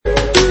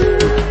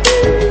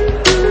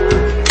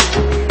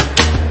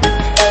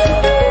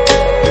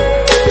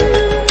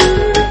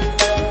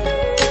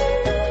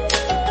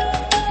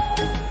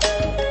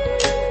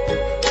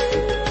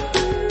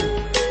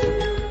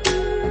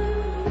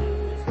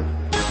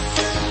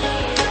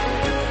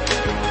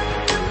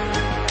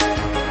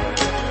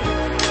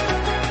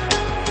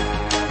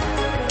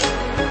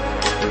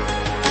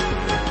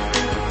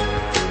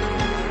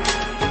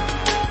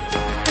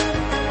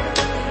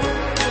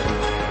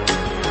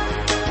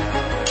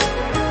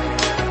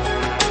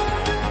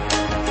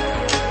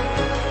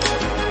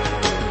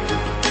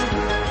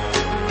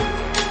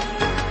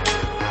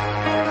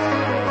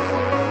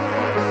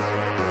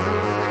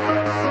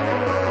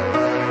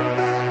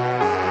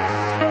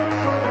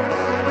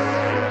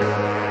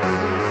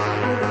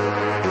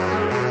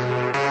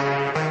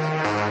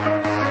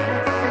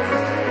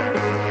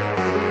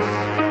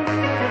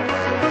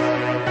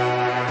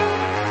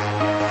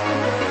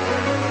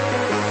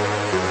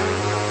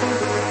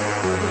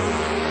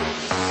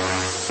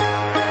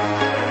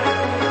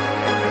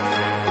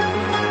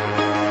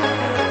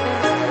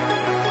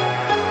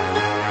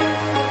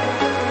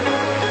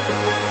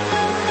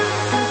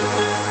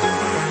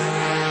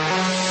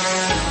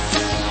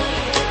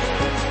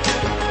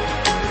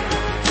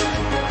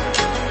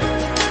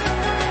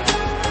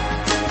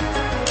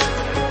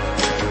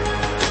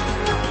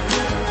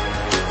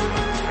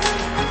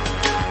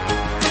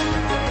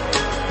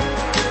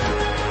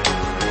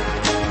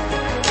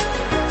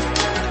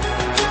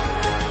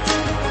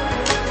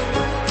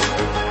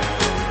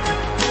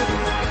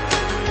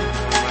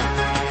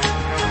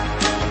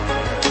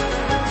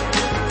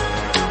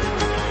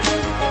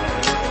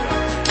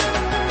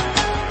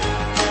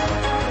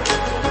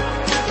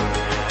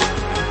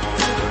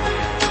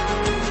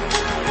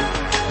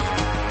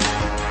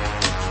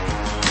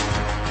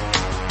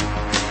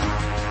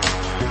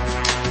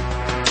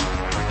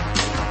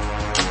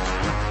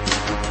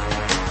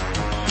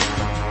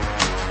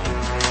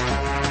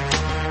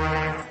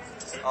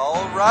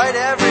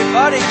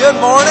everybody. Good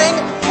morning.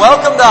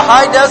 Welcome to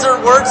High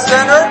Desert Word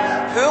Center.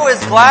 Who is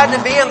glad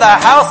to be in the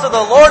house of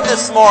the Lord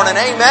this morning?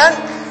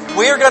 Amen.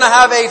 We are going to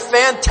have a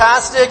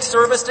fantastic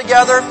service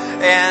together,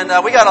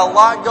 and we got a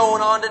lot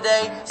going on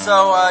today.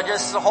 So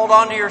just hold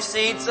on to your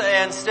seats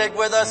and stick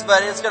with us.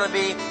 But it's going to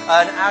be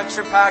an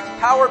action-packed,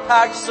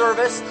 power-packed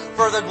service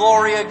for the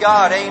glory of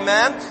God.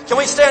 Amen. Can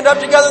we stand up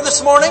together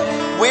this morning?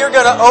 We are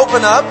going to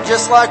open up,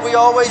 just like we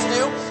always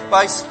do,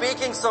 by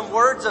speaking some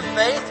words of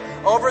faith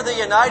over the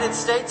United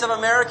States of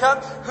America.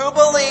 Who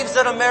believes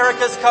that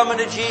America's coming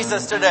to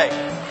Jesus today?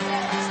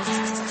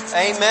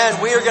 Amen.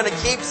 We are going to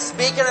keep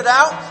speaking it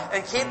out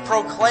and keep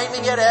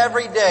proclaiming it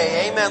every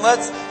day. Amen.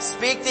 Let's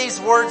speak these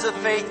words of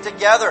faith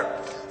together.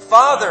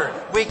 Father,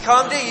 we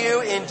come to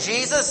you in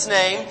Jesus'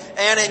 name,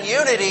 and in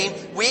unity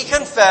we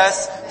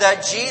confess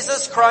that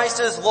Jesus Christ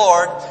is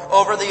Lord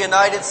over the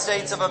United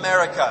States of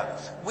America.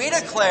 We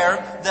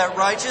declare that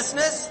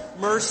righteousness,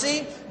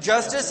 mercy,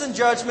 justice, and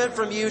judgment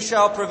from you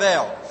shall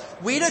prevail.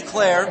 We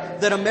declare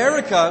that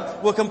America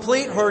will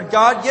complete her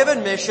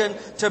God-given mission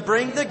to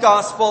bring the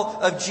gospel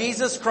of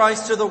Jesus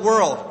Christ to the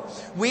world.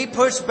 We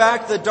push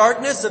back the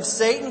darkness of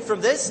Satan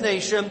from this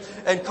nation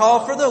and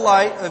call for the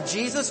light of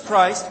Jesus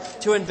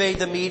Christ to invade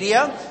the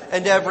media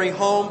and every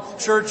home,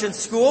 church, and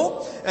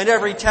school, and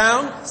every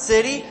town,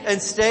 city, and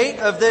state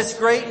of this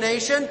great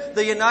nation,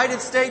 the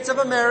United States of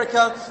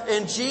America.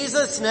 In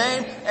Jesus'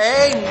 name,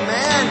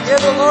 amen.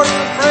 Give the Lord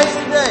some praise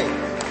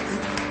today.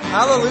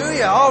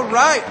 Hallelujah. All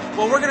right.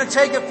 Well, we're going to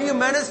take a few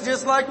minutes,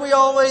 just like we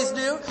always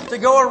do, to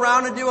go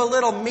around and do a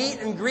little meet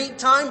and greet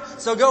time.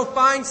 So go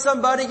find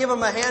somebody, give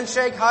them a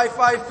handshake, high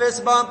five,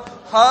 fist bump,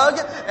 hug,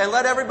 and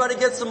let everybody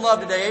get some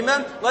love today.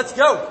 Amen. Let's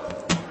go.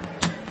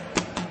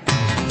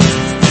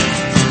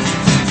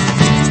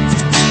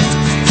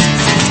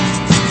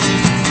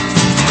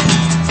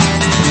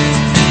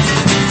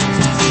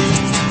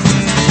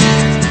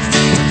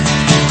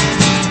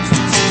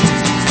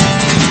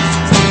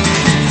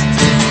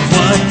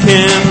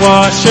 Can't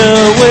wash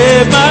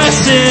away my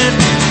sin,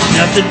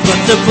 nothing but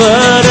the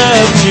blood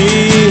of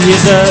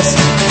Jesus.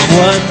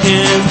 What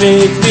can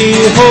make me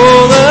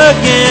whole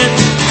again?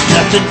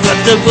 Nothing but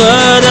the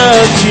blood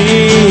of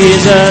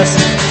Jesus.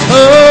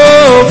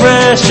 Oh,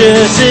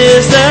 precious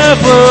is the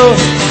flow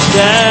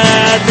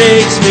that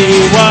makes me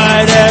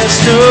white as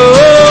snow.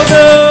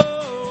 No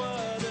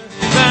other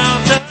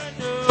fount I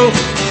know,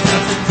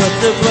 nothing but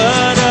the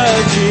blood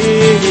of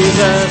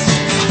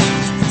Jesus.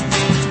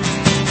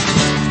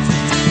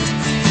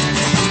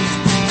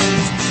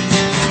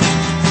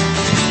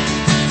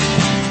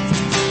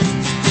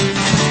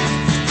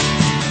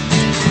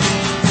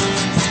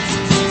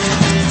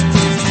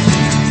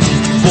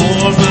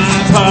 For my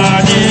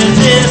part in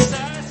this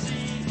I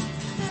see,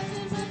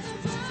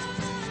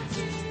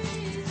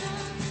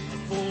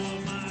 for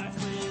my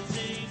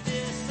cleansing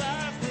this I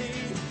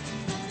plead.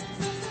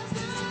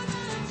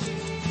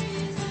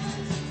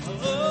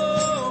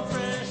 Oh,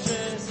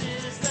 precious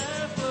is the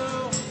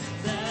flow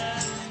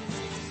that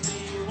makes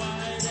me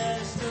white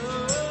as snow.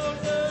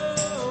 No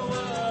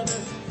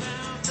other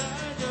fount I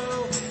know,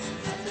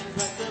 nothing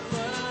but the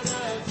blood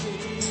of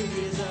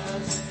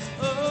Jesus.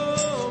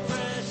 Oh,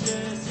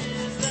 precious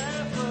is the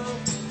flow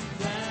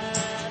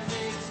that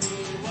makes me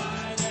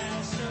white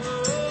as snow.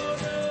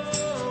 No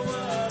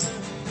other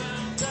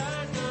fount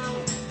I know,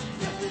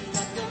 nothing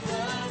but the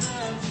blood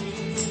of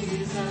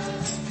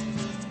Jesus.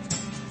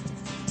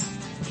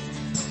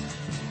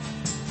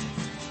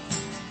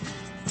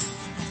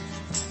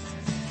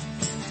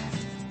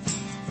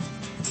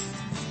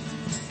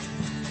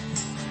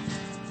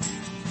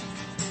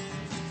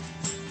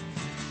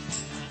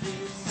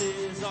 This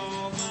is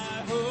all my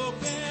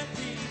hope and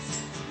peace.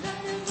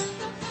 Nothing but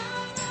the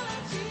blood of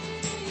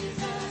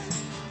Jesus.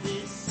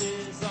 This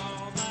is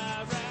all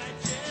my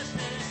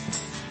righteousness.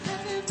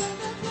 Nothing but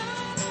the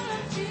blood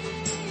of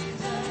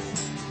Jesus.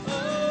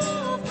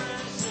 Oh,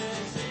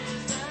 precious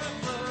is the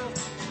flow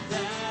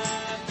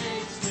that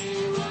makes me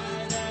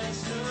white as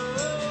snow.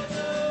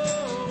 No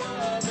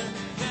other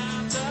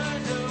fount I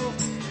know,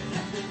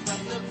 nothing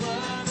but the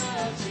blood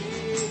of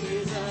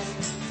Jesus.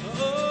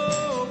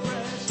 Oh,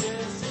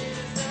 precious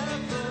is the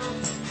flow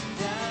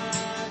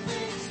that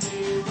makes me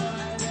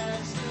white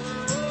as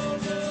snow.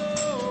 No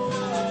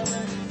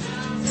other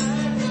fount I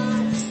know,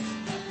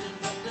 nothing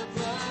but the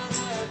blood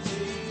of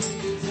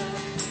Jesus.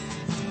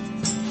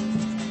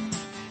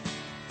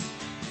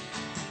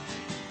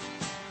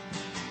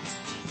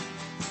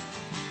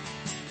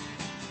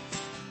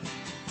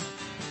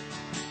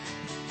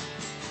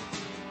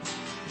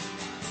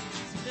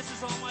 This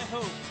is all my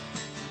hope.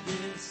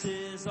 This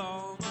is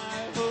all my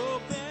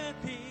hope and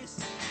peace.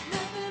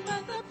 Nothing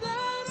but the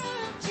blood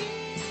of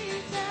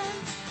Jesus.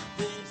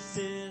 This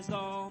is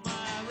all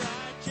my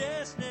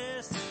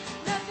righteousness.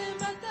 Nothing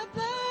but the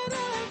blood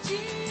of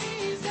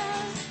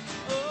Jesus.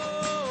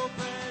 Oh,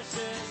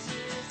 precious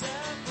is the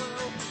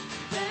flow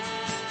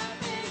that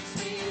makes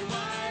me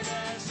white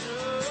as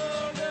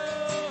snow. No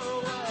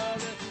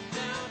other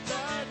fount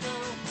I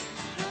know,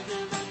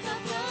 nothing but the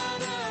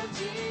blood of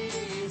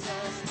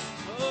Jesus.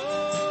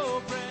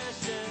 Oh, precious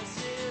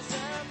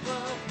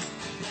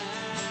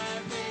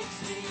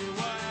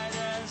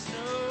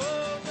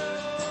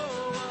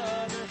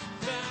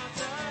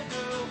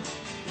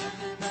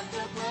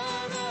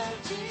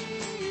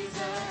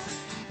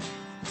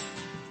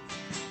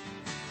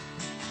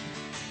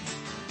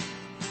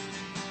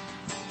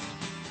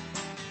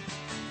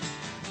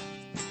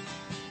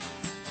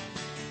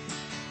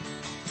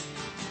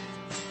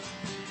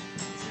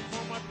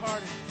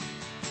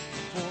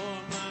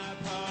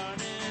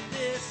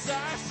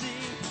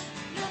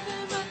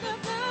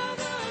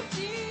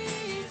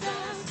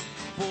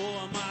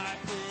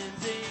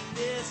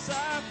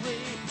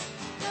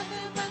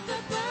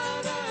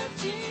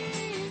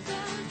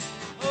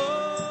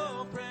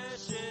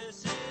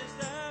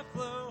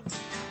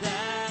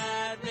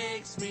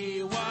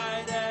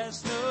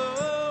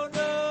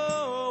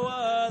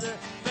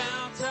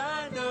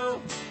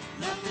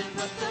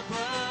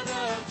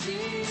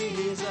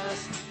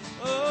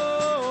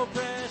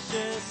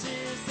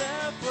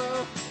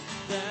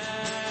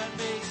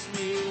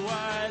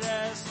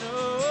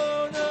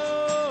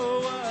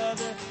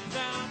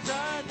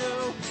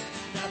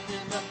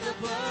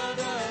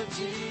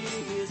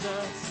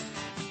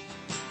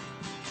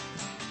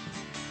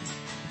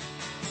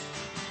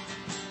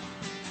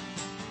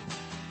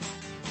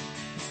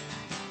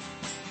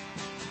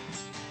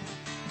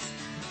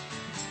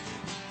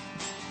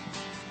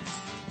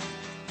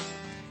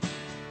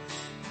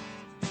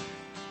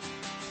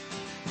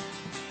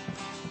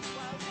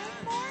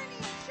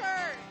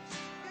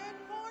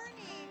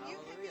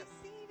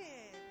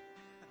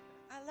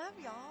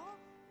y'all?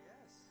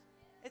 Yes.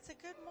 It's a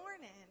good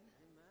morning.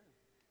 Amen.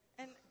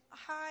 And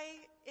hi,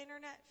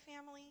 internet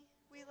family.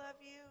 We love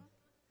you.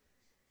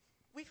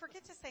 We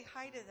forget to say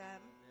hi to them,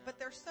 but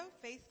they're so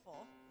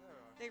faithful.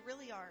 They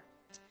really are.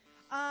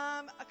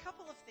 A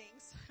couple of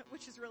things,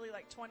 which is really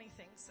like 20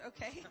 things,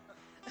 okay?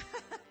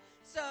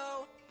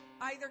 So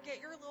either get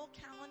your little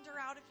calendar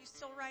out if you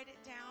still write it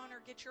down,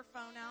 or get your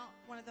phone out.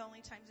 One of the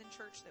only times in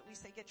church that we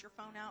say get your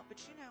phone out, but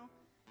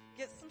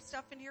get some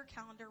stuff into your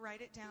calendar,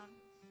 write it down.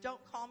 Don't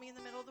call me in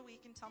the middle of the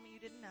week and tell me you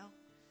didn't know,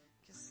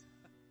 because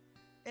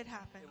it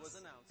happens. It was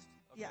announced.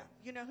 Okay. Yeah,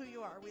 you know who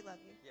you are. We love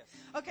you. Yes.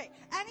 Okay,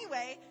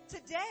 anyway,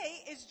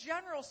 today is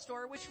General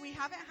Store, which we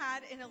haven't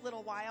had in a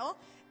little while.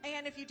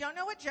 And if you don't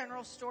know what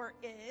General Store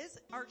is,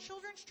 our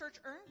children's church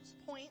earns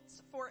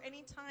points for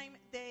any time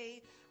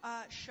they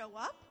show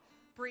up,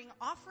 bring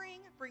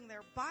offering, bring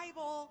their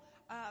Bible,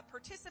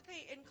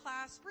 participate in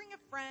class, bring a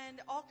friend,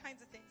 all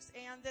kinds of things.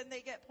 And then they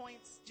get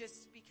points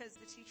just because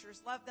the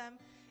teachers love them.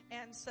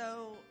 And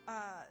so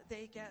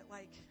they get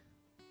like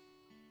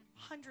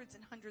hundreds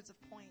and hundreds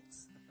of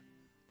points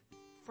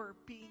for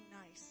being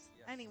nice.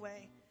 Yes.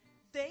 Anyway,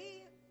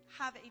 they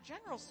have a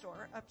general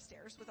store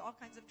upstairs with all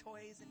kinds of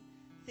toys and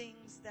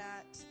things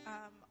that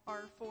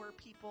are for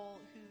people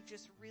who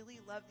just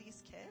really love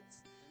these kids.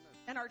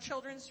 Amen. And our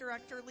children's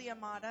director, Leah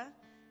Mata,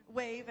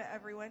 wave at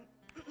everyone.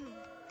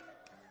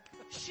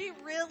 She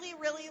really,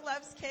 really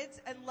loves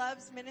kids and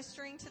loves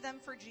ministering to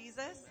them for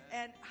Jesus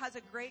and has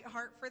a great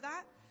heart for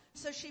that.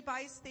 So she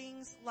buys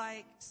things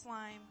like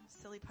slime,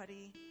 silly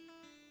putty,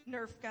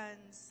 Nerf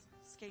guns,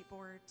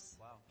 skateboards.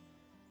 Wow.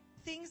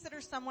 Things that are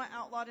somewhat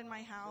outlawed in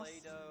my house.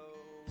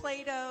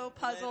 Play-Doh,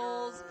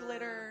 puzzles,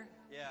 glitter.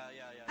 Yeah.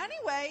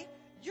 Anyway,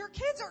 your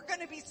kids are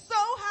going to be so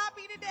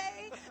happy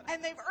today,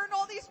 and they've earned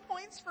all these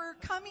points for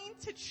coming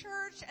to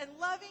church and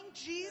loving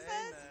Jesus.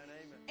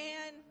 Amen.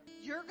 And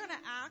you're going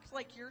to act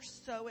like you're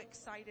so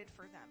excited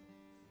for them.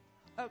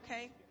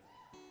 Okay?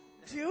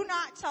 Do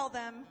not tell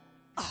them,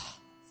 oh,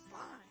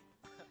 slime.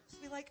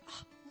 Just be like,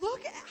 oh,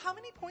 look at how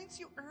many points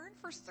you earned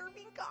for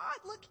serving God.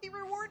 Look, He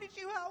rewarded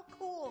you. How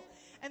cool.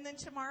 And then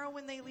tomorrow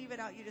when they leave it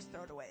out, you just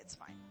throw it away. It's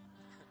fine.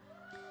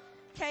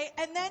 Okay.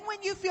 And then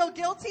when you feel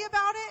guilty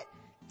about it,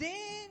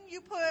 then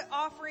you put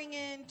offering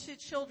into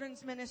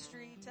children's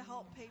ministry to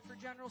help pay for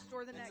General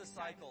Store the next time. It's a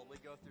cycle we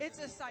go through. It's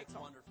a cycle. It's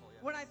wonderful.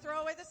 Yeah. When I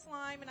throw away the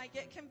slime and I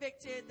get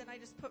convicted, then I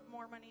just put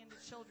more money into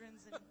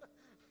children's, and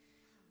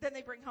then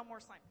they bring home more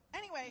slime.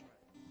 Anyway,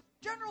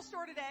 General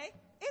Store today,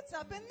 it's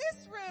up in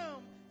this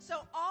room.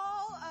 So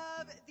all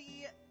of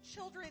the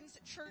children's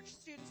church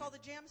students, all the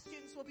JAM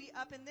students will be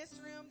up in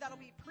this room. That'll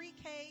be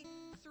pre-K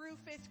through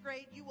 5th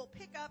grade. You will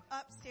pick up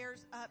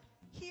upstairs up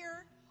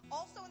here.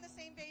 Also in the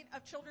same vein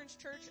of children's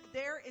church,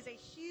 there is a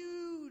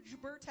huge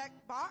Burtec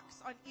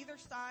box on either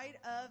side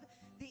of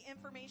the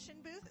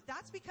information booth.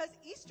 That's because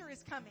Easter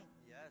is coming.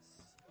 Yes.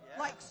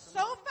 Like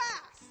so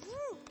fast.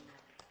 Woo.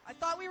 I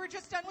thought we were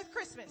just done with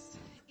Christmas.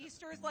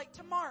 Easter is like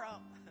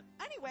tomorrow.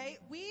 Anyway,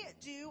 we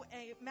do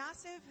a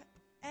massive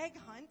egg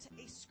hunt,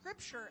 a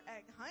scripture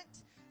egg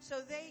hunt.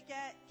 So they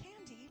get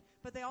candy,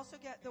 but they also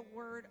get the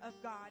Word of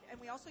God.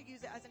 And we also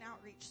use it as an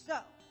outreach.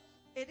 So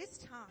it is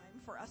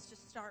time for us to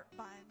start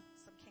buying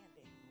some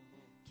candy.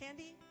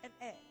 Candy and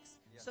eggs.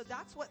 Yes. So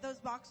that's what those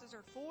boxes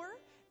are for.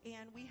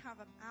 And we have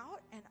them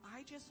out. And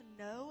I just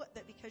know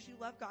that because you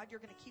love God, you're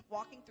going to keep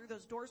walking through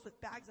those doors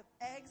with bags of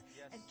eggs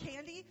and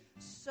candy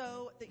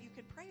so that you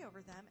can pray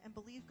over them and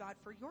believe God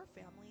for your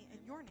family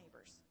and your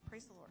neighbors.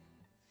 Praise the Lord.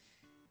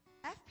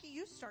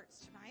 FPU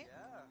starts tonight.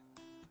 Yeah.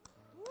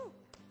 Woo.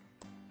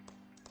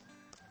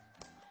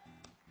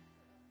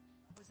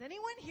 Was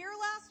anyone here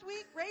last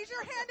week? Raise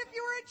your hand if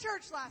you were at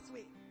church last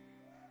week.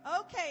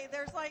 Okay,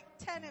 there's like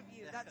 10 of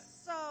you. That's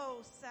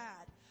so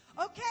sad.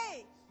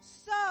 Okay,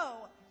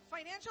 so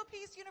Financial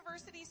Peace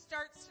University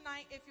starts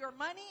tonight. If your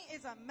money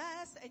is a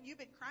mess and you've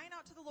been crying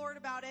out to the Lord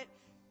about it,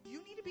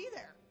 you need to be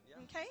there.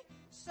 Yeah. Okay?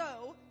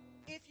 So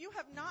if you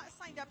have not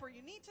signed up or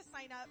you need to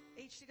sign up,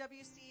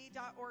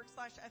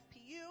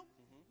 hdwc.org/FPU.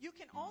 You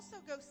can also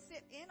go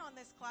sit in on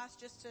this class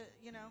just to,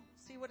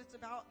 see what it's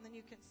about, and then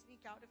you can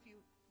sneak out if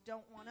you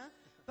don't want to.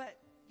 But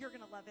you're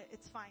going to love it.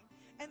 It's fine.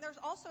 And there's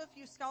also a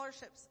few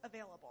scholarships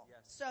available.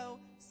 Yes. So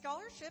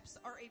scholarships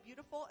are a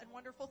beautiful and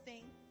wonderful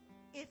thing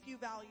if you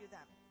value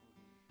them.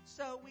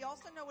 So we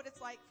also know what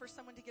it's like for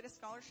someone to get a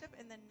scholarship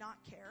and then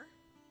not care,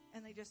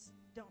 and they just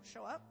don't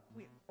show up.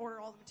 We order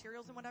all the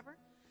materials and whatever.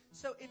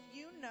 So if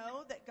you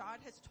know that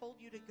God has told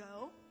you to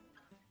go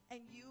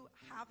and you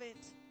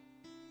haven't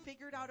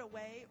figured out a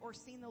way or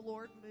seen the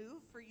Lord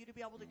move for you to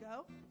be able to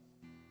go,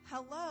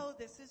 hello,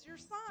 this is your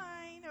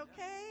sign,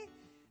 okay?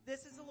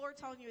 This is the Lord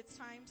telling you it's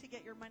time to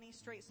get your money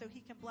straight so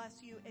He can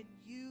bless you and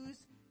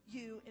use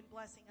you in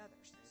blessing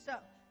others. So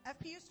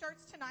FPU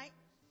starts tonight.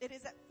 It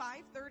is at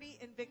 5:30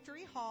 in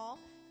Victory Hall.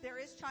 There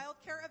is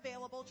childcare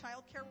available.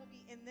 Childcare will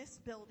be in this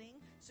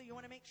building, so you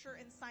want to make sure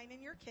and sign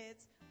in your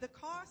kids. The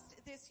cost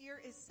this year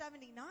is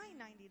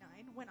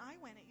 $79.99. When I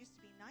went, it used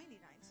to be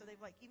 $99, so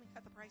they've even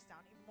cut the price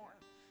down even more.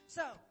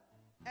 So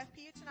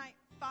FPU tonight,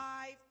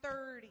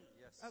 5:30.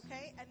 Yes.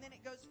 Okay? And then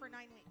it goes for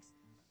 9 weeks.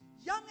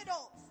 Young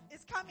adults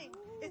is coming.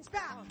 It's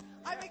back.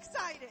 I'm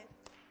excited.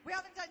 We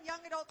haven't done young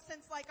adults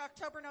since like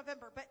October,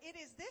 November, but it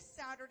is this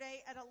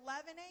Saturday at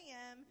 11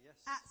 a.m. Yes.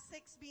 at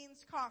Six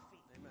Beans Coffee.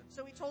 Amen.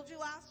 So we told you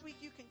last week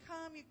you can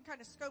come, you can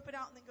kind of scope it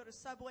out and then go to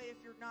Subway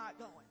if you're not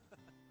going.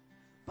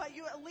 But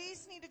you at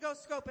least need to go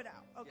scope it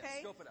out,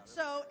 okay? Yeah, scope it out.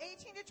 So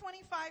 18 to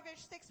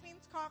 25-ish, Six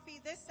Beans Coffee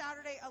this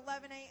Saturday,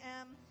 11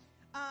 a.m.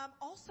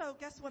 Also,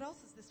 guess what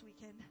else is this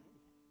weekend?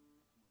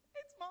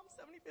 It's Mom's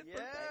 75th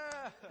birthday.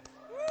 Yeah.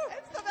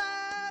 It's the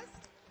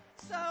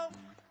best. So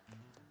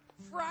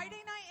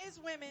Friday night is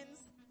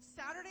women's,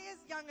 Saturday is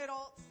young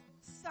adults,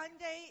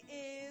 Sunday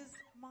is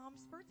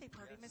Mom's birthday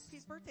party, Miss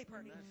P's birthday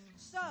party.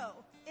 So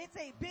it's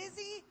a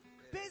busy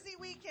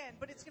weekend,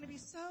 but it's going to be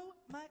so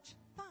much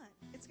fun.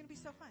 It's going to be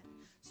so fun.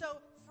 So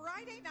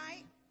Friday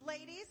night,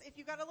 ladies, if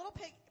you got a little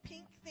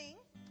pink thing,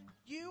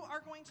 you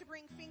are going to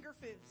bring finger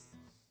foods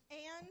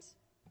and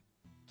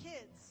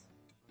kids,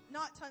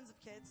 not tons of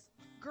kids,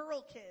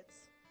 girl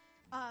kids,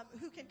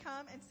 who can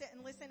come and sit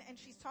and listen. And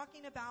she's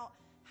talking about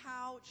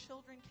how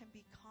children can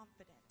be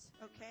confident,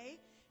 okay?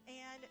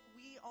 And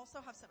we also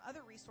have some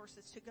other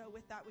resources to go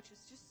with that, which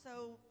is just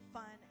so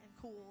fun and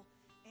cool.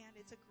 And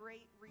it's a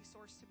great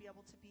resource to be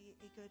able to be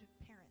a good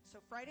parent. So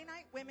Friday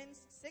night,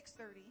 women's,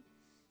 6:30.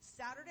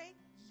 Saturday,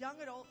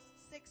 young adults,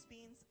 Six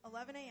Beans,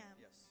 11 a.m.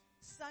 Yes.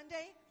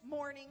 Sunday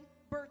morning,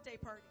 birthday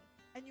party.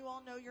 And you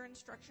all know your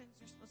instructions.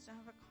 You're supposed to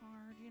have a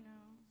card,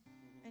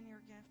 and your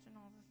gift and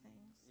all the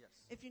things. Yes.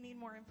 If you need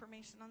more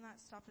information on that,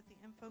 stop at the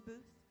info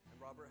booth.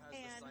 And Robert has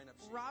And the sign-up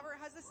sheet. Robert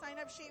has a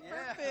sign-up sheet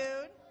Yeah. for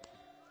food.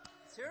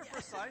 It's here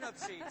for sign-up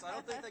sheets. I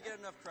don't think they get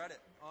enough credit,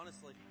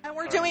 honestly. And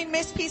we're doing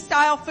Miss P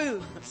style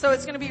food. So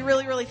it's going to be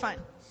really, really fun.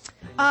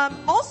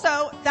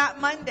 Also, that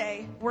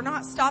Monday, we're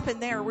not stopping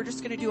there. We're just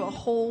going to do a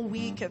whole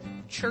week of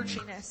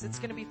churchiness. It's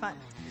going to be fun.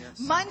 Yes.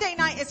 Monday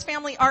night is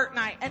family art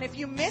night. And if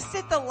you missed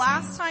it the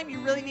last time,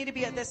 you really need to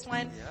be at this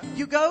one. Yeah.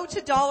 You go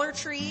to Dollar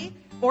Tree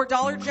or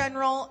Dollar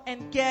General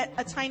and get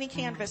a tiny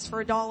canvas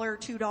for $1,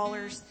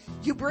 $2.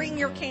 You bring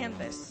your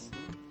canvas.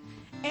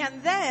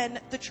 And then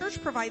the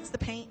church provides the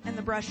paint and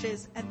the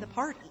brushes and the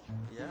party.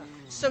 Yeah.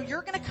 So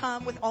you're going to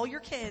come with all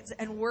your kids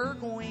and we're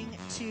going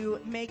to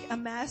make a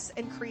mess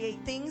and create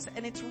things,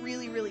 and it's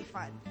really, really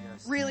fun.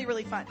 Yes. Really,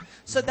 really fun.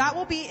 So that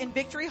will be in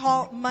Victory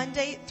Hall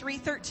Monday,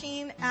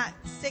 3/13 at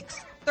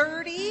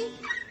 6:30.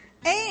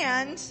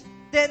 And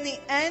then the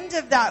end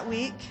of that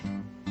week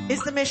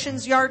is the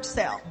missions yard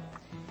sale.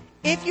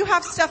 If you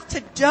have stuff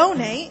to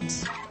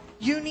donate,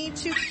 you need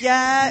to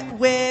get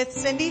with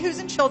Cindy, who's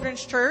in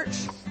Children's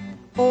Church,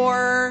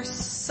 or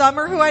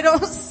Summer, who I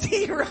don't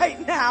see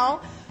right now.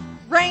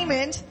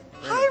 Raymond.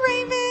 Hi,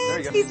 Raymond. There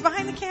you go. He's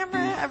behind the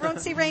camera. Everyone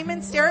see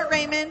Raymond? Stare at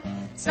Raymond.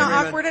 It's Hey, not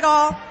Raymond. awkward at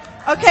all.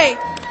 Okay.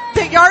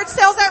 The yard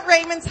sale's at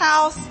Raymond's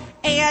house,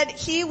 and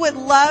he would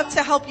love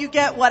to help you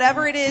get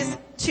whatever it is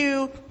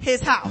to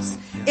his house.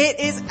 It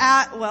is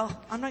at, well,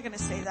 I'm not going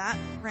to say that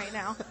right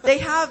now. They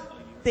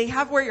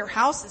have where your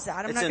house is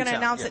at. I'm It's not in going to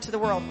town, announce yeah. it to the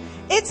world.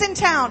 It's in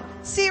town.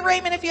 See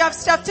Raymond if you have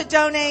stuff to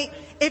donate.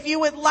 If you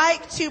would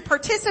like to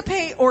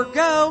participate or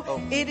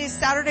go, it is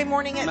Saturday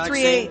morning at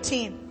Maxine.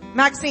 3:18.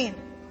 Maxine.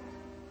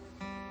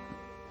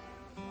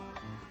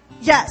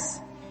 Yes.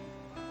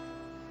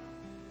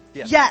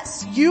 Yeah.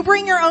 Yes. You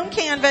bring your own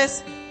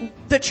canvas.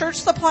 The church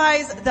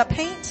supplies the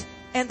paint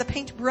and the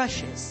paint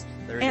brushes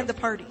There you and go. the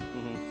party.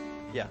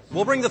 Yeah.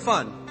 We'll bring the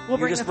fun. We'll you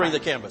bring just the bring fun.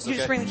 the canvas, You okay?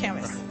 just bring the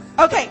canvas.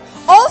 Okay.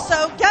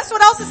 Also, guess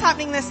what else is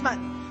happening this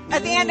month?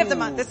 At the end of the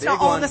month. It's Big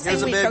not all in one. the same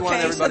Here's a week, big one,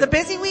 okay? So everybody. the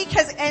busy week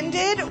has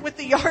ended with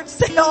the yard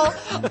sale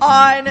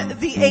on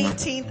the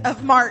 18th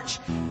of March.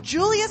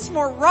 Julius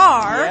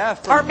Morar, Yeah,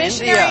 from our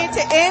missionary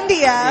India. to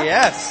India,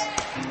 Yes.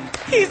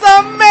 he's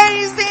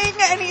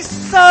amazing and he's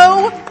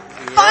so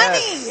funny.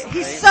 Yes.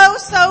 He's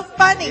so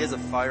funny. He is a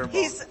fireball.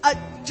 He's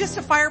just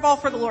a fireball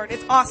for the Lord.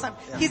 It's awesome.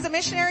 Yeah. He's a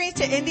missionary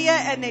to India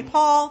and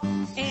Nepal,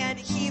 and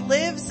he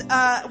lives,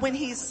 when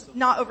he's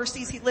not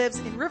overseas, he lives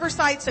in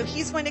Riverside, so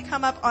he's going to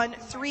come up on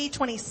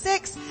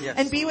 3/26 Yes.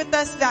 and be with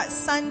us that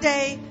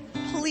Sunday.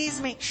 Please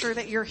make sure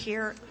that you're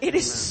here. It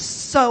is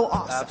so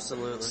awesome.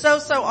 Absolutely.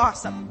 So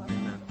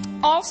awesome.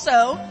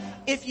 Also,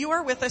 if you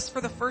are with us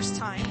for the first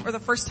time, or the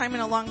first time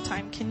in a long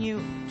time, can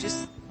you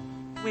just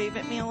wave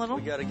at me a little?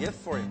 We got a gift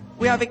for you.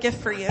 We have a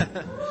gift for you.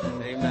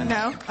 Amen.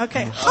 No?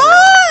 Okay.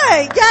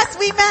 Hi! Yes,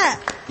 we met.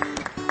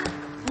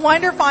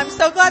 Wonderful. I'm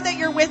so glad that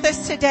you're with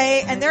us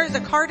today. And there's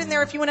a card in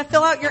there if you want to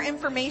fill out your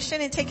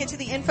information and take it to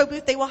the info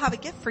booth. They will have a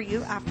gift for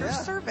you after Yeah.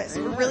 service.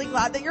 Amen. We're really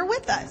glad that you're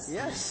with us.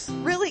 Yes.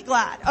 Really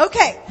glad.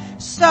 Okay.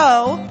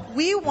 So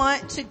we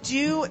want to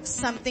do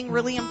something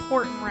really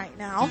important right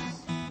now.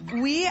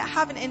 We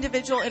have an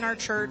individual in our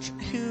church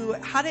who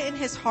had it in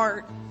his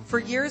heart for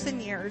years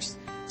and years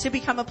to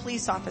become a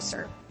police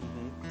officer.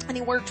 And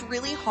he worked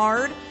really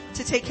hard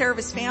to take care of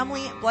his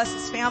family, bless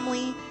his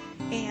family,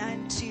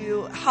 and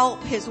to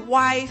help his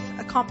wife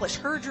accomplish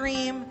her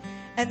dream.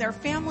 And their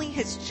family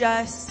has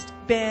just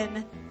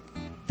been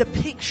the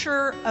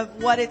picture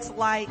of what it's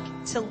like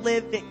to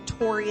live victorious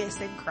victorious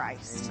in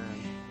Christ.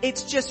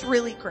 It's just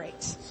really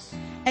great.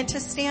 And to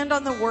stand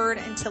on the word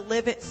and to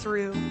live it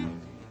through.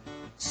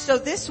 So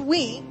this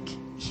week,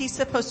 he's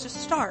supposed to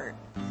start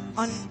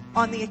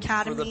on the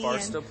academy For the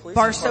Barstow Police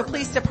Barstow Department.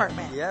 Police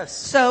Department. Yes.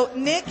 So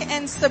Nick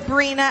and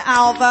Sabrina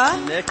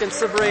Alva, Nick and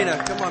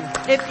Sabrina, come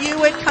on. if you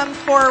would come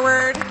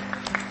forward,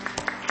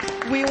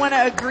 we want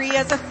to agree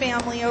as a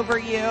family over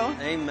you.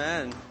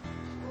 Amen.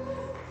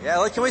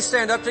 Yeah, can we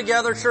stand up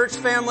together, church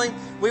family?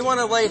 We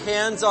want to lay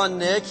hands on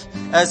Nick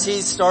as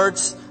he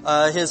starts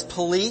his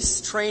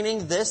police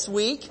training this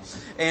week.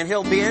 And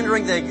he'll be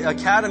entering the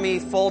academy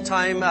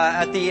full-time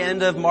at the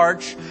end of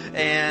March.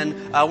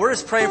 And we're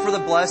just praying for the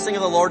blessing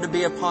of the Lord to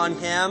be upon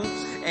him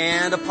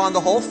and upon the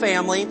whole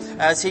family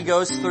as he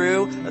goes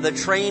through the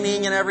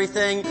training and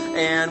everything.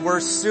 And we're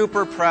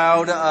super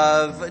proud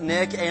of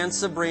Nick and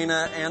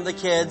Sabrina and the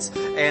kids.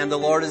 And the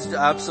Lord has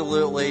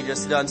absolutely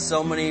just done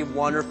so many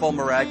wonderful,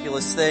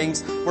 miraculous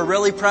things. We're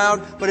really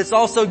proud, but it's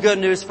also good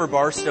news for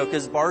Barstow,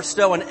 because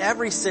Barstow and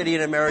every city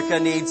in America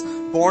needs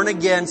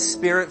born-again,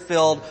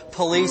 spirit-filled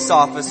police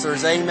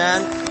officers.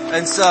 Amen?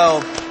 And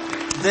so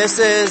this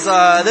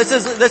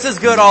is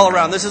good all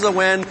around. This is a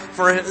win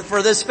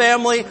for this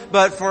family,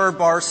 but for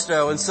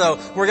Barstow. And so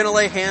we're going to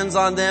lay hands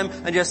on them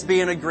and just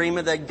be in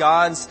agreement that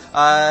God's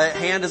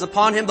hand is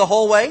upon him the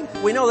whole way.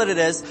 We know that it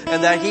is,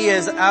 and that he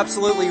is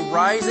absolutely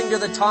rising to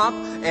the top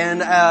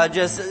and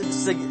just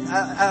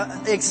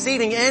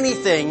exceeding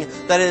anything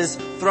that is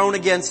thrown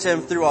against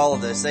him through all of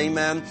this.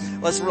 Amen.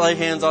 Let's lay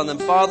hands on them.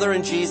 Father,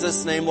 in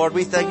Jesus' name, Lord,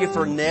 we thank you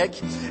for Nick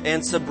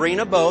and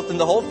Sabrina both and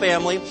the whole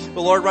family.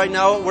 But Lord, right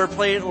now we're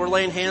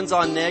laying hands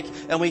on Nick,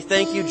 and we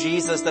thank you,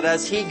 Jesus, that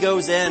as he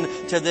goes in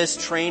to this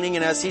training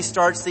and as he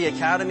starts the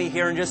academy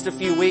here in just a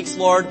few weeks,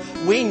 Lord,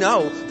 we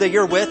know that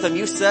you're with him.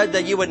 You said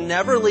that you would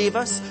never leave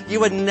us. You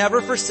would never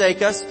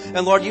forsake us.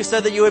 And Lord, you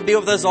said that you would be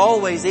with us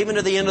always, even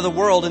to the end of the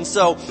world. And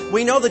so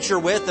we know that you're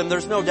with him.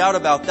 There's no doubt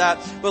about that.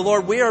 But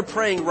Lord, we are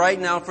praying right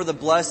now for the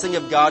blessing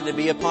of God to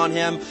be upon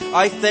him.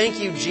 I thank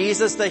you,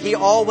 Jesus, that he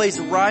always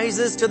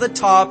rises to the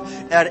top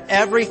at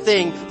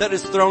everything that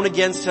is thrown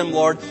against him,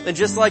 Lord. And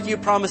just like you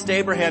promised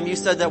Abraham, you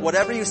said that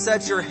whatever you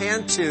set your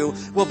hand to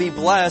will be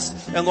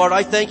blessed. And Lord,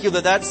 I thank you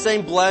that that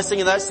same blessing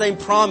and that same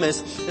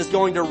promise is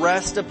going to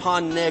rest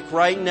upon Nick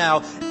right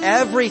now.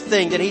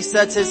 Everything that he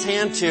sets his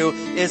hand to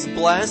is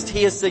blessed.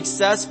 He is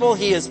successful.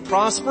 He is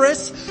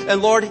prosperous.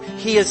 And Lord,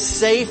 he is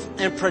safe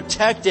and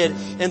protected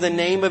in the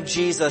name of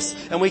Jesus.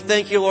 And we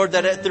thank you, Lord,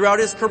 that throughout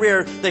his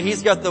career that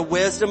he's got the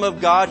wisdom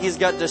of God. He's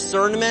got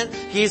discernment.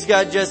 He's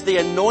got just the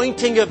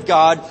anointing of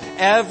God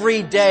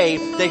every day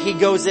that he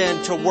goes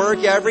in to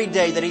work, every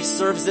day that he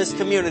serves this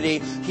community.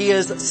 He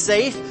is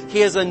safe.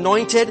 He is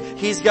anointed.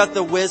 He's got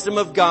the wisdom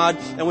of God.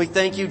 And we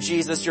thank you,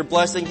 Jesus. You're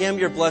blessing him.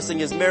 You're blessing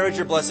his marriage.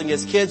 You're blessing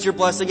his kids. You're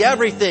blessing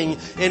everything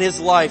in his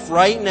life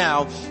right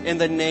now in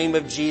the name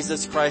of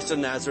Jesus Christ of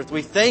Nazareth.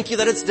 We thank you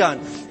that it's done.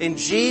 In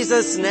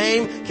Jesus'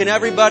 name, can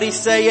everybody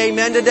say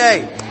amen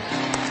today?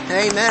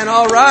 Amen.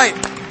 All right.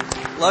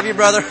 Love you,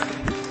 brother.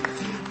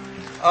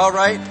 All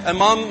right. And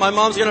my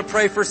mom's going to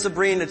pray for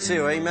Sabrina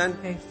too. Amen.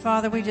 Okay,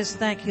 Father, we just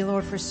thank you,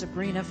 Lord, for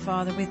Sabrina,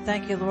 Father. We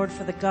thank you, Lord,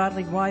 for the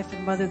godly wife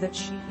and mother that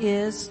she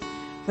is,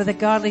 for the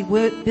godly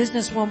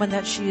businesswoman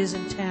that she is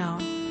in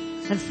town.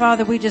 And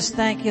Father, we just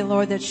thank you,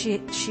 Lord, that she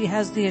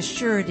has the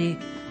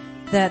assurity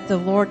that the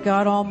Lord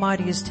God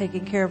Almighty is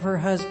taking care of her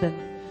husband,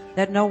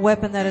 that no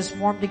weapon that is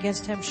formed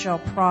against him shall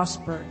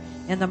prosper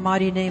in the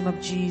mighty name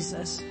of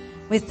Jesus.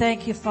 We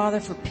thank you, Father,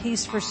 for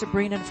peace for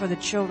Sabrina and for the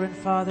children,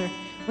 Father.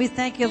 We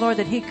thank you, Lord,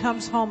 that he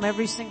comes home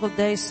every single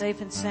day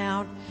safe and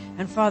sound.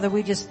 And Father,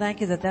 we just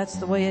thank you that that's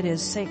the way it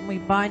is. Satan, we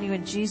bind you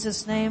in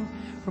Jesus' name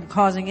from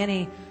causing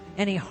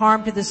any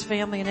harm to this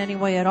family in any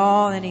way at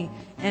all, any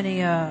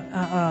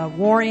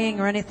worrying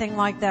or anything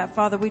like that.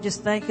 Father, we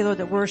just thank you, Lord,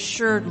 that we're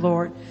assured,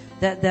 Lord,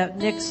 that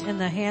Nick's in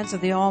the hands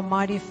of the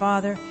Almighty,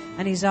 Father,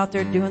 and he's out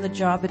there doing the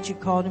job that you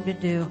called him to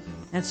do.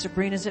 And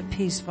Sabrina's at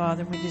peace,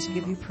 Father. We just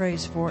give you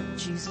praise for it in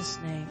Jesus'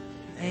 name.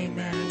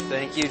 Amen.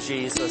 Thank you,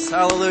 Jesus.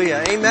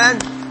 Hallelujah. Amen.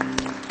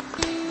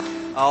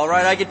 All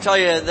right, I can tell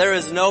you there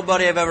is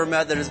nobody I've ever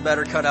met that is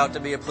better cut out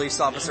to be a police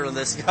officer than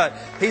this guy.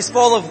 He's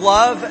full of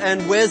love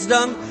and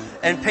wisdom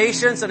and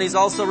patience, and he's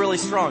also really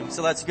strong.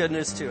 So that's good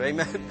news too.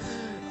 Amen.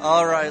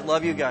 All right,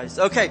 love you guys.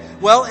 Okay,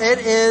 well, it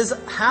is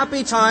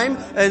happy time,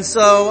 and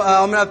so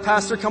I'm going to have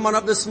Pastor come on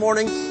up this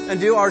morning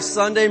and do our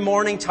Sunday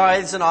morning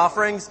tithes and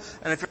offerings.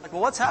 And if you're like,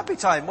 well, what's happy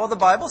time? Well, the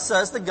Bible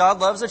says that God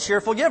loves a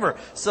cheerful giver.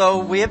 So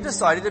we have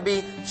decided to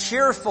be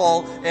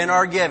cheerful in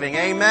our giving.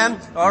 Amen?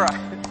 All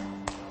right.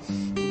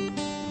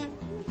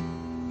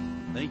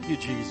 Thank you,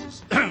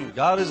 Jesus.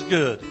 God is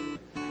good,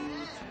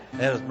 and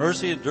His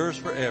mercy endures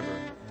forever.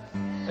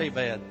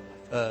 Amen.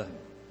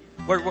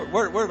 Where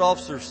did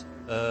Officer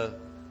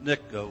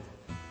Nick go?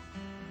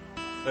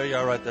 There you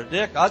are right there.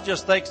 Nick, I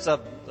just think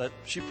something that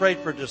she prayed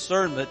for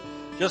discernment.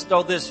 Just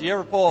know this, you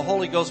ever pull a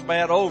Holy Ghost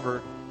man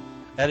over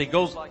and he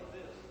goes like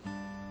this,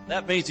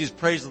 that means he's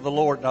praising the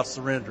Lord, not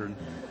surrendering.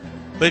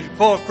 But if you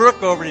pull a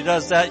crook over and he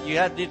does that,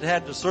 you need to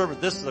have discernment.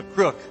 This is a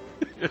crook.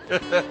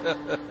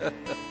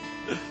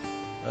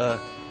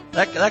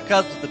 That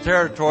comes with the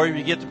territory. When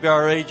you get to be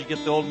our age, you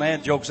get the old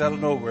man jokes out of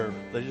nowhere.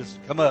 They just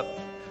come up,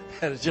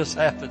 and it just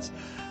happens.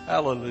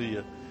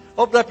 Hallelujah.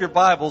 Open up your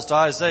Bibles to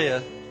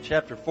Isaiah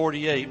chapter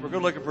 48. We're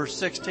going to look at verse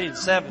 16,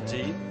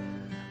 17.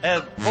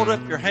 And hold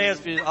up your hands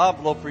for the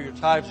envelope for your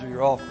tithes or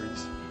your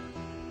offerings.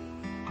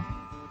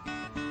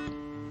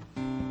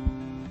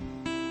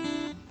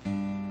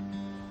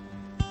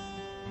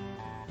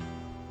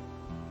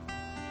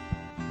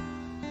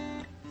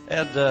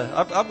 And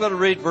I'm going to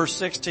read verse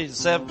 16 and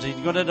 17.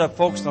 You're going to end up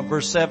focusing on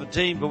verse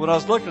 17. But when I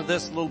was looking at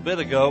this a little bit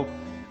ago,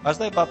 I was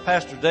thinking about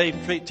Pastor Dave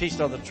teaching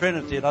on the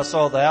Trinity, and I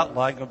saw the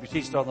outline. I'm going to be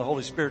teaching on the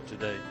Holy Spirit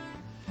today.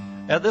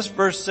 And this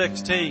verse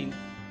 16,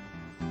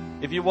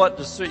 if you want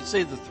to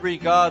see the three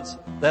gods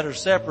that are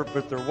separate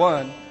but they're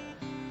one,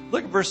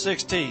 look at verse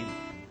 16.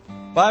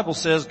 Bible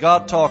says,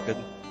 God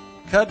talking,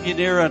 come ye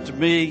near unto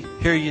me,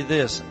 hear ye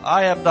this.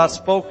 I have not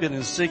spoken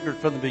in secret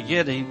from the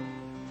beginning.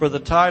 For the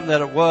time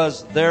that it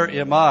was, there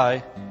am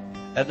I.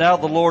 And now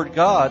the Lord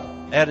God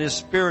and His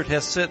Spirit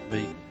has sent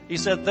me. He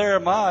said, there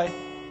am I.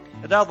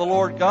 And now the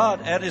Lord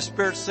God and His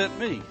Spirit sent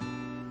me.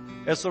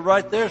 And so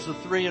right there's the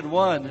 3 in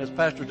 1, as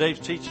Pastor Dave's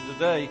teaching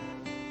today.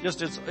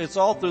 Just it's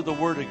all through the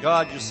Word of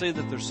God. You see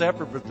that they're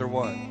separate, but they're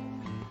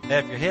one. And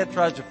if your head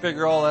tries to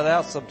figure all that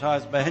out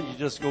sometimes, man, you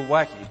just go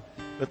wacky.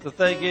 But the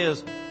thing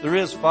is, there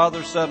is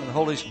Father, Son, and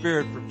Holy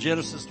Spirit from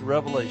Genesis to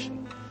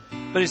Revelation.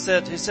 But he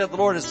said, the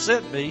Lord has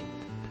sent me.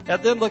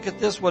 And then look at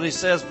this, what he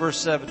says, verse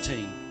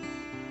 17.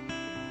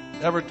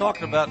 Now we're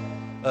talking about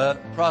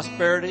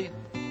prosperity,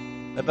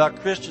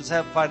 about Christians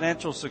having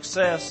financial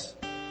success,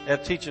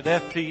 and teaching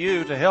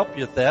FPU to help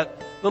you with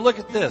that. But look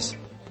at this.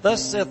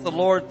 Thus saith the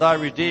Lord thy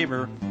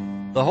Redeemer,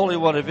 the Holy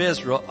One of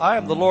Israel, I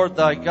am the Lord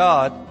thy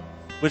God,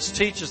 which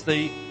teacheth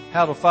thee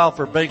how to file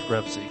for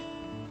bankruptcy.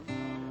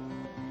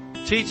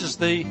 Teaches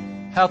thee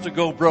how to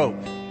go broke.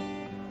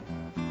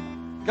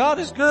 God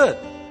is good.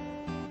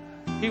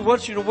 He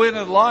wants you to win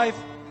in life.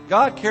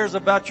 God cares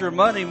about your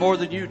money more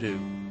than you do.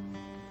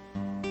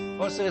 I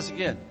want to say this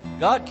again.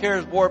 God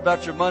cares more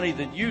about your money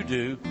than you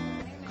do,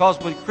 because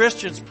when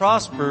Christians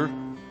prosper,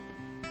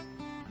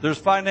 there's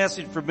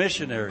financing for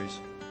missionaries,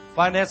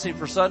 financing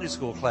for Sunday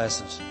school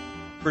classes,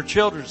 for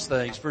children's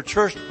things, for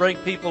church to bring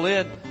people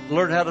in to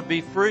learn how to be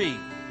free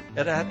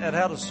and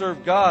how to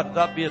serve God and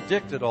not be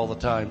addicted all the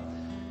time.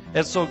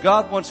 And so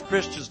God wants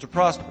Christians to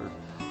prosper.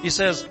 He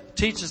says,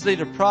 teaches thee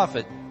to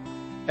profit.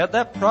 And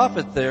that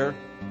profit there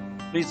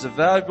means a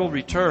valuable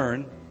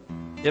return.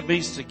 It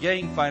means to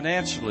gain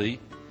financially.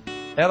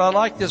 And I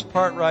like this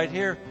part right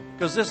here,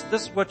 because this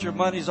is what your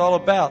money's all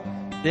about.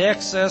 The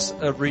excess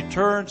of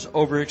returns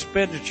over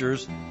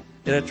expenditures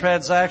in a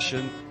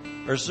transaction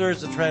or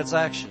series of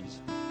transactions.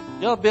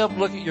 You ought to be able to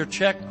look at your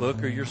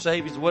checkbook or your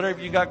savings,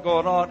 whatever you got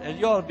going on, and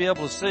you ought to be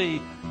able to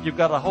see you've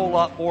got a whole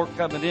lot more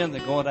coming in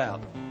than going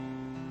out.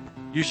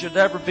 You should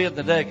never be in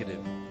the negative.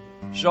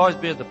 You should always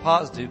be in the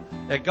positive.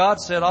 And God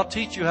said, I'll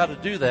teach you how to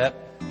do that,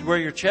 to where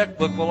your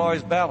checkbook will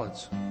always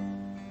balance.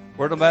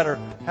 Where no matter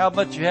how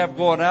much you have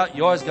going out,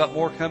 you always got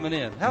more coming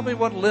in. How many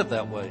want to live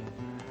that way?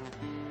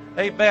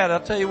 Hey man, I'll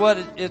tell you what,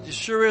 it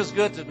sure is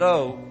good to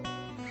know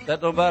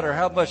that no matter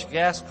how much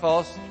gas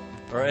costs,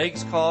 or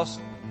eggs cost,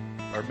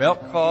 or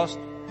milk cost,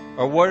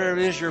 or whatever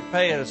it is you're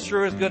paying, it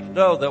sure is good to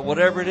know that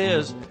whatever it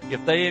is,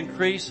 if they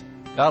increase,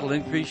 God will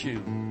increase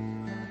you.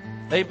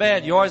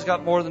 Amen. You always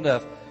got more than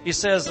enough. He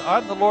says,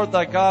 I'm the Lord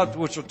thy God,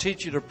 which will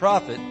teach you to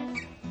profit,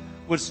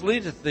 which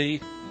leadeth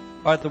thee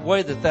by the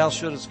way that thou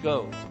shouldest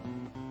go.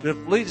 Which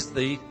leadeth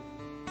thee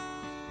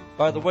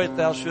by the way that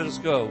thou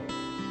shouldest go.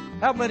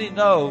 How many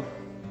know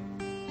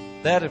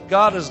that if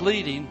God is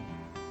leading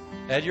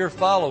and you're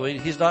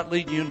following, He's not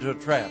leading you into a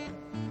trap?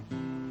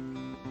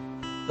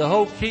 The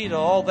whole key to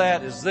all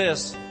that is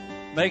this: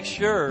 make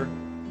sure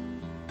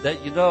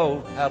that you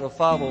know how to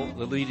follow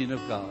the leading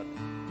of God.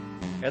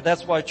 And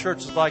that's why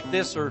churches like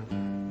this are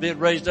being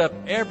raised up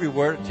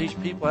everywhere to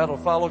teach people how to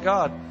follow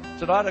God.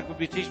 Tonight I'm going to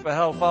be teaching about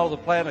how to follow the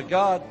plan of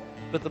God,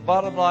 but the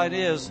bottom line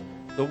is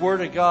the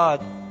Word of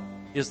God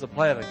is the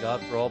plan of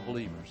God for all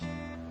believers.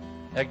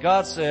 And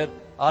God said,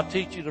 I'll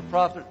teach you to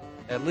profit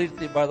and lead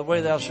thee by the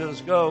way thou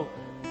shouldest go.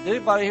 Did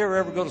anybody here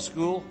ever go to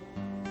school?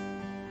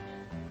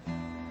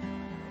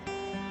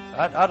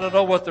 I don't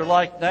know what they're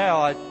like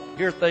now. I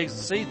hear things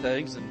and see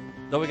things,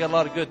 and know we got a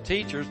lot of good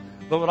teachers.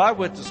 But when I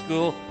went to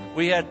school,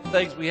 we had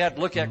things we had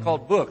to look at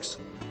called books.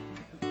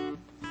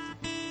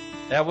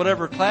 Now,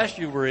 whatever class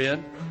you were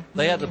in,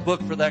 they had the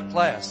book for that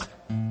class.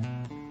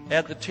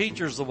 And the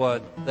teacher's the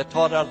one that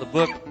taught out of the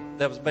book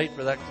that was made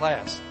for that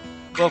class.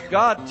 So if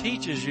God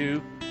teaches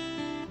you,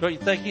 don't you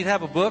think He'd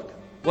have a book?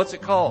 What's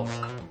it called?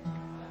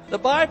 The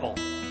Bible.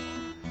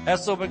 And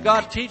so when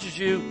God teaches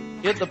you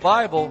in the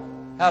Bible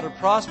how to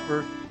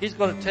prosper, He's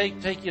going to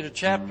take you to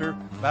chapter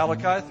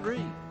Malachi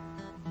 3.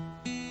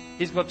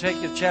 He's going to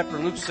take you to chapter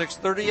Luke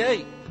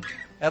 6:38.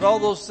 And all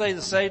those say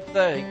the same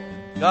thing.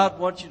 God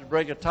wants you to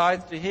bring a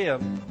tithe to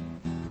Him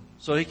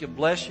so He can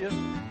bless you.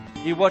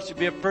 He wants you to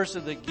be a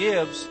person that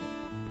gives,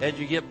 and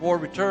you get more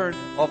return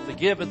off the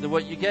giving than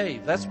what you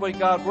gave. That's the way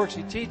God works.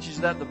 He teaches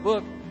that in the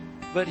book.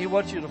 but He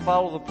wants you to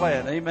follow the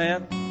plan.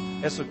 Amen?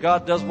 And so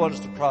God does want us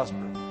to prosper.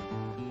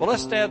 Well,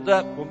 let's stand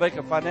up. We'll make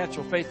a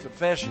financial faith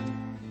confession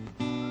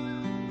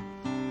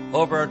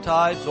over our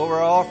tithes, over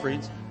our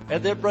offerings,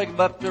 and then bring them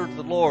up there to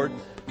the Lord.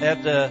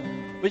 And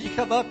when you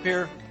come up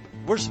here,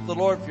 worship the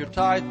Lord for your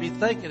tithe. Be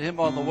thanking Him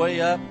on the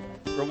way up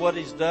for what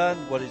He's done,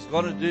 what He's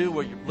going to do,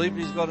 what you believe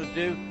He's going to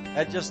do,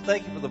 and just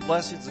thank Him for the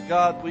blessings of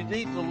God. We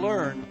need to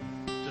learn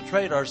to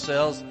train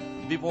ourselves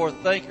to be more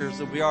thinkers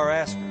than we are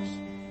askers.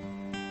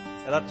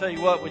 And I'll tell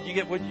you what, when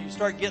you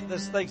start getting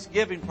this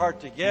Thanksgiving part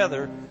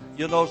together,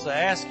 you'll notice the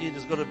asking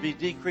is going to be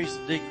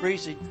decreasing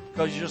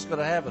because you're just going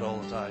to have it all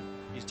the time.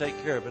 He's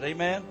taking care of it.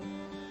 Amen?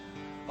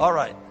 All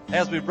right.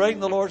 As we bring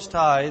the Lord's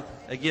tithe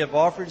and give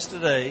offerings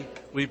today,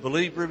 we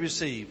believe we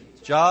receive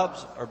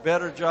jobs or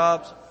better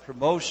jobs,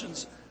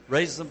 promotions,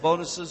 raises and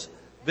bonuses,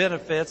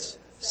 benefits,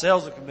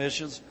 sales and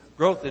commissions,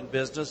 growth in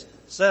business,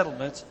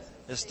 settlements,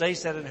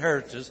 estates and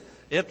inheritances,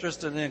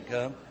 interest and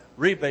income,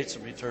 rebates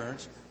and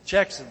returns,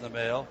 checks in the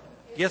mail,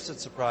 gifts and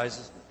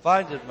surprises,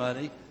 finding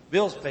money,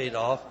 bills paid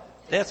off,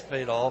 debts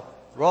paid off,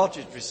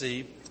 royalties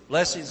received,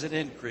 blessings and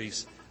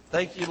increase.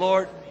 Thank you,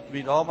 Lord, to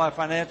meet all my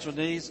financial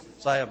needs,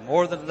 so I have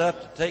more than enough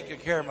to take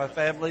care of my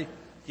family,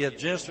 give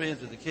generously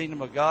into the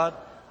kingdom of God,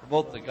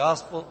 promote the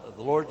gospel of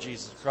the Lord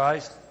Jesus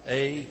Christ.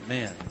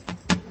 Amen.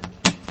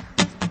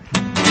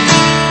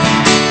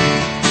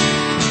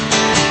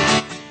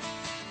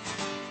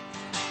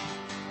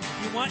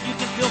 If you want, you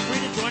can feel free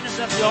to join us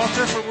at the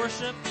altar for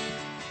worship.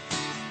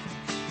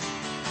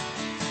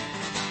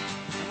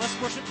 And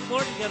let's worship the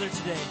Lord together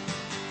today.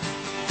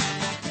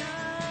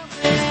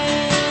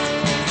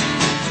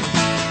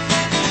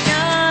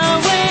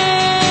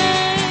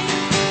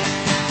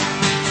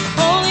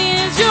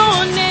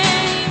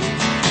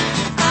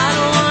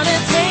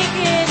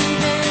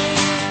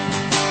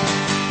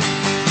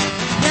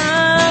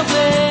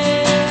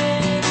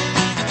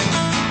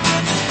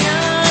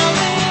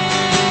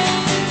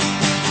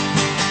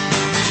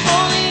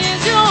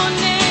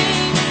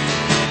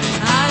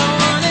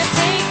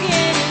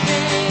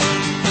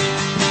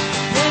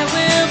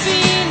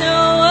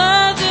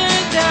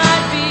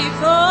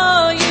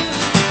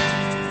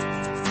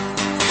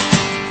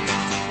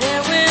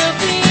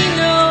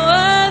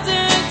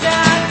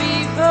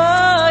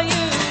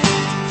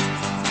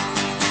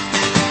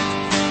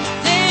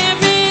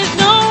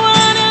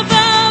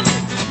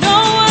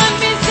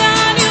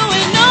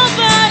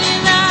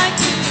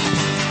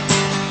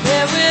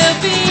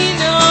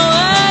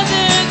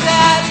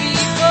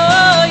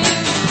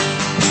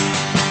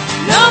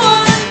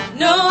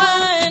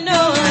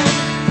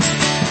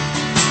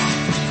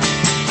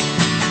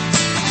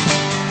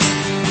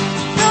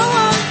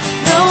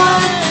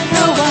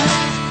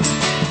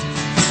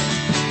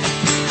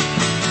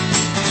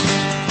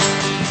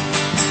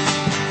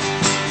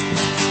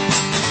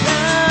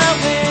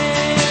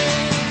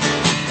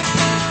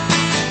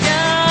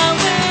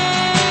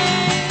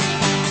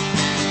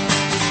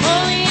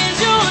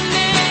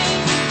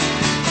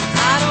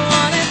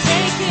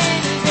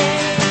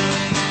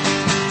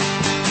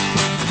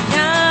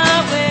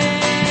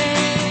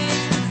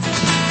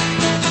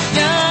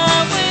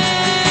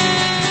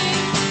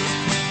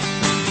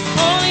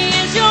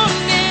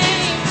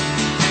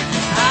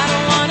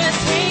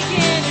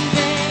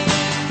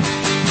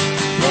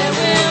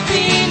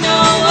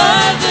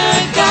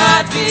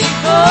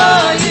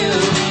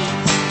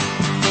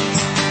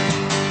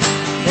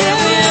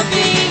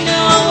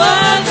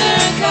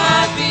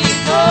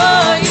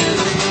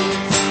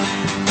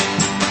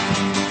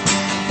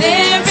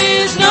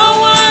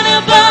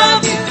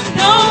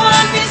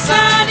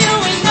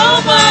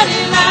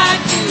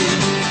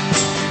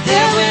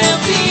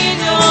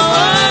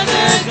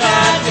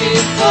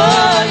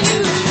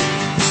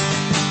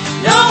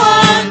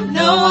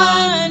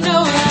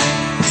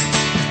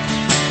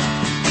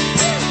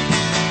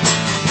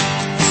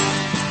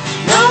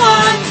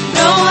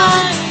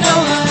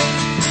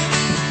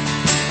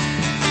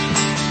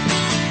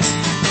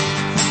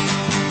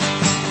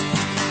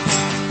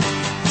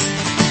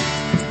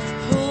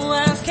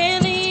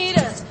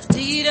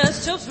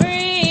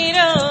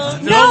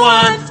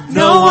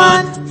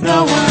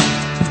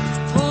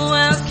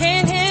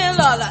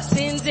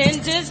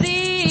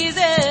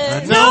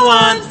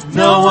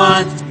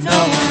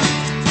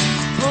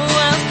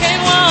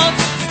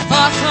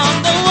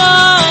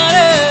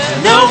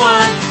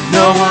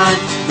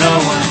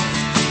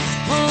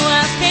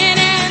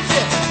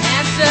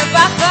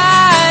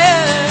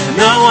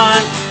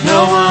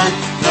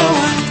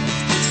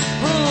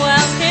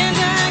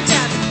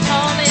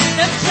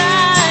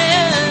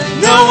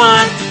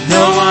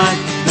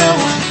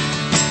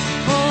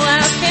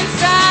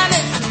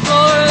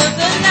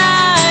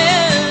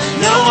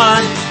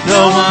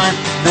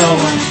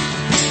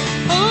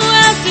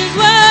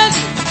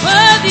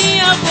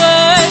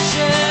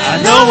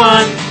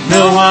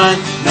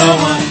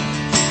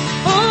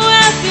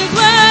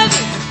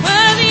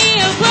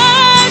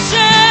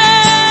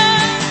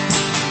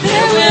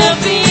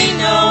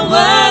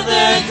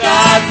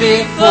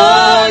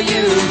 Before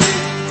you,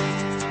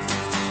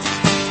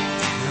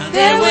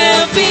 there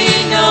will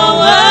be no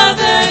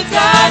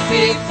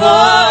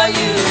before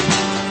you.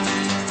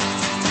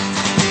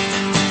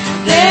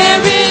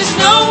 There is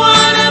no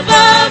one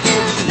above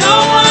you, no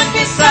one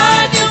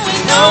beside you,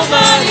 and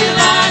nobody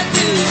like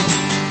you.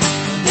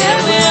 There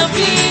will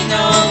be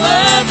no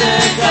other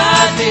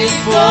God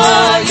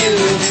before you.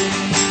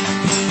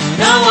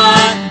 No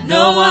one,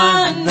 no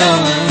one, no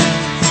one.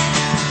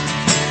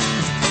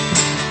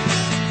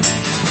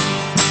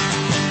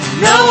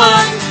 No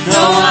one,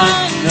 no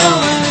one, no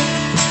one.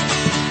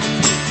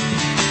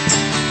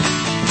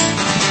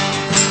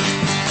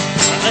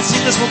 Let's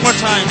sing this one more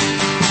time.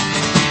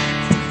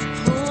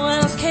 Who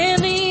else can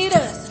lead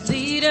us?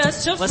 Lead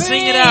us to Let's freedom.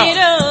 sing it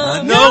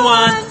out. No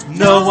one,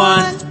 no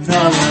one,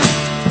 no one.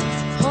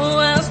 Who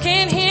else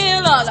can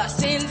heal all our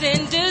sins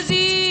and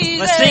diseases?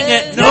 Let's sing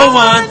it. No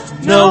one,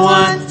 no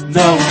one,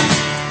 no one.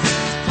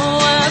 Who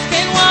else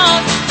can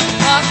walk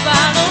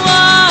by the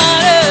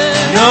water?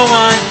 No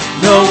one,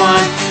 no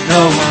one,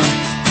 no one.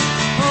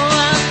 Who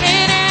else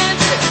can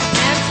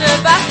answer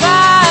by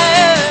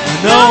fire?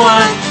 No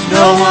one,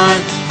 no one,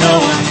 no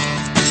one.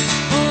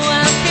 Who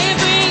else can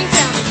bring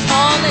down the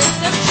tallest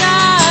of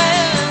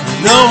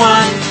giants? No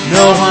one,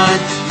 no one,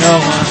 no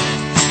one.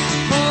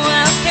 Who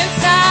else can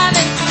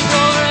silence the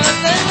roar of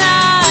the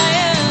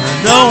lion?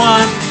 No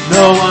one,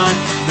 no one,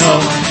 no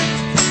one.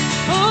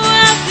 Who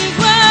else is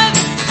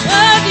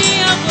worthy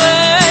of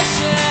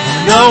worship?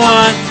 No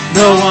one,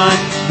 no one,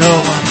 no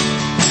one.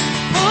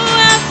 Who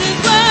else is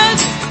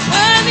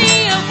worthy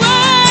of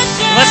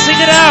worship? Let's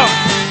sing it out.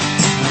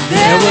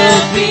 There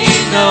will be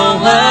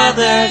no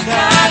other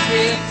God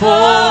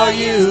before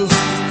you.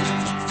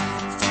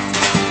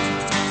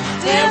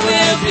 There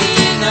will be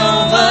no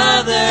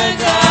other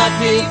God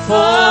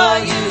before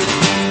you.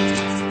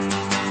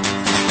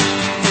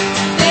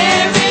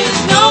 There is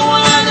no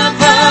one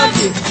above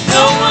you,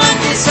 no one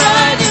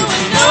beside you,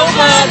 and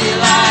nobody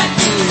like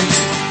you.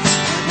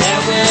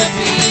 There will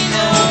be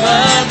no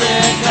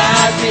other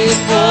God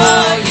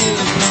before you.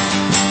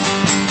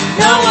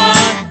 No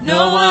one,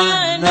 no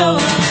one, no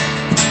one.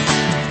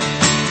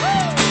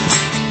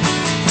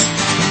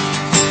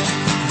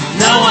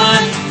 No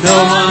one,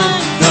 no one,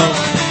 no one.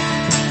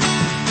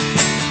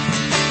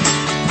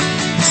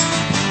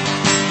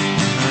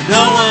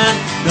 No one,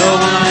 no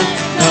one,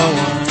 no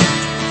one.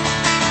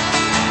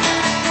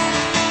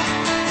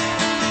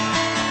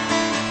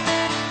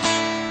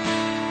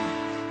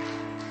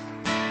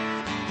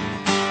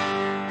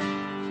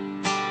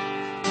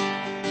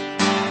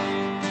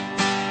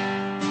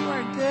 You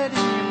are good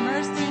and your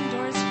mercy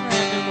endures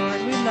forever, Lord.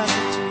 We love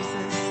you,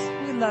 Jesus.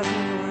 We love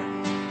you, Lord.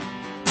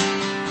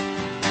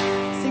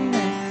 Sing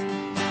this.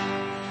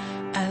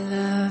 I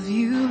love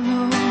you,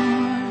 Lord.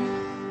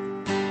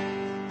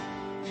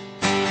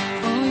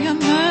 Oh, your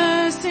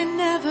mercy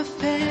never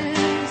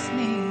fails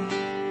me.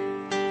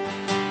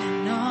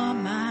 In all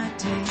my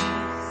days,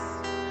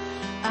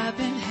 I've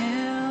been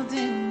held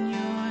in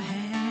your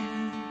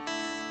hands.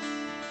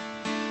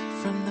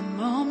 From the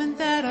moment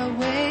that I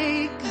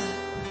wake up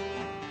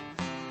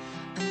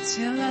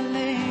until I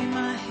lay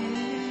my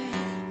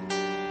head,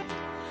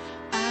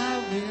 I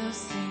will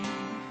sing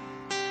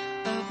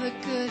of the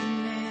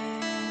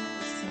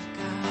goodness of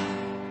God.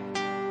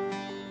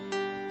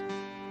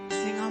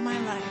 Sing all my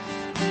life.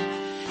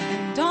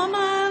 And all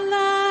my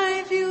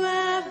life you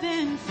have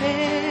been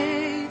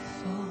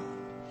faithful.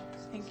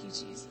 Thank you,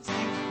 Jesus.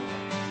 Thank you.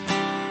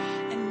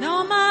 And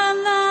all my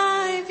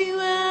life you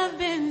have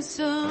been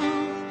so,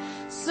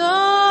 so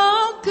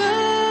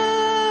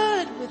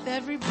good. With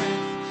every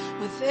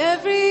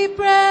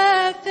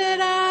breath that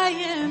I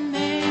am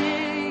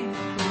able,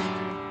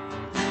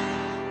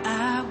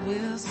 I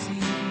will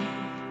sing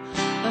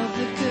of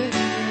the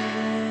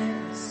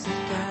goodness of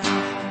God. I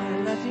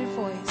love your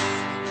voice.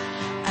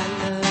 I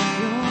love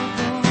your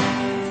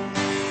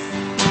voice.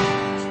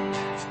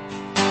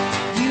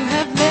 You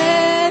have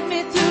led me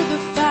through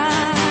the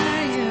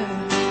fire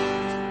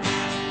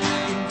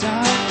in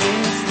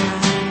darkest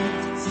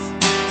nights.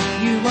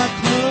 You are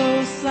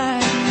close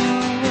like no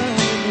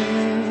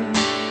other.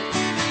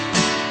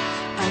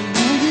 I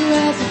know you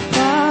as a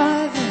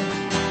father.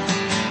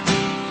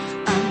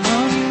 I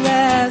know you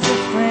as a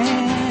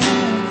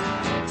friend.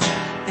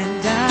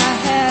 And I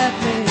have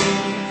lived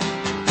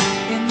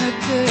in the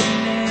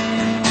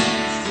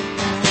goodness of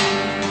God.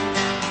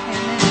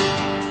 Amen.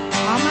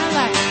 All my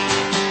life.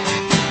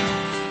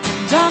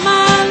 And all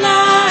my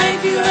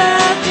life you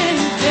have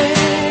been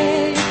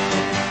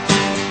faithful.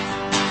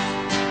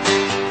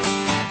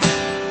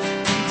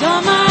 And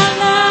all my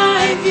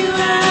life you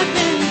have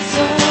been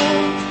so,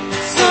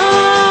 so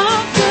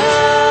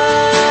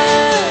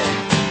good.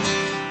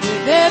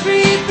 With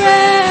every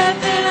breath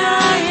that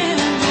I am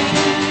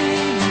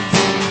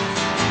able,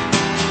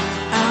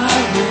 I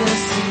will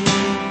sing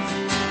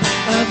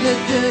of the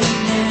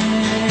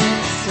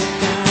goodness of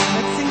God.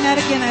 Let's sing that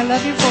again. I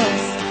love your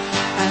voice.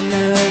 I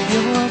love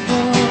your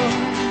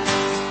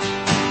voice.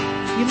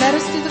 You led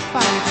us through the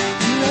fire.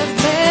 You have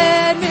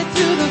led me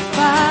through the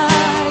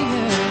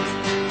fire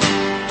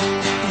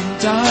in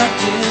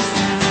darkest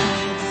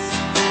nights.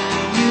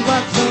 You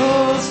are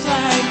close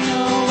like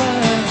no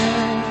other.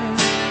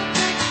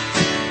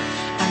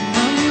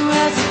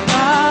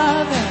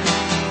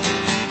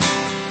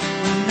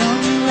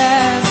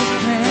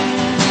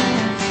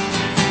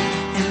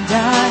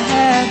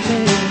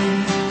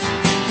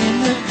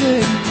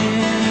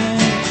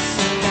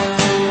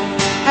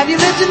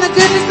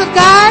 of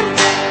God?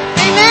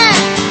 Amen.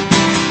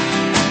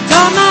 And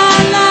all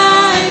my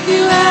life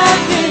you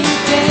have been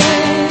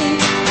faithful.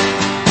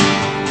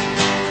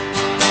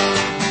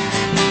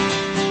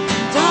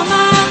 And all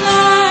my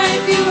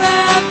life you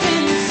have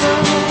been so,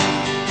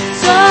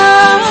 so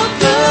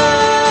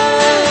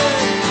good.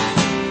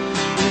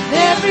 With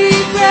every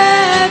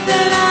breath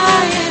that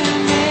I am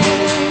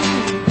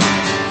made,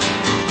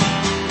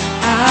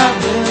 I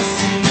will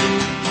sing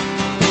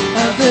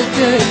of the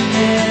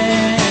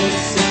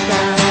goodness of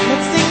God.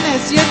 Let's sing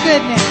this, your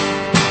goodness.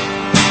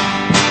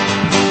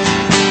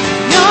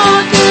 Your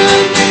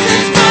goodness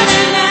is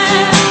running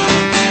after,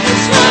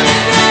 it's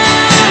running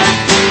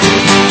after me.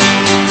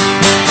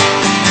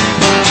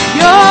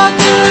 Your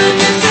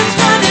goodness is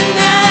running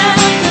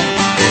after,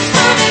 it's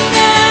running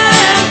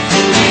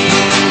after me.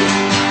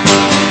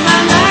 My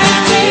life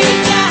laid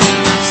down,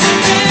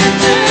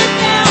 surrendered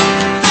now,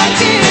 I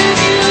give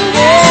you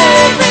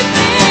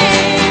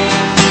everything.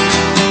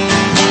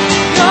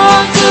 Your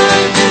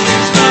goodness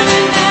is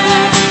running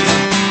after,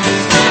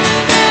 it's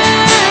running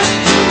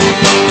after me.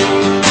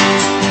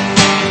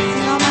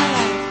 Sing all my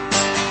life.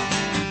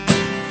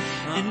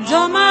 And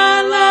all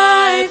my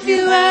life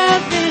you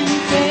have been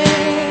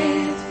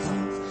faithful.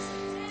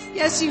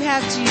 Yes, you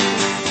have,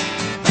 Jesus.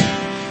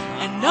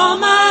 And all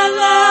my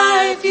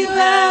life you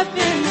have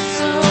been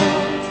so,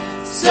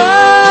 so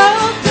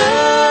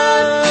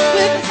good.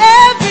 With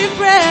every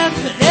breath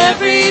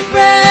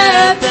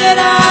that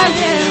I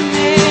am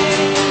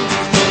made,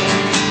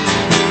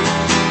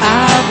 I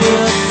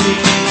will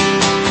sing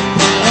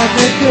of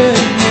the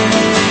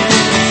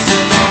goodness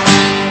of God.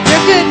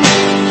 Your goodness.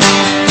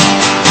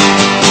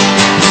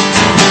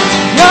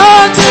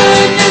 Your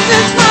goodness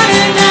is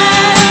running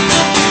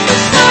after,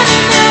 it's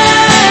running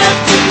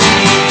after me.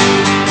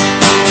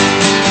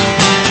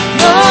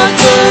 Your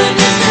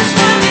goodness is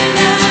running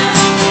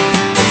after,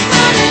 it's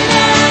running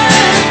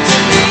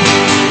after me.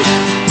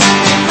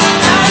 My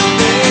life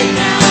laid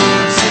down,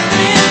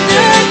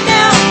 surrendered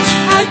now,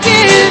 I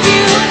give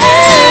you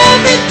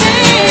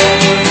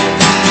everything.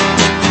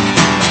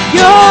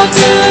 Your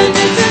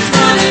goodness is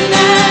running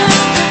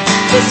after,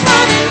 it's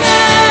running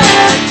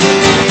after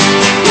me.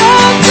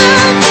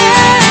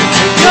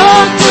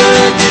 Your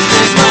goodness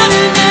is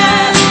running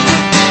after,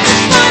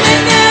 it's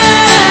running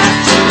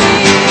after me.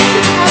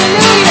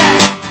 Hallelujah.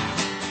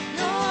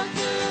 Your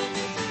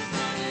goodness is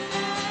running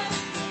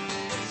after,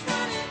 it's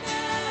running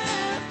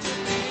after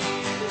me.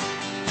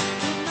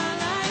 With my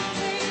life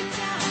laid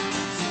down,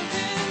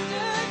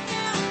 surrendered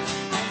now,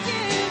 I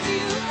give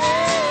you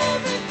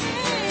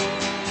everything.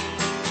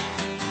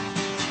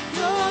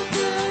 Your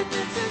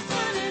goodness is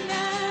running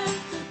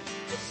after,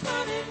 it's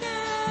running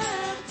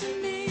after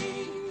me.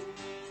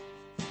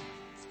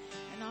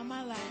 And all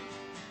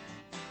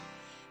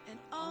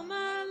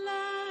my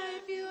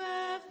life you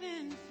have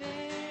been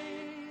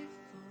faithful.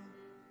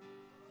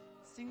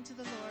 Sing to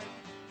the Lord.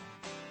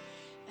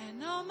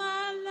 And all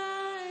my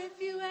life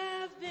you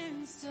have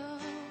been so,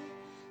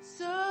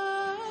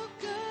 so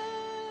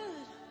good.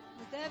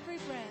 With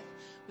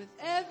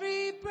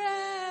every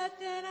breath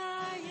that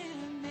I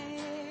am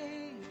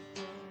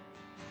able,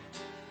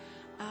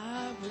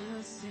 I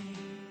will sing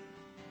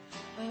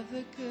of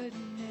the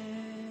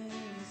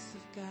goodness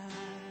of God.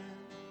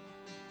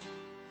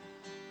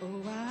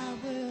 Oh, I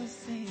will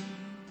sing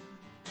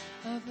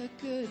of the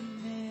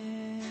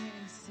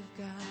goodness of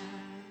God.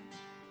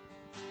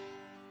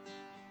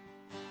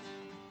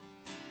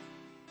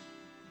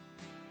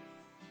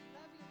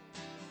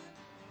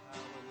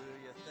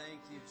 Hallelujah.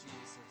 Thank you,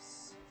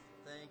 Jesus.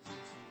 Thank you,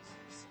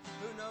 Jesus.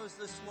 Who knows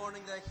this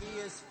morning that He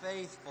is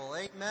faithful?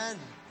 Amen.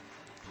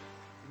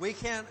 We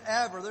can't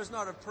ever, there's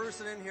not a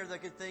person in here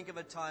that could think of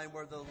a time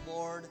where the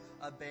Lord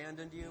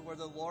abandoned you, where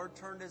the Lord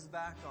turned His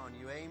back on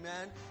you.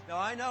 Amen. Now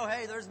I know,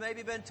 hey, there's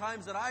maybe been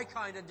times that I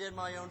kind of did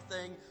my own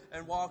thing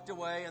and walked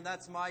away, and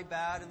that's my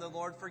bad, and the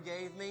Lord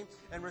forgave me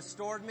and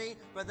restored me,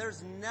 but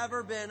there's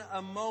never been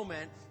a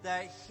moment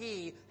that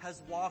He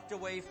has walked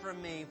away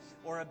from me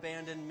or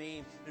abandoned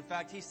me. In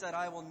fact, He said,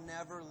 I will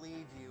never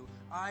leave you.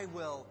 I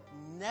will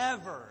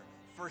never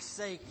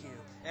forsake you.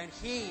 And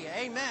He,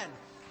 amen,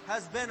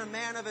 has been a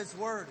man of His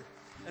word.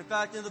 In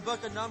fact, in the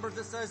book of Numbers,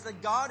 it says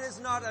that God is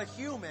not a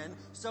human,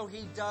 so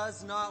He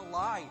does not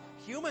lie.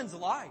 Humans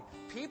lie.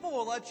 People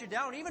will let you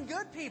down. Even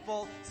good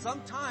people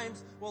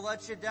sometimes will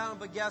let you down.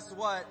 But guess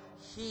what?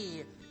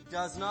 He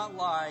does not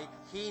lie.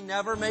 He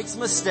never makes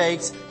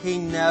mistakes. He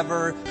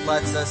never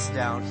lets us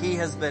down. He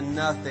has been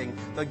nothing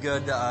but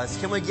good to us.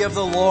 Can we give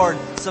the Lord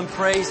some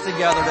praise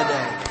together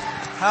today?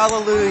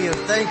 Hallelujah.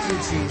 Thank you,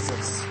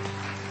 Jesus.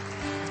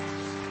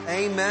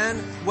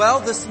 Amen. Well,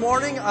 this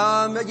morning,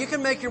 you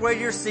can make your way to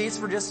your seats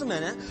for just a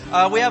minute.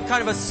 We have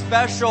kind of a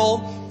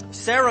special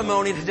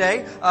ceremony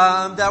today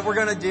that we're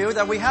going to do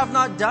that we have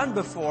not done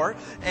before.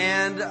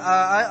 And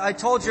I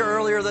told you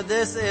earlier that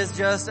this is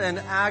just an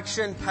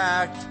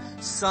action-packed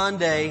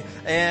Sunday,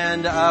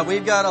 and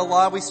we've got a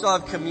lot. We still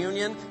have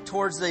communion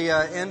towards the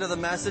end of the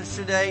message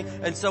today,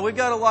 and so we've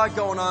got a lot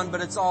going on,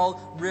 but it's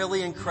all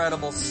really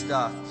incredible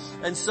stuff.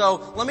 And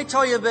so let me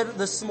tell you a bit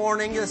this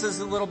morning. This is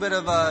a little bit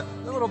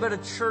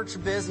of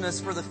church business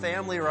for the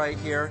family right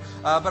here,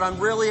 but I'm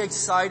really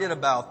excited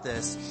about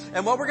this.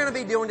 And what we're going to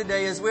be doing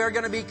today is we are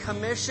going to be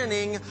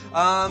commissioning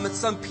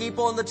some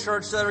people in the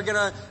church that are going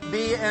to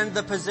be in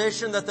the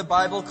position that the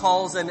Bible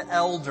calls an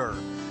elder.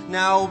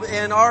 Now,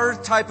 in our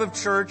type of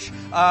church,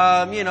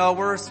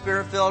 we're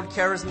spirit-filled,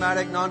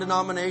 charismatic,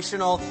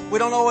 non-denominational. We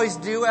don't always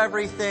do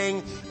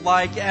everything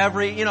like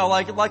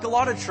like a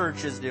lot of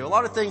churches do. A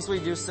lot of things we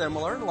do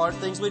similar, and a lot of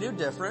things we do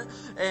different.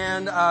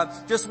 And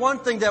just one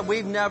thing that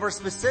we've never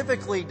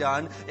specifically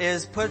done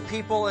is put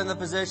people in the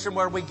position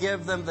where we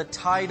give them the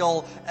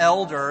title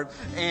elder.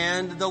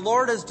 And the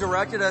Lord has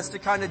directed us to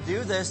kind of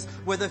do this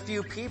with a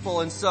few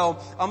people. And so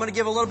I'm going to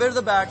give a little bit of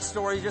the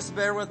backstory. Just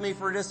bear with me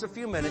for just a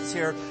few minutes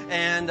here.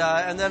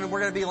 And then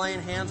we're going to be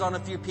laying hands on a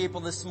few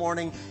people this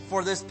morning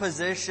for this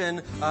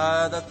position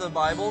that the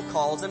Bible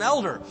calls an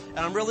elder. And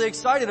I'm really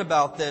excited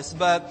about this.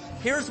 But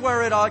here's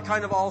where it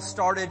kind of all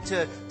started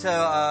to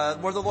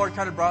where the Lord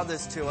kind of brought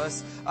this to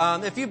us.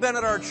 If you've been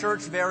at our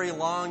church very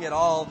long at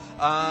all,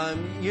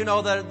 you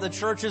know that the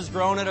church has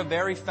grown at a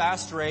very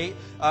fast rate.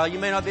 You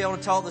may not be able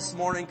to tell it this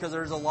morning because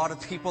there's a lot of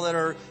people that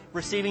are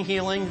receiving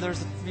healing.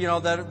 There's,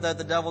 that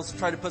the devil's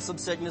trying to put some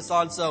sickness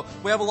on. So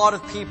we have a lot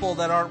of people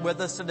that aren't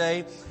with us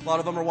today. A lot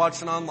of them are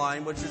watching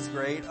online, which is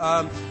great.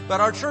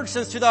 But our church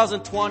since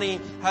 2020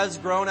 has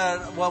grown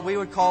at what we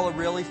would call a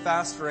really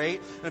fast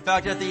rate. In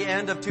fact, at the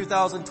end of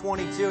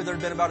 2022, there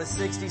had been about a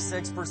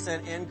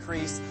 66%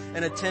 increase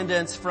in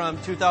attendance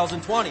from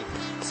 2020.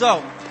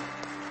 So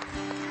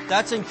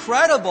that's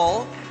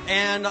incredible.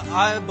 And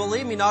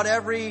believe me, not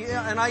every,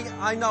 and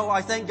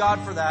I thank God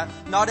for that.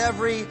 Not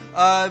every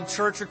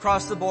church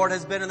across the board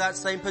has been in that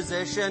same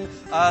position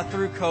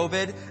through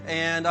COVID.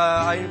 And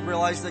I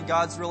realize that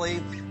God's really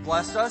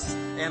blessed us.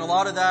 And a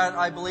lot of that,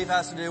 I believe,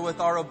 has to do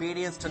with our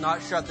obedience to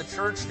not shut the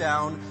church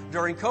down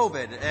during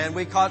COVID. And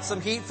we caught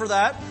some heat for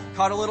that,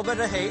 caught a little bit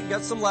of hate,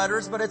 got some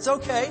letters, but it's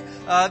okay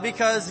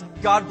because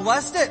God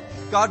blessed it.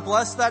 God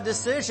blessed that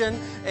decision,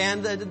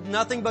 and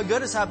nothing but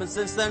good has happened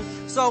since then.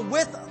 So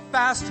with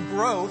fast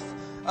growth,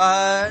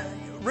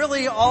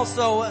 really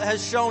also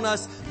has shown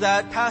us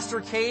that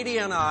Pastor Katie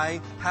and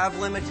I have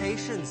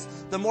limitations.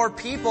 The more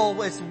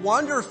people, it's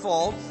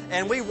wonderful,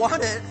 and we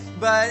want it,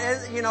 but,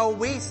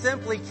 we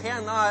simply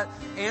cannot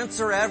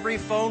answer every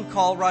phone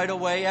call right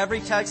away, every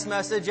text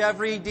message,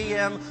 every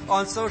DM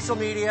on social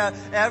media,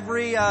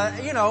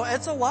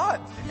 it's a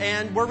lot.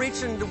 And we're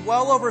reaching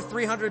well over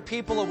 300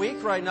 people a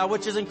week right now,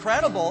 which is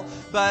incredible,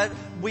 but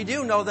we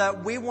do know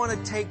that we want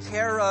to take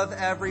care of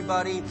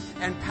everybody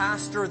and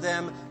pastor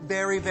them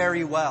very,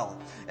 very well.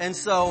 And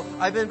so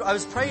I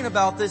was praying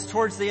about this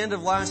towards the end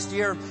of last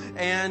year,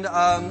 and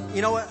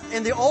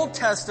in the Old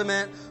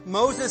Testament,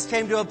 Moses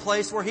came to a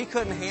place where he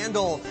couldn't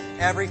handle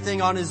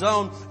everything on his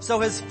own. So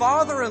his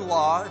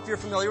father-in-law, if you're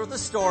familiar with the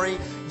story,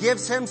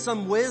 gives him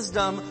some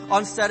wisdom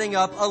on setting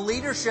up a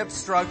leadership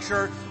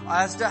structure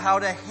as to how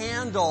to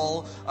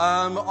handle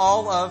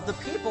all of the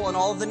people and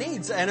all of the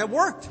needs, and it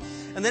worked.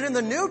 And then in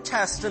the New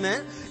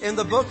Testament, in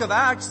the book of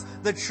Acts,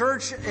 the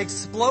church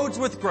explodes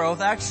with growth.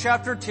 Acts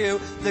chapter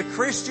 2, the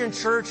Christian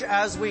church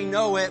as we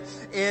know it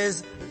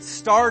is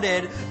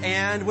started,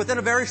 and within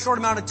a very short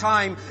amount of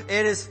time,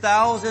 it is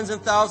thousands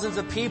and thousands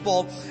of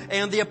people,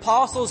 and the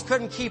apostles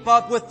couldn't keep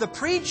up with the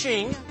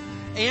preaching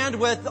and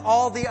with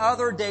all the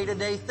other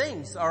day-to-day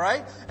things,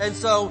 alright? And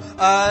so,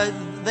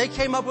 they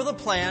came up with a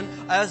plan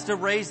as to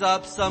raise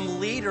up some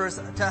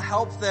leaders to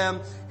help them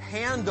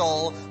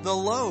handle the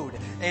load.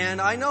 And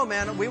I know,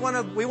 man, we want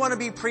to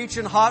be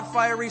preaching hot,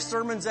 fiery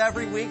sermons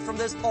every week from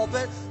this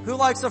pulpit. Who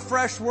likes a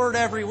fresh word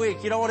every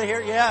week? You don't want to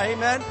hear? Yeah,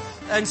 amen.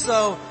 And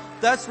so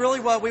that's really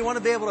what we want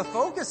to be able to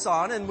focus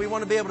on, and we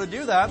want to be able to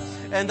do that.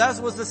 And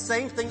that was the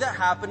same thing that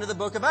happened in the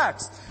book of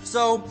Acts.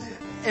 So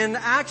in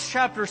Acts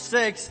chapter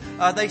 6,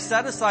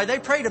 they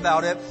prayed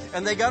about it,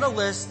 and they got a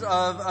list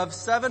of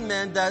 7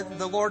 men that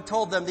the Lord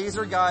told them, these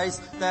are guys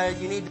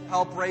that you need to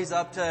help raise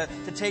up to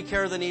take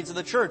care of the needs of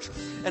the church.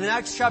 And in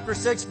Acts chapter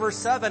 6, verse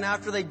 7,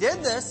 after they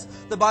did this,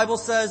 the Bible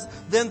says,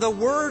 then the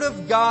word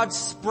of God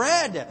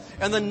spread,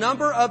 and the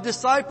number of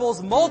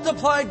disciples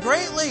multiplied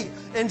greatly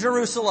in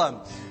Jerusalem.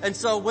 And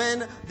so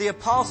when the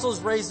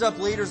apostles raised up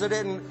leaders, it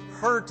didn't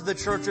hurt the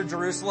church of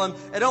Jerusalem.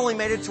 It only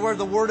made it to where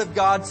the word of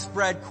God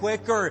spread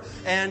quicker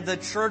and the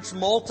church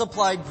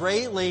multiplied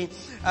greatly,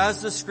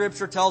 as the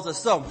scripture tells us.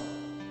 So,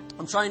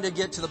 I'm trying to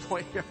get to the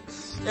point here.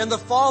 In the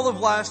fall of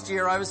last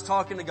year, I was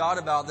talking to God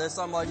about this.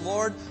 I'm like,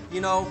 Lord,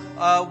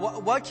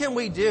 what can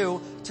we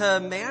do to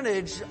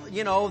manage,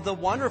 the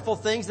wonderful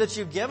things that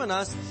you've given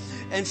us?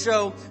 And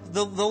so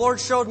the Lord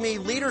showed me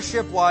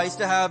leadership-wise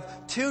to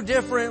have 2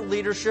 different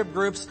leadership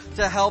groups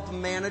to help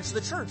manage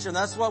the church. And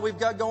that's what we've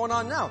got going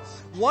on now.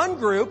 One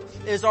group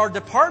is our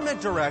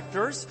department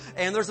directors,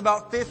 and there's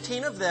about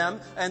 15 of them,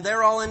 and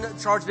they're all in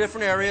charge of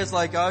different areas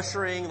like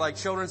ushering, like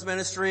children's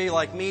ministry,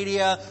 like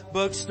media,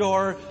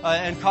 bookstore,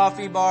 and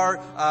coffee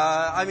bar.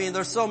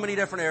 There's so many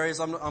different areas.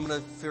 I'm going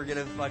to forget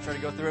if I try to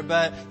go through it,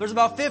 but there's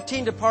about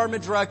 15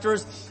 department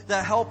directors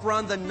that help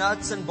run the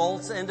nuts and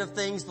bolts end of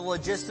things, the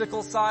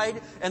logistical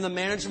side and the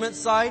management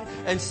side.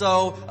 And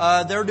so,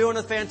 they're doing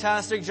a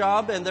fantastic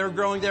job and they're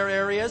growing their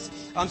areas.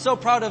 I'm so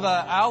proud of,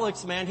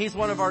 Alex, man. He's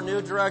one of our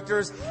new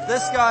directors.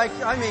 This guy,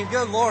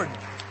 good Lord.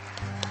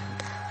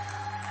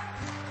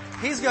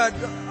 He's got,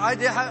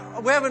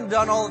 we haven't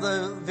done all of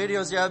the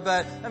videos yet,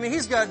 but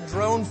he's got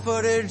drone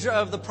footage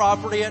of the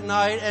property at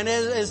night, and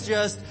it is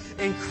just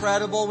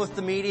incredible with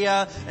the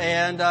media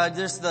and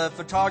just the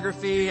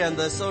photography and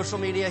the social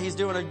media. He's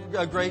doing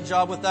a great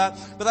job with that.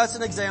 But that's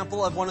an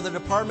example of one of the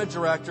department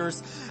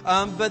directors.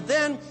 But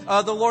then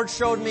the Lord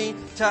showed me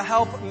to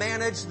help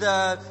manage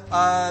the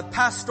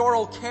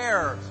pastoral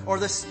care or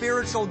the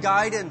spiritual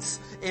guidance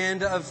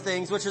end of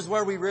things, which is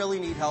where we really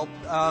need help.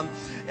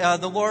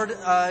 The Lord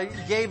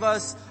gave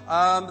us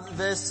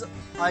this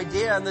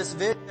idea and this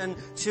vision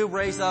to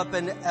raise up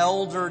an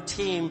elder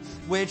team,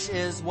 which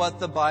is what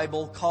the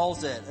Bible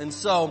calls it. And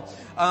so,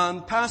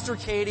 Pastor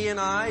Katie and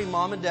I,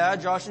 Mom and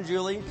Dad,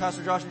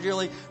 Pastor Josh and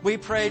Julie, we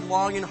prayed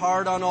long and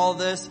hard on all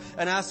this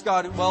and asked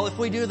God, well, if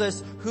we do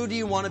this, who do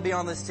you want to be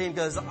on this team?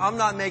 Because I'm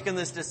not making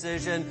this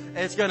decision.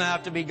 It's going to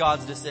have to be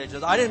God's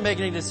decision. I didn't make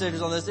any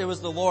decisions on this. It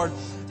was the Lord.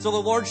 So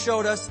the Lord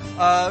showed us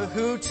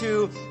who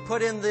to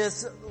put in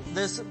this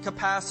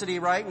capacity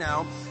right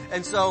now.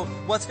 And so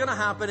what's going to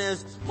happen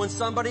is when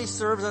somebody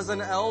serves as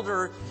an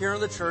elder here in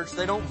the church,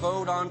 they don't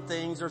vote on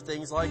things or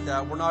things like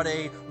that. We're not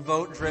a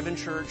vote-driven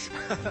church.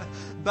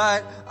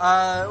 But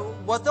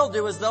what they'll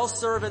do is they'll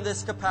serve in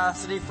this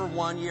capacity for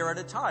 1 year at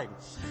a time.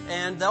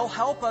 And they'll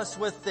help us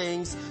with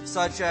things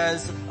such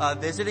as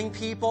visiting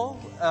people.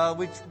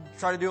 We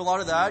try to do a lot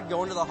of that,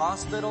 going to the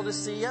hospital to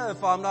see you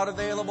if I'm not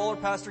available, or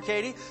Pastor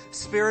Katie.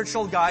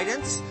 Spiritual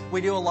guidance.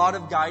 We do a lot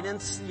of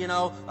guidance. We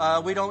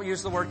don't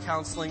use the word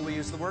counseling. We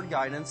use the word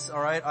guidance. All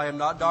right. I am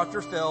not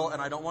Dr. Phil,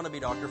 and I don't want to be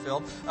Dr.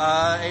 Phil.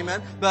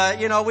 Amen. But,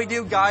 we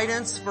do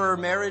guidance for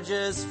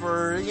marriages,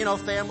 for,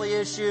 family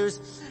issues.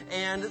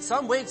 And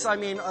some weeks,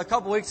 a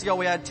couple weeks ago,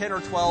 we had 10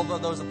 or 12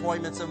 of those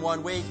appointments in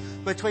 1 week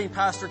between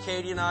Pastor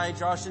Katie and I,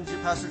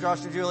 Pastor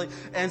Josh and Julie.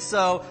 And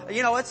so,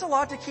 it's a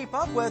lot to keep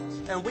up with,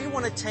 and we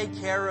want to take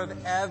care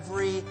of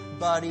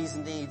everybody's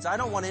needs. I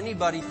don't want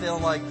anybody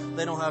feeling like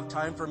they don't have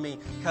time for me,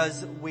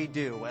 because we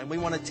do. And we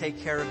want to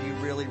take care of you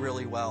really,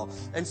 really well.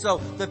 And so,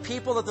 the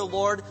people that the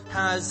Lord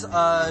has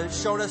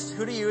shown us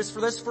who to use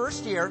for this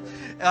first year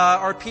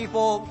are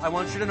people, I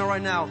want you to know right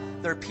now,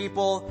 they're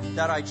people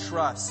that I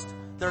trust.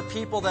 They're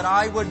people that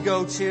I would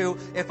go to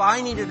if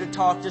I needed to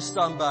talk to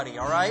somebody,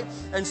 all right?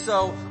 And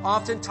so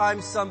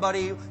oftentimes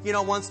somebody,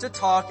 wants to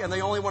talk and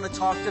they only want to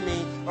talk to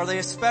me, or they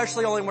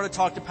especially only want to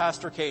talk to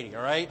Pastor Katie,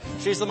 all right?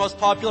 She's the most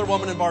popular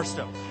woman in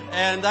Barstow.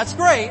 And that's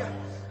great.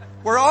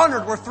 We're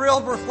honored, we're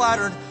thrilled, we're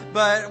flattered,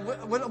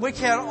 but we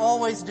can't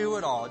always do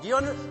it all.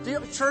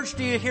 Church,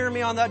 do you hear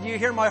me on that? Do you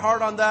hear my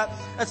heart on that?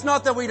 It's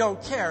not that we don't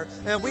care.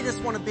 We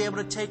just want to be able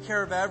to take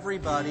care of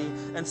everybody,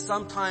 and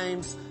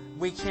sometimes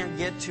we can't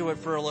get to it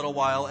for a little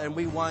while, and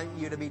we want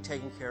you to be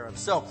taken care of.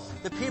 So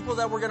the people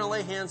that we're going to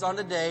lay hands on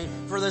today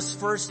for this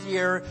first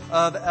year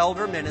of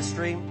elder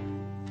ministry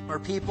are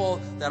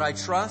people that I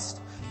trust.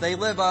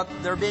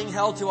 They're being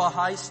held to a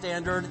high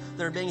standard.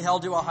 They're being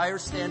held to a higher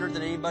standard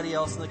than anybody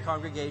else in the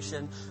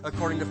congregation.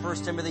 According to 1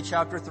 Timothy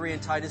chapter 3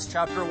 and Titus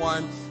chapter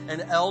 1,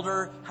 an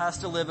elder has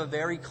to live a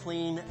very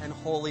clean and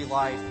holy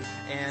life.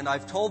 And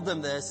I've told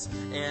them this,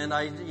 and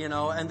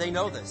and they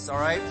know this, all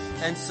right?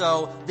 And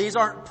so these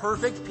aren't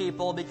perfect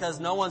people, because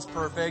no one's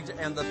perfect,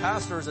 and the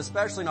pastor is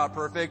especially not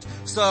perfect.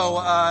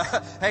 So,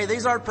 hey,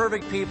 these aren't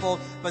perfect people,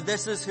 but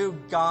this is who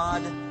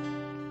God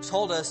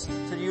told us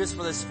to use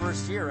for this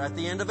first year. At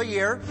the end of a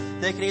year,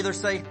 they can either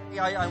say, hey,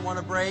 I want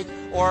a break,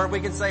 or we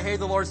can say, hey,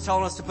 the Lord's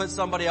telling us to put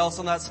somebody else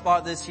on that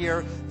spot this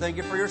year. Thank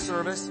you for your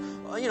service.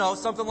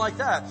 Something like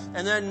that.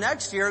 And then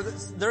next year,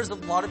 there's a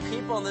lot of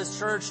people in this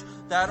church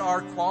that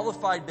are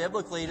qualified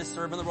biblically to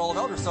serve in the role of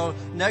elder. So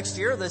next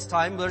year, this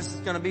time, there's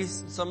going to be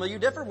some of you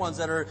different ones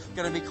that are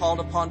going to be called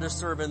upon to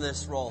serve in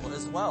this role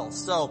as well.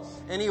 So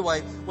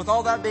anyway, with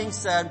all that being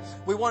said,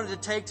 we wanted to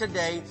take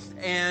today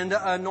and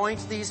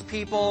anoint these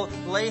people,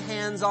 lay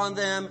hands on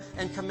them,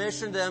 and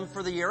commission them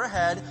for the year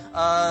ahead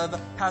of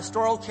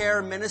pastoral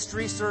care,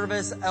 ministry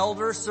service,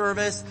 elder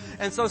service.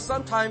 And so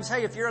sometimes,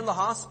 hey, if you're in the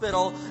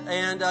hospital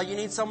and you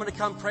need someone to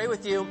come pray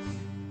with you,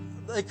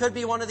 it could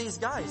be one of these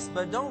guys.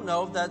 But don't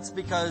know that's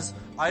because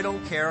I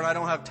don't care and I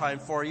don't have time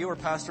for you, or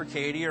Pastor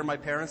Katie or my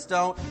parents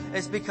don't.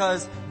 It's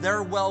because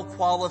they're well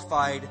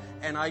qualified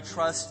and I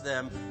trust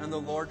them, and the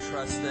Lord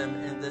trusts them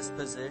in this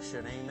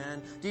position.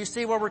 Amen. Do you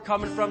see where we're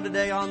coming from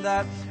today on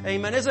that?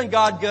 Amen. Isn't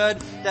God good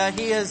that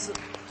He has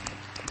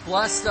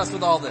blessed us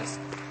with all this?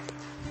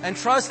 And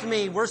trust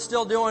me, we're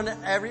still doing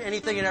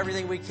anything and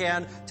everything we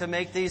can to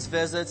make these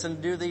visits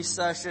and do these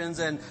sessions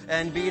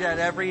and be at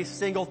every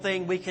single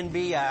thing we can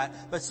be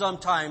at. But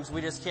sometimes we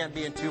just can't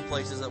be in two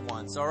places at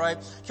once, alright?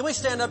 Can we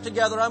stand up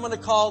together? I'm going to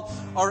call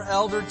our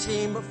elder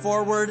team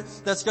forward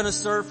that's going to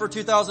serve for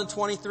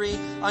 2023.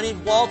 I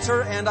need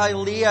Walter and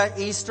Ilea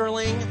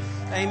Easterling.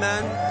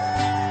 Amen.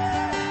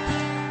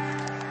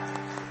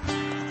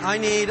 I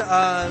need,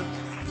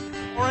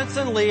 Lawrence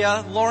and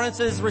Leah. Lawrence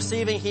is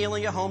receiving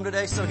healing at home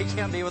today, so he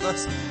can't be with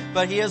us,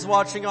 but he is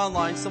watching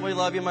online, so we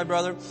love you, my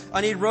brother.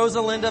 I need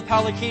Rosalinda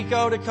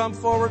Palakiko to come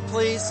forward,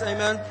 please.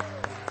 Amen.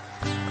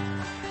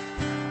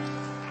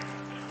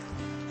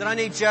 Then I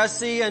need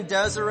Jesse and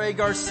Desiree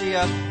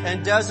Garcia,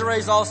 and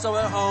Desiree's also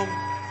at home.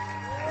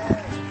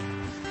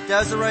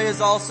 Desiree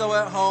is also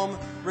at home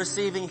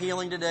receiving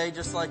healing today,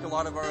 just like a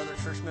lot of our other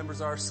church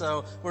members are.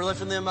 So we're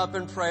lifting them up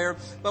in prayer.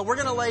 But we're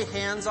going to lay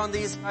hands on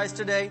these guys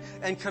today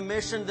and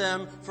commission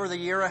them for the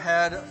year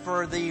ahead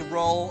for the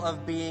role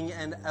of being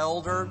an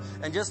elder.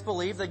 And just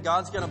believe that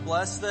God's going to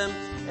bless them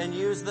and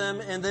use them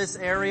in this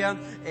area.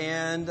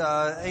 And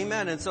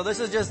amen. And so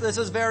this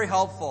is very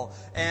helpful.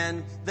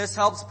 And this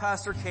helps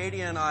Pastor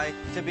Katie and I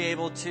to be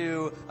able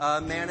to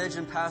manage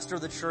and pastor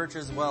the church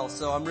as well.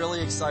 So I'm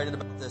really excited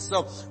about this.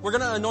 So we're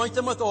going to anoint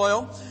them with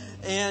oil.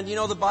 And you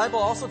know, the Bible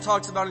also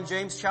talks about in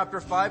James chapter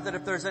 5 that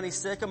if there's any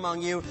sick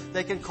among you,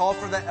 they can call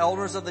for the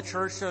elders of the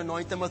church to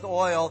anoint them with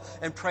oil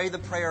and pray the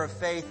prayer of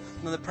faith.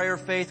 And the prayer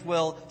of faith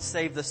will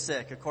save the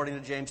sick, according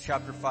to James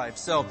chapter 5.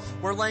 So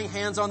we're laying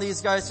hands on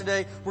these guys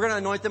today. We're going to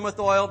anoint them with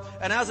oil.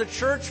 And as a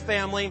church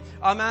family,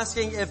 I'm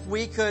asking if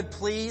we could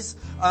please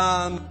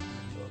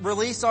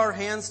release our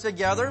hands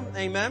together.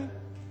 Amen.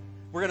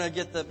 We're going to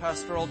get the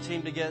pastoral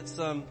team to get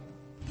some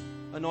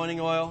anointing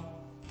oil.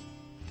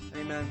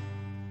 Amen.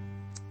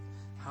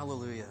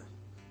 Hallelujah.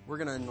 We're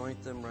going to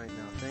anoint them right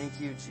now.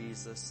 Thank you,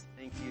 Jesus.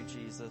 Thank you,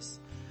 Jesus.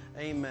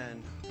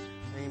 Amen.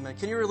 Amen.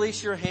 Can you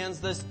release your hands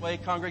this way,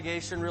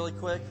 congregation, really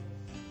quick?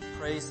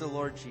 Praise the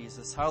Lord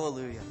Jesus.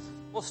 Hallelujah.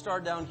 We'll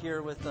start down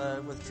here with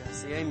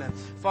Jesse. Amen.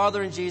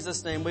 Father, in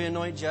Jesus' name, we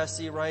anoint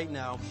Jesse right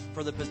now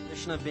for the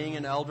position of being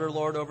an elder,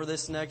 Lord, over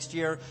this next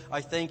year.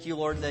 I thank you,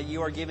 Lord, that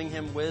you are giving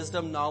him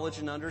wisdom, knowledge,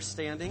 and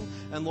understanding.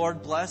 And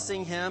Lord,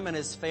 blessing him and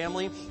his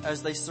family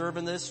as they serve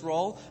in this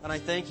role. And I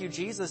thank you,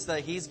 Jesus,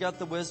 that he's got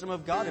the wisdom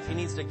of God. If he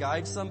needs to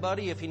guide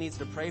somebody, if he needs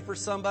to pray for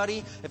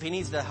somebody, if he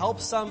needs to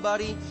help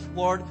somebody,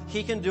 Lord,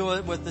 he can do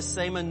it with the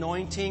same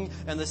anointing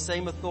and the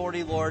same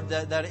authority, Lord,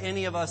 that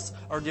any of us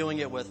are doing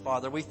it with,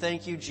 Father. We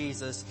thank you,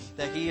 Jesus,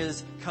 that he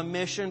is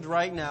commissioned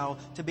right now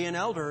to be an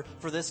elder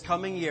for this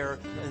coming year.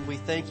 And we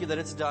thank you that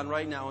it's done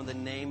right now in the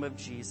name of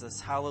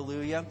Jesus.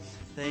 Hallelujah.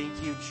 Thank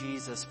you,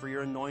 Jesus, for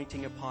your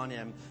anointing upon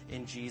him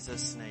in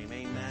Jesus' name.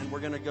 Amen. We're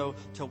going to go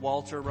to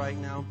Walter right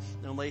now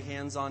and lay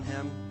hands on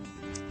him.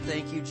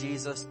 Thank you,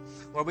 Jesus.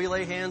 Lord, we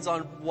lay hands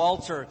on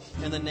Walter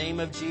in the name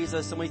of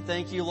Jesus. And we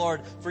thank you,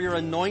 Lord, for your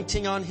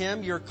anointing on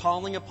him, your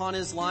calling upon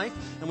his life.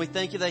 And we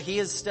thank you that he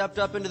has stepped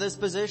up into this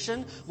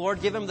position.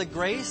 Lord, give him the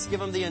grace,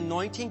 give him the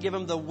anointing, give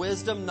him the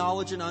wisdom,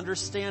 knowledge, and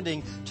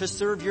understanding to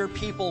serve your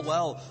people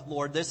well.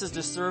 Lord, this is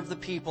to serve the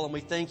people. And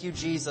we thank you,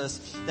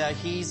 Jesus, that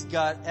he's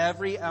got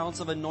every ounce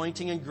of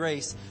anointing and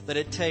grace that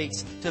it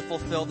takes to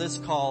fulfill this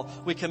call.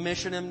 We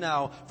commission him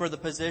now for the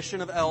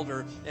position of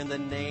elder in the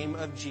name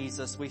of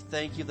Jesus. We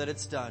thank you that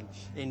it's done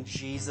in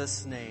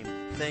Jesus' name.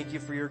 Thank you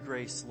for your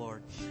grace,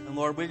 Lord. And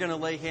Lord, we're going to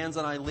lay hands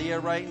on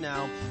Ilea right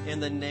now in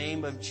the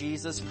name of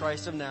Jesus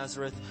Christ of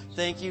Nazareth.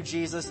 Thank you,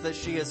 Jesus, that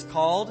she is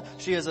called,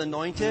 she is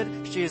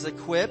anointed, she is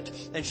equipped,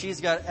 and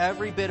she's got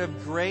every bit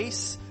of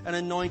grace and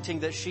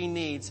anointing that she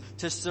needs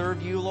to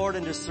serve you, Lord,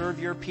 and to serve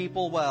your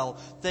people well.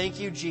 Thank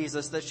you,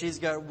 Jesus, that she's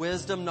got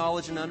wisdom,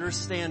 knowledge, and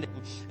understanding,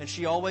 and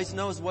she always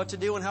knows what to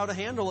do and how to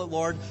handle it,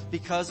 Lord,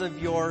 because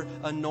of your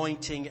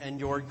anointing and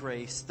your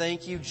grace.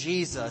 Thank you,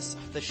 Jesus,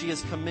 that she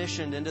is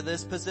commissioned into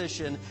this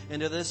position,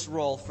 into this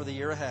role for the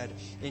year ahead.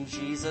 In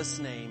Jesus'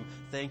 name,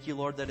 thank you,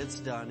 Lord, that it's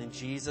done. In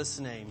Jesus'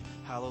 name,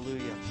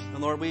 hallelujah. And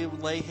Lord, we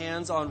lay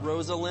hands on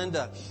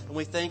Rosalinda, and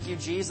we thank you,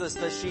 Jesus,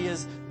 that she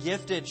is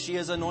gifted, she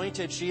is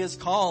anointed, she is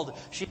called.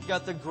 She's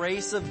got the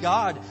grace of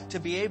God to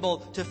be able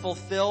to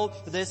fulfill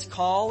this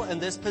call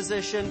and this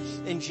position.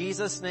 In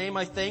Jesus' name,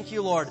 I thank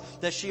you, Lord,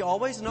 that she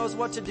always knows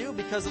what to do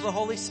because of the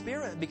Holy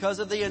Spirit, because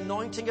of the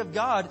anointing of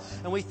God.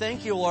 And we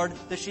thank you, Lord,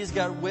 that she's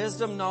got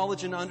wisdom,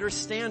 knowledge, and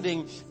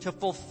understanding to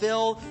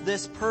fulfill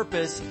this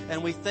purpose.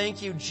 And we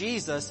thank you,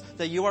 Jesus,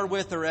 that you are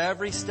with her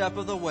every step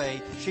of the way.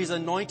 She's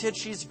anointed,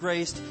 she's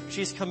graced,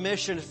 she's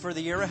commissioned for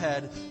the year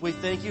ahead. We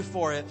thank you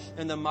for it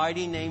in the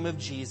mighty name of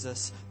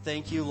Jesus.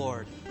 Thank you,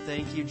 Lord.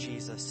 Thank you,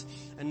 Jesus.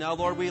 And now,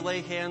 Lord, we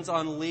lay hands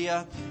on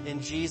Leah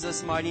in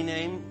Jesus' mighty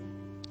name.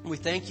 We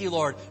thank you,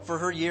 Lord, for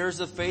her years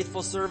of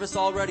faithful service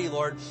already,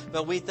 Lord.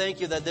 But we thank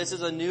you that this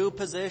is a new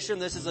position,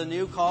 this is a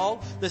new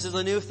call, this is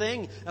a new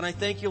thing. And I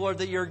thank you, Lord,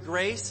 that your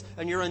grace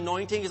and your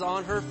anointing is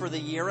on her for the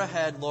year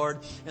ahead, Lord.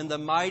 In the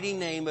mighty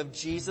name of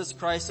Jesus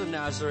Christ of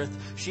Nazareth,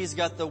 she's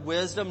got the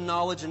wisdom,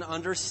 knowledge, and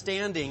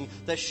understanding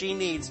that she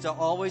needs to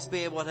always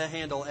be able to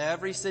handle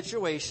every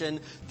situation.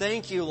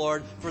 Thank you,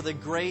 Lord, for the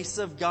grace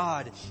of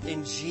God.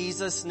 In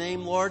Jesus'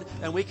 name, Lord.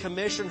 And we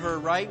commission her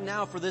right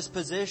now for this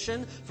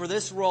position, for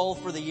this role,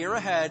 for the year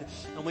ahead.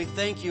 And we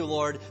thank you,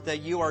 Lord,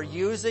 that you are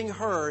using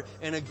her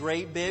in a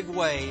great big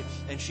way.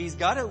 And she's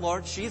got it,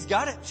 Lord. She's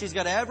got it. She's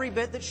got every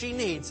bit that she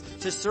needs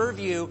to serve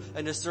you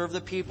and to serve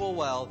the people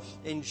well.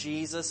 In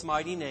Jesus'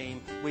 mighty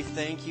name, we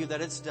thank you that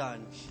it's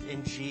done.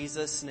 In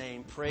Jesus'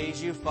 name.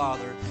 Praise you,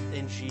 Father.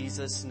 In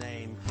Jesus'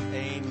 name.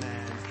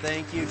 Amen.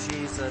 Thank you,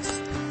 Jesus.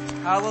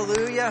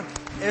 Hallelujah.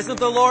 Isn't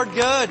the Lord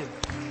good?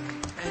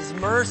 His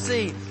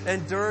mercy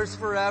endures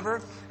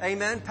forever.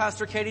 Amen.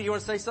 Pastor Katie, you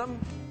want to say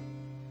something?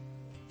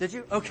 Did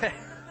you? Okay.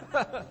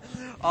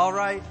 All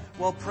right.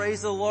 Well,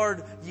 praise the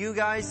Lord. You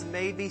guys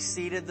may be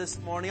seated this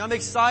morning. I'm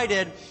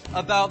excited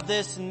about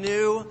this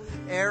new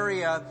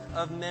area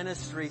of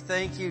ministry.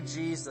 Thank you,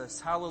 Jesus.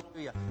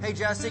 Hallelujah. Hey,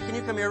 Jesse, can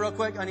you come here real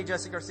quick? I need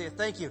Jesse Garcia.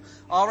 Thank you.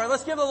 All right.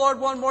 Let's give the Lord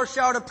one more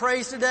shout of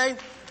praise today.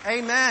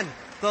 Amen.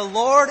 The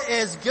Lord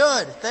is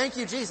good. Thank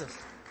you, Jesus.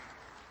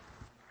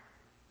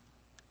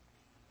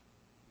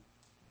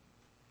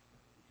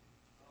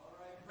 All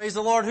right. Praise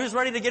the Lord. Who's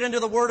ready to get into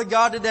the Word of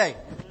God today?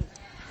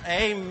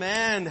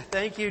 Amen.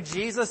 Thank you,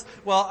 Jesus.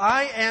 Well,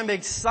 I am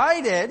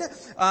excited.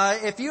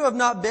 If you have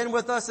not been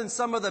with us in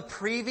some of the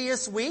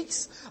previous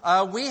weeks,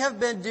 we have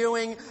been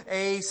doing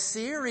a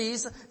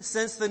series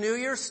since the new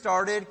year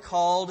started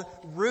called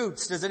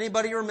Roots. Does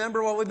anybody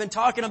remember what we've been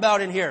talking about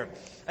in here?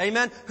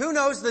 Amen. Who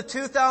knows the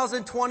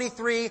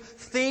 2023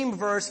 theme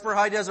verse for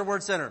High Desert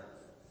Word Center?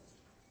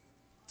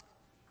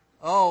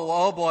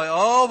 Oh boy,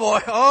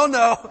 oh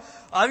no.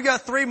 I've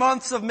got 3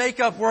 months of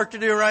makeup work to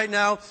do right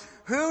now.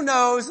 Who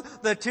knows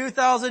the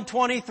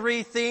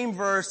 2023 theme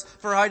verse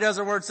for High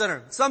Desert Word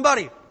Center?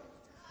 Somebody?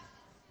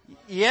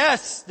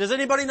 Yes. Does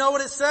anybody know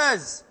what it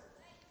says?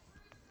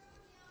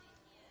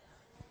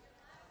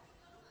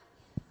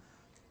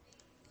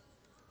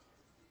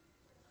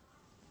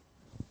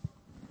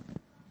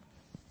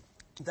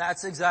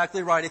 That's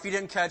exactly right. If you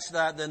didn't catch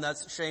that, then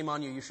that's shame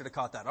on you. You should have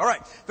caught that. All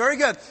right. Very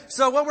good.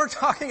 So what we're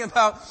talking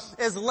about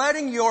is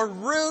letting your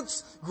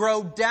roots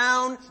grow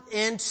down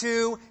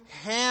into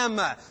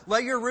Him.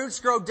 Let your roots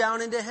grow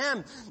down into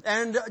Him.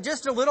 And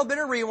just a little bit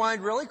of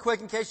rewind really quick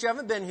in case you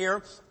haven't been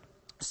here.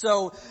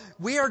 So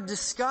we are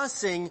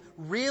discussing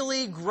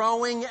really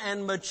growing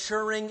and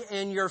maturing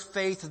in your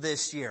faith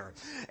this year.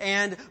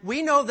 And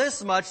we know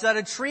this much, that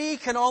a tree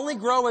can only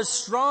grow as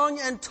strong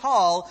and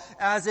tall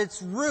as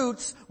its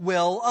roots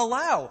will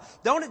allow.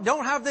 Don't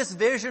have this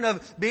vision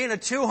of being a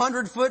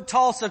 200-foot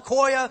tall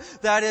sequoia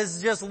that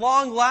is just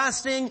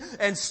long-lasting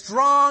and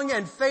strong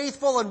and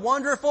faithful and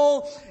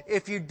wonderful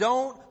if you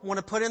don't want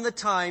to put in the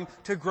time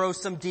to grow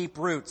some deep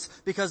roots.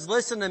 Because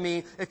listen to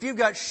me, if you've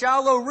got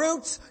shallow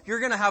roots, you're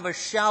going to have a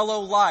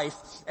shallow life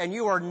and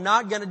you are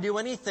not going to do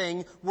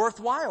anything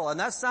worthwhile. And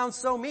that sounds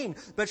so mean.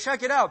 But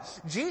check it out.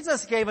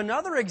 Jesus gave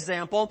another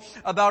example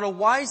about a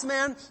wise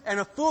man and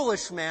a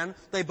foolish man.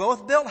 They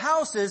both built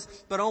houses,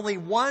 but only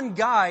one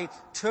guy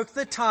took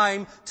the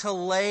time to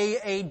lay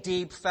a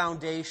deep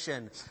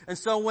foundation. And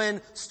so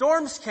when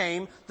storms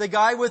came, the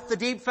guy with the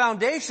deep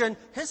foundation,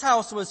 his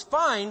house was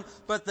fine,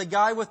 but the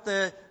guy with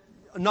the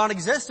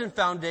non-existent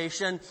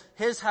foundation,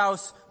 his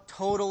house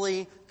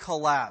totally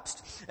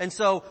collapsed. And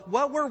so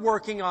what we're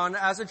working on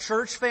as a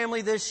church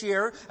family this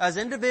year, as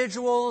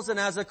individuals and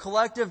as a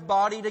collective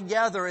body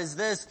together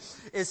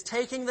is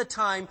taking the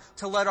time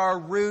to let our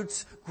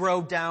roots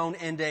grow down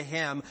into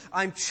Him.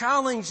 I'm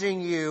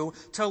challenging you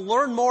to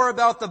learn more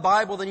about the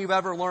Bible than you've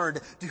ever learned.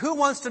 Who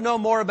wants to know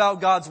more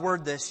about God's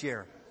Word this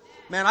year?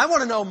 Man, I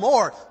want to know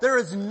more. There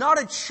is not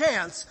a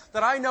chance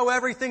that I know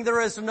everything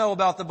there is to know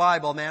about the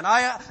Bible, man.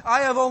 I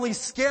have only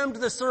skimmed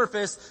the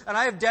surface, and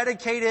I have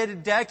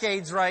dedicated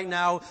decades right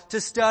now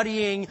to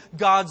studying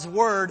God's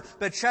Word.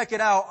 But check it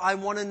out. I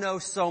want to know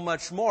so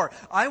much more.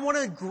 I want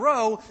to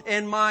grow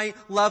in my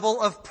level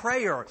of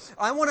prayer.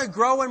 I want to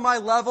grow in my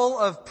level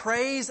of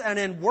praise and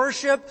in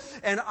worship,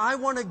 and I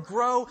want to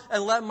grow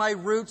and let my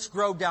roots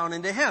grow down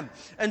into Him.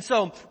 And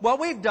so what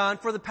we've done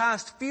for the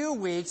past few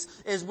weeks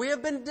is we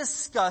have been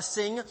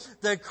discussing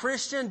the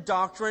Christian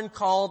doctrine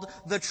called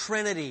the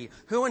Trinity.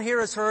 Who in here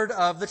has heard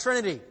of the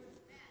Trinity?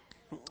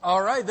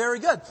 All right, very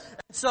good.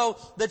 So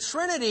the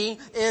Trinity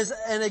is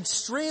an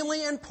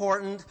extremely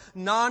important,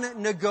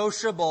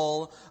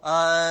 non-negotiable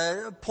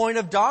point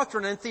of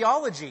doctrine and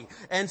theology.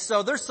 And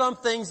so there's some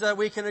things that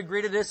we can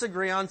agree to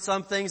disagree on,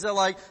 some things that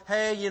like,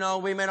 hey,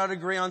 we may not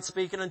agree on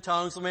speaking in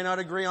tongues, we may not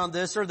agree on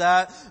this or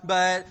that,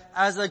 but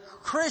as a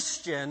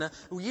Christian,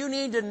 you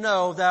need to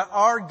know that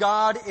our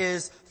God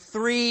is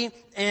three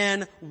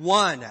in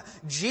one.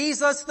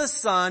 Jesus the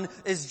Son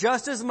is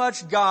just as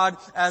much God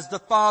as the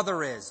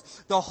Father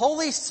is. The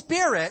Holy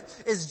Spirit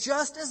is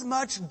just as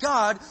much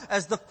God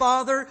as the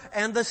Father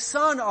and the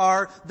Son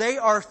are. They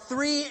are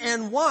three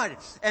in one.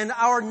 And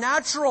our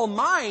natural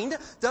mind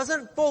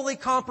doesn't fully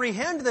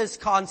comprehend this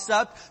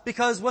concept,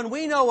 because when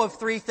we know of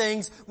three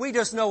things, we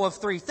just know of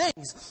three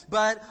things.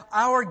 But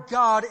our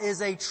God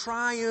is a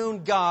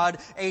triune God,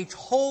 a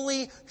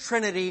holy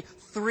Trinity,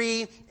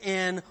 three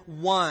in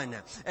one.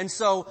 And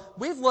so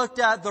we've looked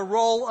at the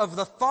role of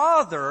the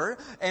Father,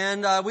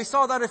 and we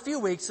saw that a few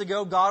weeks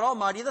ago, God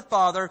Almighty the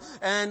Father.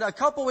 And a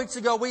couple weeks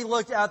ago we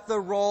looked at the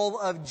role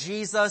of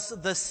Jesus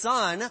the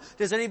Son.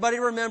 Does anybody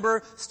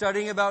remember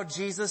studying about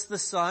Jesus the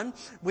Son?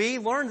 We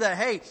learned that,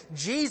 hey,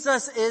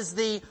 Jesus is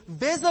the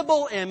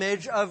visible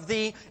image of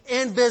the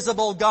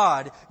invisible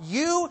God.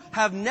 You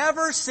have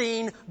never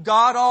seen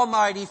God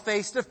Almighty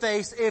face to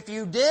face. If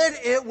you did,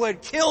 it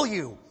would kill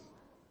you.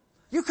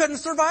 You couldn't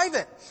survive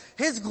it.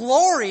 His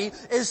glory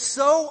is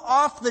so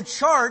off the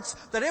charts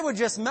that it would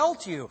just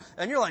melt you.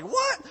 And you're like,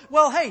 what?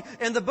 Well, hey,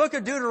 in the book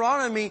of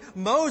Deuteronomy,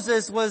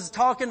 Moses was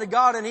talking to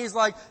God and he's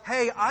like,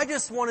 hey, I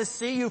just want to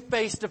see you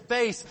face to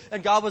face.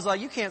 And God was like,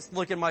 you can't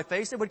look in my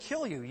face. It would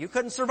kill you. You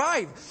couldn't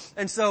survive.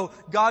 And so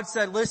God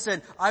said,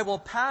 listen, I will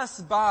pass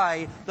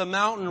by the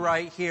mountain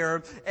right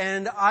here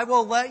and I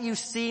will let you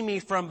see me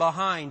from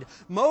behind.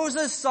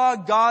 Moses saw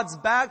God's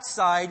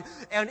backside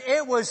and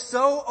it was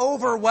so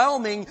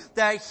overwhelming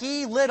that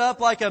he lit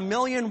up like a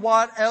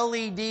 1,000,000-watt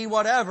LED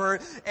whatever,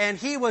 and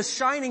he was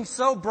shining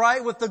so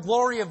bright with the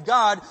glory of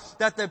God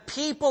that the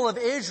people of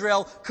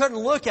Israel couldn't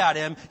look at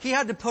him. He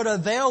had to put a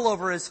veil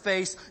over his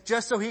face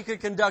just so he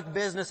could conduct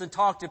business and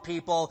talk to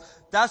people.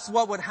 That's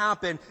what would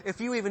happen if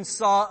you even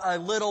saw a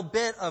little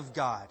bit of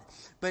God.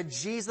 But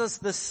Jesus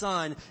the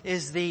Son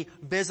is the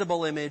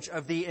visible image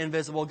of the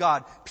invisible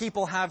God.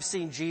 People have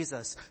seen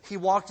Jesus. He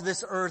walked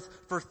this earth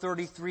for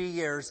 33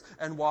 years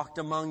and walked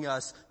among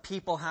us.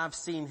 People have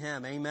seen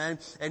Him. Amen.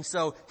 And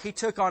so He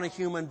took on a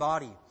human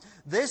body.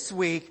 This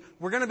week,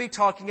 we're going to be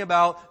talking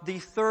about the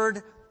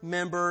third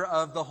member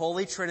of the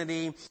Holy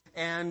Trinity,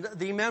 and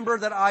the member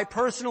that I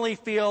personally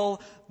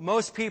feel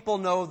most people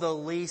know the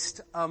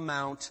least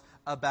amount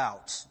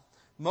about.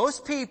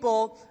 Most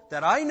people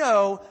that I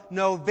know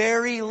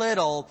very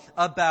little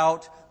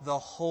about the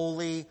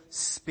Holy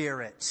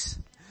Spirit.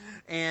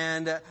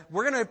 And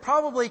we're going to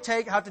probably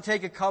have to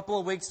take a couple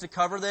of weeks to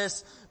cover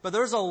this, but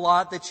there's a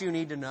lot that you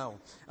need to know.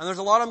 And there's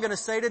a lot I'm going to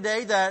say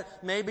today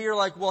that maybe you're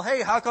like, well,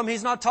 hey, how come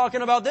he's not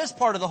talking about this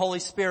part of the Holy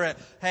Spirit?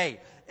 Hey,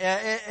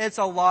 it's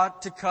a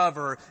lot to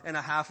cover in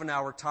a half an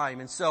hour time.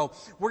 And so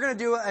we're going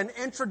to do an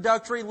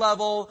introductory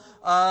level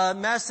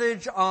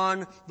message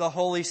on the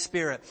Holy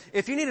Spirit.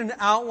 If you need an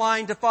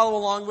outline to follow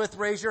along with,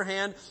 raise your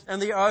hand, and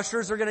the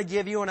ushers are going to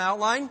give you an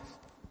outline,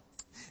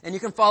 and you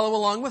can follow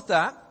along with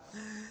that.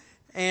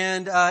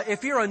 And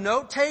if you're a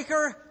note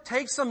taker,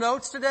 take some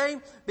notes today,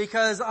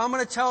 because I'm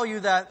going to tell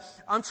you that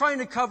I'm trying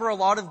to cover a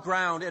lot of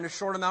ground in a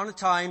short amount of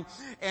time,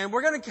 and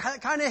we're going to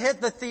kind of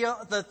hit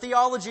the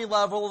theology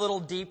level a little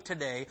deep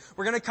today.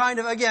 We're going to kind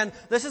of, again,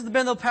 this has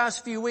been the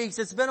past few weeks,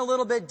 it's been a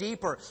little bit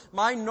deeper.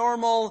 My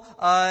normal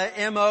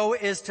MO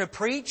is to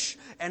preach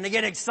and to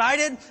get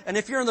excited, and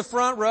if you're in the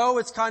front row,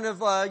 it's kind of,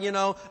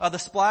 the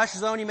splash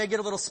zone, you may get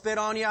a little spit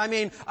on you. I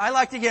mean, I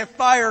like to get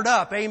fired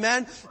up,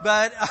 amen?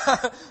 But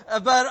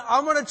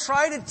I'm going to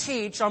try to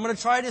teach, I'm going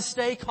to try to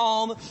stay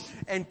calm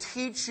and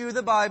teach you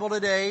the Bible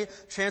today.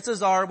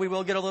 Chances are we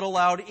will get a little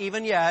loud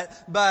even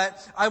yet, but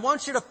I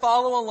want you to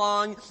follow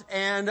along,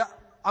 and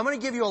I'm going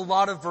to give you a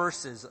lot of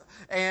verses,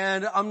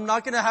 and I'm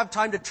not going to have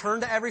time to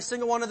turn to every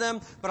single one of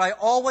them, but I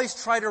always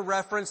try to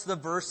reference the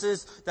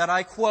verses that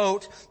I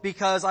quote,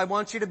 because I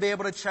want you to be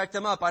able to check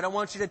them up. I don't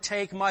want you to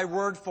take my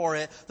word for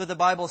it that the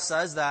Bible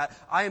says that.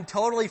 I am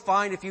totally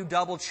fine if you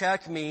double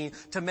check me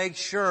to make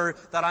sure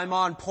that I'm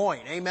on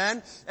point.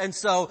 Amen? And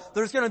so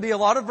there's going to be a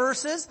lot of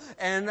verses,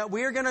 and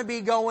we're going to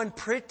be going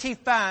pretty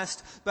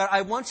fast, but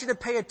I want you to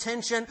pay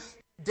attention.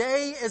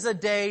 Today is a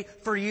day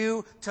for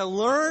you to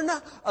learn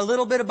a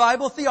little bit of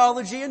Bible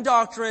theology and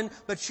doctrine,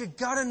 but you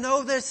gotta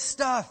know this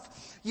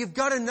stuff. You've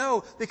gotta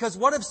know, because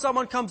what if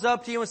someone comes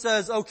up to you and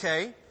says,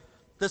 okay,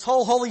 this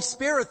whole Holy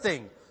Spirit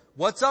thing,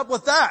 what's up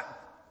with that?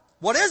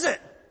 What is it?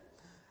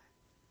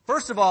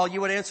 First of all, you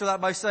would answer that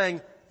by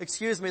saying,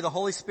 excuse me, the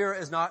Holy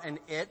Spirit is not an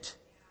it.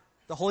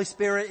 The Holy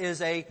Spirit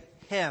is a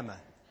Him.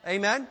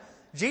 Amen?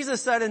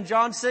 Jesus said in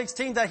John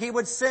 16 that He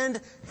would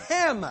send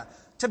Him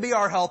to be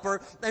our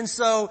helper. And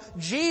so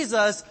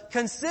Jesus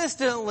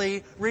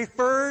consistently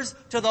refers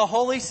to the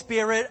Holy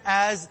Spirit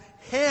as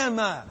Him.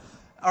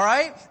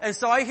 Alright? And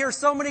so I hear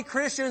so many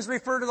Christians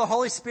refer to the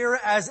Holy Spirit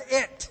as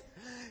it.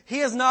 He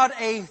is not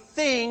a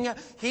thing.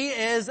 He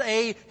is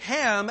a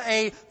him,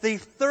 the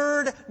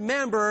third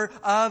member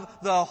of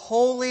the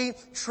Holy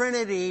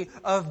Trinity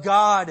of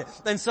God.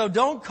 And so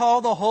don't call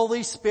the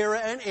Holy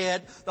Spirit an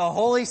it. The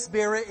Holy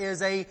Spirit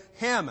is a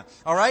him.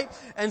 All right?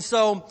 And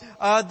so,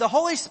 the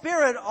Holy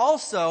Spirit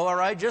also, all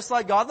right, just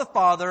like God the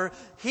Father,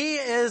 He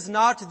is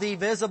not the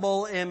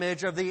visible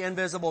image of the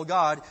invisible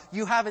God.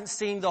 You haven't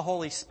seen the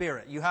Holy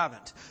Spirit. You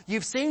haven't.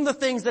 You've seen the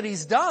things that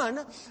He's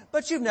done,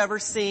 but you've never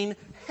seen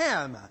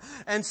Him.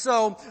 And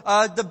so,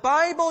 the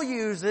Bible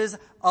uses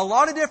a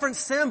lot of different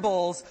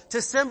symbols to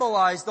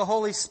symbolize the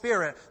Holy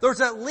Spirit.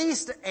 There's at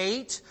least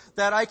 8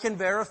 that I can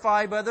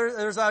verify, but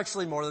there's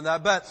actually more than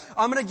that. But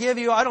I'm going to give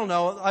you, I don't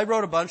know, I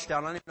wrote a bunch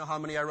down. I don't even know how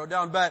many I wrote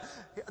down, but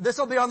this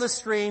will be on the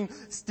screen.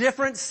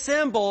 Different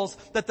symbols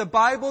that the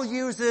Bible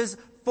uses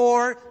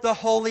for the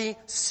Holy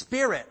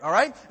Spirit. All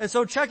right? And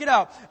so check it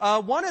out.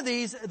 One of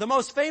these, the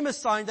most famous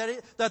sign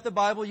that the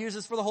Bible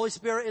uses for the Holy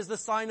Spirit is the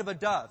sign of a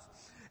dove.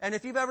 And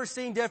if you've ever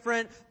seen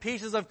different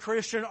pieces of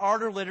Christian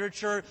art or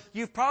literature,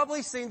 you've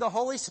probably seen the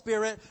Holy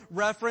Spirit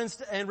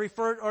referenced and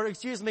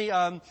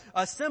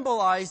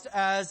symbolized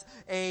as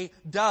a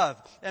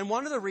dove. And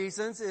one of the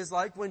reasons is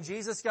like when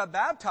Jesus got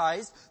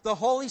baptized, the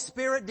Holy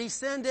Spirit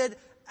descended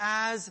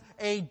as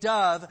a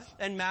dove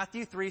in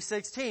Matthew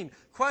 3:16.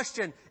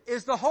 Question,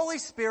 is the Holy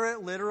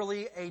Spirit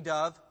literally a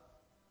dove?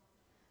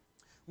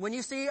 When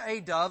you see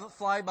a dove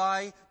fly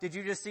by, did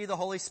you just see the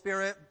Holy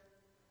Spirit?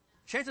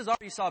 Chances are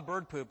you saw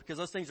bird poop because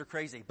those things are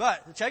crazy.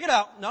 But check it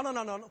out. No.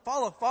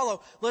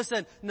 Follow.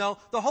 Listen. No,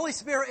 the Holy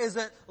Spirit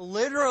isn't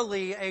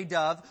literally a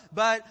dove,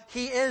 but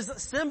He is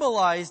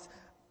symbolized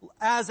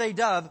as a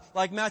dove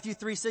like Matthew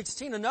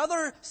 3:16.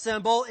 Another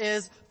symbol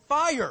is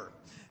fire.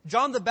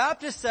 John the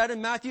Baptist said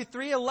in Matthew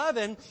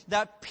 3:11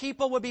 that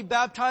people would be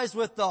baptized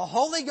with the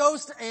Holy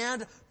Ghost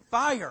and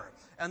fire.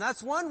 And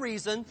that's one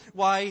reason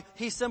why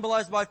He's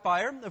symbolized by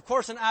fire. Of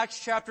course, in Acts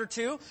chapter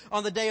 2,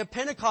 on the day of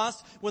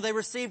Pentecost, when they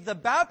received the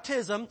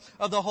baptism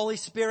of the Holy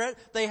Spirit,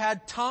 they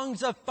had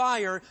tongues of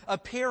fire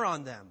appear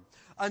on them.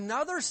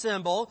 Another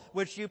symbol,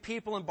 which you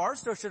people in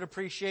Barstow should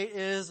appreciate,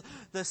 is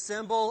the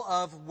symbol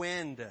of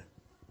wind.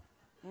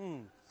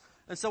 And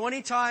so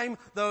anytime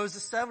those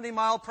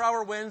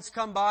 70-mile-per-hour winds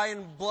come by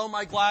and blow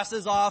my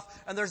glasses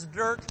off and there's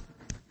dirt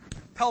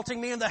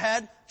pelting me in the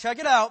head, check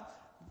it out.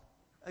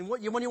 And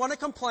when you want to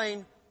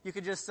complain, you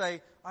could just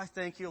say, I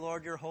thank you,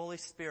 Lord, your Holy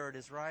Spirit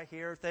is right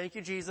here. Thank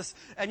you, Jesus.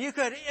 And you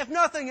could, if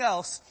nothing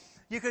else,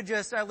 you could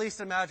just at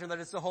least imagine that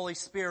it's the Holy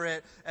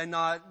Spirit and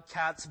not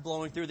cats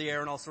blowing through the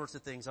air and all sorts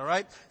of things, all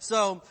right?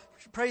 So,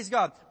 praise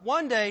God.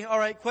 One day, all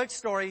right, quick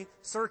story,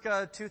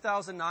 circa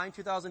 2009,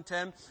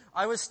 2010,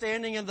 I was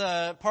standing in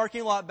the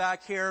parking lot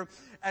back here,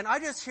 and I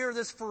just hear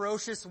this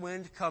ferocious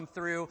wind come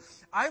through.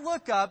 I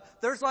look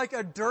up, there's like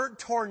a dirt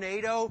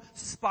tornado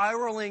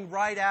spiraling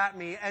right at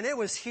me, and it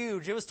was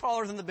huge. It was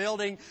taller than the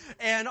building,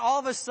 and all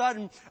of a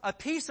sudden, a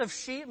piece of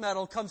sheet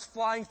metal comes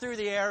flying through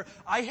the air.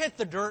 I hit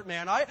the dirt,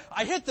 man. I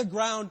hit the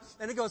ground,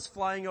 and it goes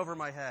flying over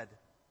my head.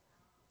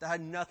 That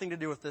had nothing to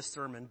do with this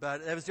sermon,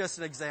 but it was just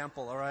an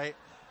example, all right?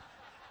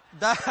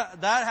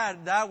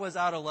 That was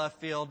out of left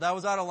field. That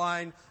was out of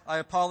line. I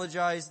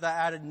apologize. That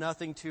added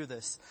nothing to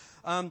this.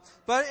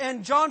 But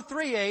in John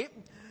 3:8,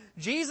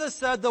 Jesus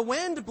said, the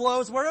wind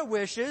blows where it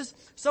wishes,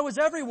 so is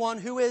everyone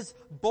who is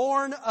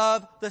born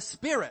of the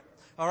Spirit.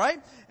 All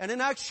right? And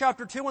in Acts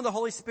chapter 2, when the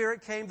Holy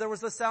Spirit came, there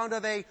was the sound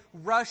of a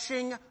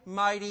rushing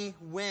mighty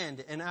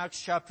wind in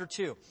Acts chapter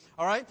 2.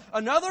 All right?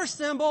 Another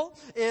symbol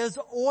is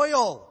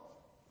oil.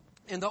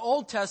 In the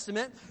Old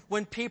Testament,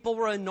 when people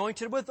were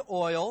anointed with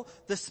oil,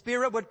 the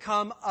Spirit would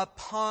come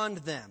upon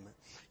them.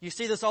 You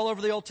see this all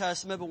over the Old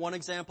Testament, but one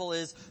example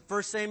is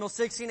 1 Samuel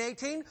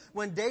 16:18.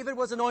 When David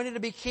was anointed to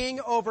be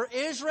king over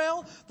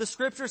Israel, the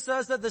Scripture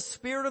says that the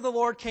Spirit of the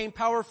Lord came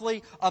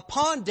powerfully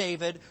upon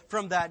David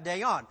from that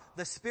day on.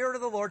 The Spirit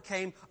of the Lord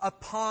came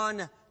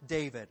upon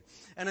David.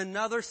 And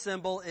another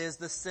symbol is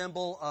the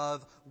symbol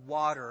of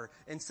water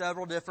in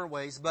several different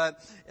ways.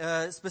 But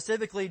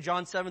specifically,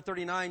 John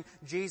 7:39,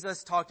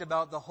 Jesus talked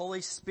about the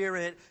Holy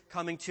Spirit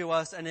coming to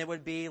us, and it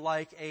would be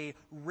like a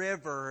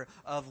river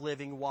of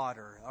living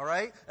water. All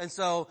right? And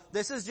so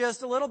this is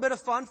just a little bit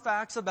of fun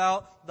facts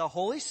about the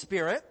Holy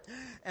Spirit.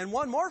 And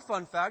one more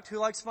fun fact. Who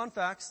likes fun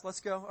facts?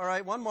 Let's go. All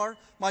right, one more.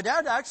 My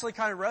dad actually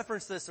kind of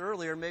referenced this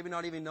earlier, maybe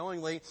not even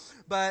knowingly,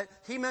 but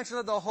he mentioned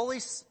that the Holy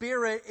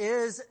Spirit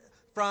is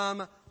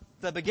from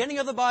the beginning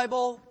of the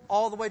Bible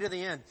all the way to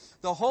the end.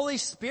 The Holy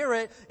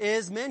Spirit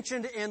is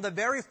mentioned in the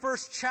very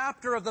first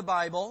chapter of the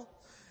Bible.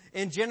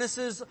 In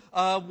Genesis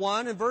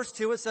 1 and verse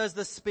 2, it says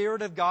the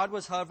Spirit of God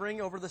was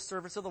hovering over the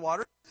surface of the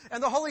water.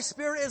 And the Holy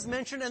Spirit is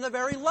mentioned in the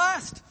very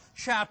last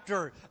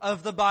chapter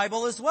of the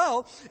Bible as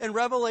well. In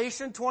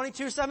Revelation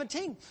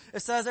 22:17,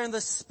 it says, "And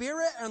the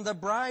Spirit and the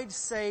bride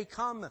say,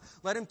 'Come,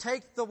 let him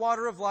take the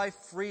water of life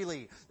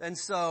freely.'" And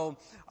so,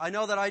 I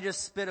know that I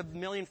just spit a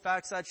million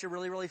facts at you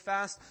really, really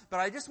fast, but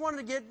I just want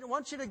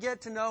you to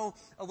get to know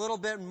a little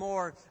bit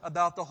more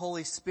about the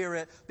Holy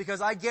Spirit,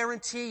 because I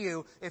guarantee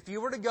you, if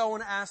you were to go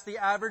and ask the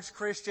average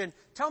Christian,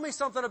 tell me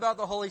something about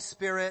the Holy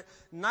Spirit,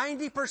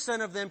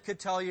 90% of them could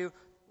tell you,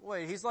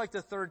 wait, he's like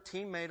the third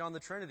teammate on the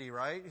Trinity,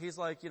 right? He's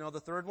like, the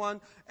third one.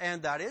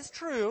 And that is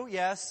true,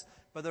 yes,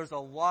 but there's a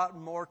lot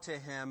more to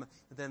him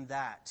than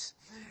that.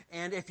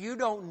 And if you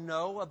don't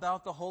know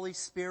about the Holy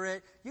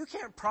Spirit, you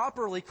can't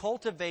properly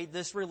cultivate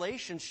this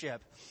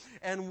relationship.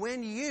 And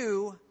when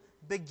you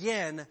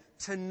begin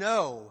to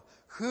know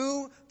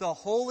who the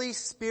Holy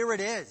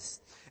Spirit is,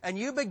 and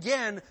you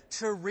begin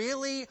to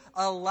really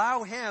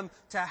allow him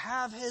to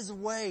have his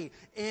way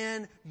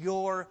in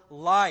your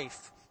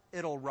life,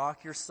 it'll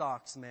rock your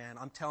socks, man.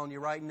 I'm telling you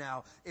right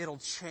now, it'll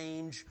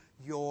change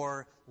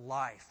your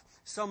life.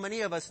 So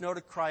many of us know to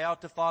cry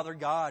out to Father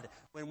God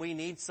when we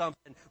need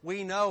something.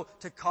 We know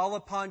to call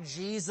upon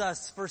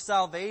Jesus for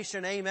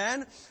salvation.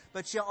 Amen?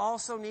 But you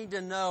also need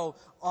to know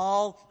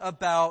all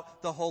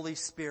about the Holy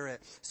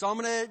Spirit. So I'm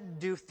going to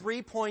do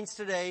 3 points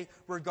today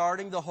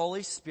regarding the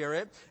Holy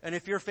Spirit. And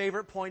if your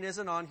favorite point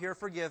isn't on here,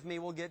 forgive me.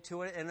 We'll get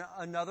to it in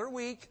another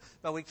week,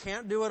 but we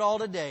can't do it all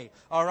today.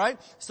 All right?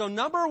 So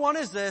number 1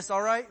 is this.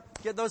 All right?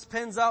 Get those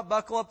pins out,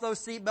 buckle up those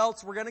seat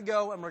belts. We're going to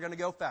go, and we're going to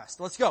go fast.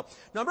 Let's go.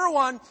 Number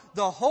 1,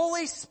 the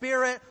Holy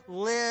Spirit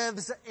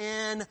lives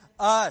in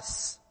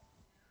us.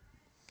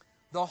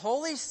 The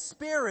Holy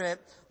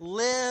Spirit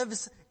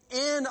lives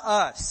in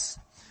us.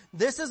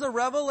 This is a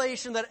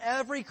revelation that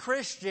every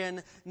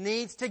Christian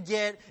needs to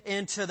get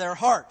into their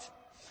heart.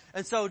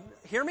 And so,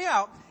 hear me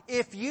out.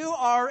 If you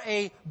are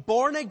a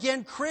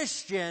born-again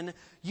Christian,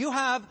 you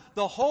have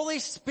the Holy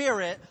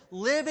Spirit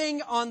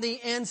living on the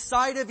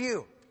inside of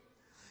you.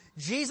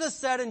 Jesus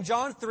said in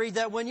John 3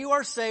 that when you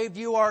are saved,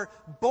 you are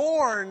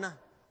born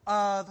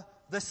of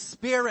the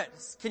Spirit.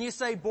 Can you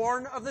say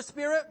born of the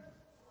Spirit?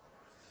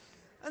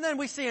 And then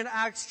we see in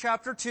Acts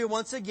chapter 2,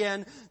 once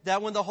again,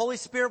 that when the Holy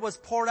Spirit was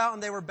poured out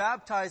and they were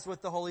baptized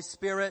with the Holy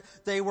Spirit,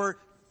 they were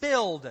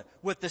filled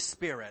with the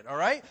Spirit,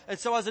 alright? And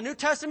so as a New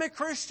Testament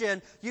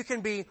Christian, you can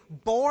be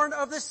born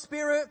of the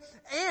Spirit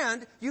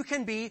and you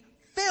can be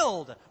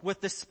filled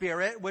with the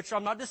Spirit, which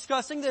I'm not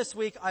discussing this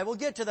week. I will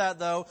get to that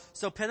though.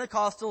 So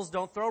Pentecostals,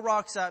 don't throw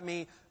rocks at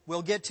me.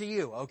 We'll get to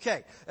you.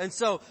 Okay. And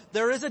so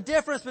there is a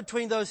difference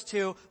between those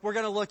two. We're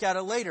going to look at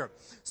it later.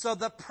 So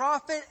the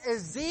prophet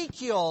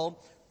Ezekiel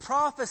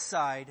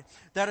prophesied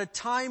that a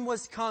time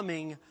was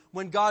coming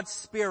when God's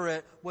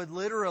Spirit would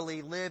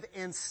literally live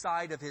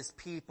inside of His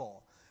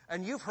people.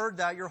 And you've heard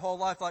that your whole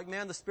life, like,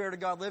 man, the Spirit of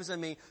God lives in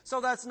me.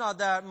 So that's not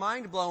that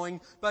mind-blowing.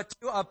 But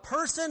to a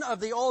person of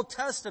the Old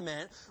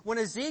Testament, when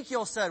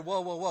Ezekiel said,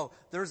 whoa,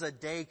 there's a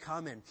day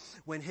coming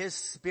when His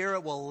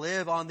Spirit will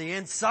live on the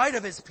inside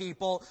of His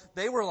people,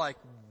 they were like,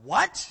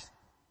 what?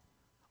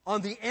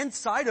 On the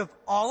inside of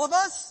all of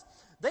us?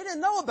 They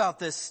didn't know about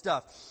this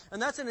stuff. And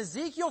that's in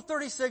Ezekiel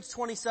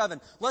 36:27.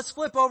 Let's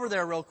flip over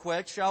there real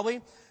quick, shall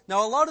we?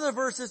 Now, a lot of the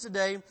verses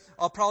today,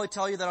 I'll probably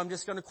tell you that I'm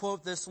just going to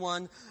quote this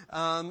one,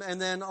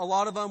 and then a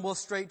lot of them we'll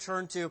straight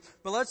turn to.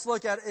 But let's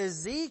look at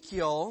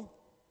Ezekiel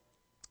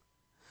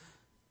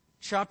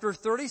chapter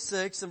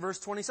 36 and verse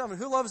 27.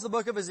 Who loves the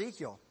book of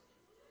Ezekiel?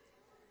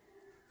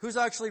 Who's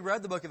actually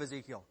read the book of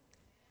Ezekiel?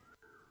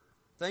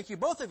 Thank you,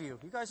 both of you.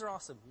 You guys are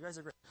awesome. You guys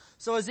are great.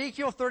 So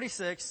Ezekiel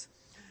 36,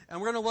 and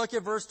we're going to look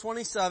at verse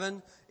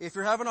 27. If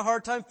you're having a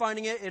hard time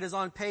finding it, it is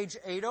on page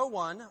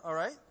 801,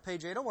 alright?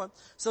 Page 801.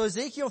 So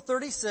Ezekiel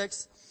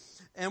 36,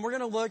 and we're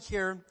going to look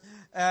here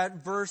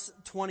at verse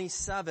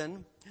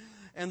 27.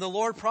 And the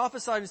Lord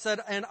prophesied and said,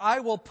 "And I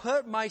will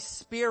put my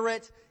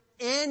Spirit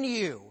in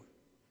you,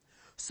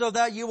 so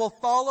that you will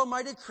follow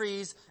my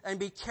decrees and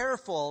be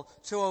careful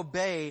to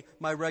obey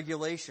my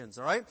regulations."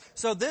 Alright?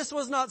 So this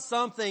was not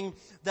something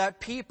that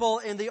people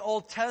in the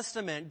Old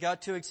Testament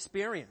got to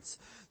experience.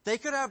 They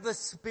could have the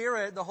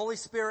Spirit, the Holy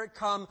Spirit,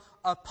 come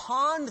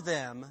upon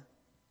them.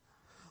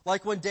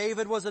 Like when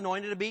David was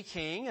anointed to be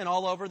king, and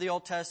all over the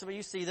Old Testament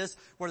you see this,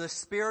 where the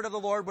Spirit of the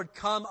Lord would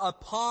come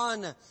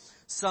upon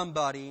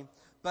somebody.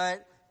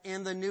 But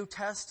in the New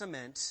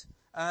Testament,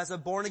 as a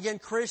born-again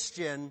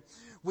Christian,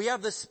 we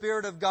have the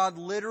Spirit of God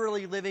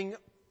literally living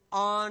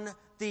on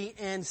the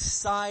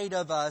inside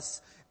of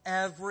us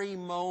every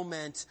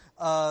moment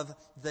of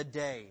the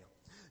day.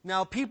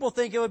 Now, people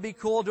think it would be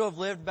cool to have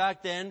lived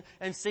back then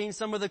and seen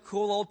some of the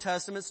cool Old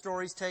Testament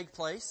stories take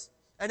place.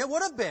 And it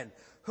would have been.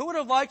 Who would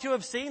have liked to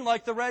have seen,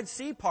 like, the Red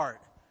Sea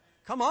part?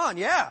 Come on,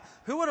 yeah.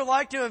 Who would have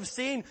liked to have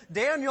seen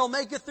Daniel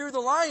make it through the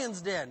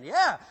lion's den?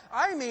 Yeah.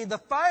 I mean, the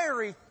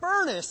fiery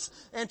furnace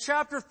in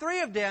chapter 3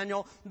 of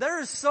Daniel.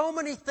 There's so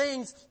many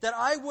things that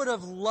I would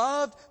have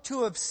loved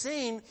to have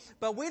seen,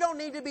 but we don't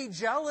need to be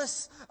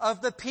jealous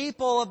of the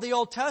people of the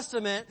Old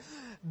Testament.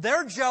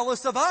 They're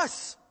jealous of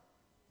us.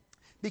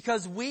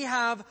 Because we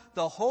have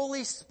the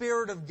Holy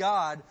Spirit of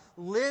God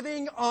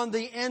living on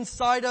the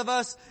inside of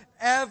us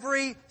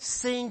every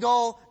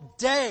single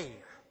day.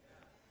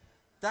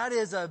 That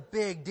is a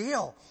big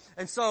deal.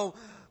 And so,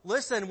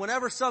 listen,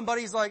 whenever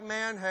somebody's like,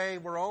 man, hey,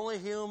 we're only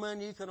human,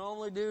 you can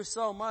only do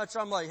so much,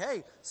 I'm like,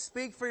 hey,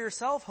 speak for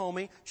yourself,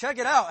 homie. Check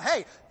it out.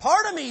 Hey,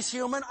 part of me's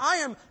human. I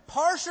am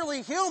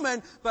partially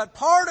human, but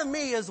part of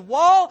me is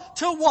wall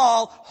to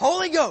wall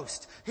Holy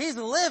Ghost. He's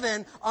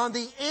living on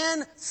the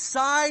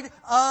inside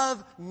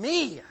of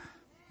me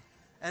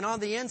and on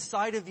the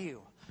inside of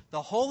you.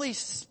 The Holy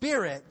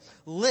Spirit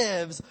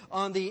lives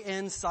on the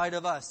inside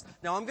of us.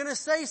 Now, I'm going to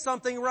say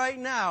something right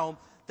now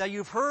that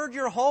you've heard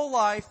your whole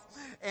life,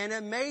 and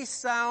it may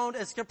sound,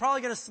 it's probably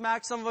going to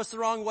smack some of us the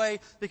wrong way,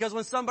 because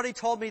when somebody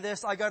told me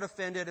this, I got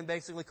offended and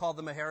basically called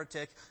them a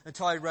heretic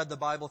until I read the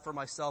Bible for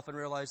myself and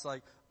realized,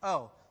 like,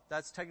 oh,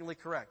 that's technically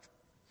correct.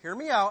 Hear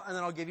me out, and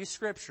then I'll give you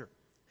scripture.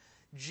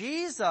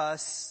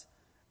 Jesus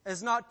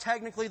is not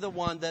technically the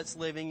one that's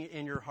living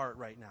in your heart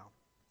right now.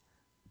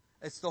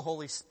 It's the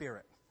Holy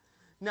Spirit.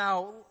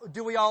 Now,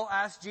 do we all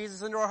ask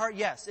Jesus into our heart?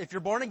 Yes. If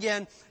you're born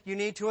again, you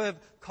need to have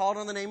called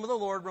on the name of the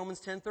Lord. Romans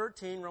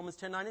 10:13, Romans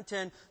 10:9 and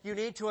 10. You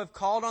need to have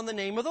called on the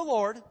name of the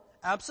Lord.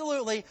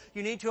 Absolutely.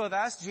 You need to have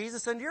asked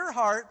Jesus into your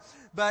heart.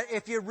 But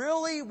if you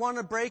really want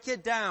to break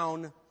it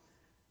down,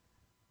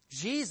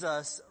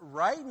 Jesus,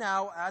 right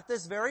now, at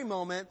this very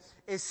moment,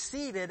 is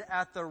seated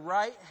at the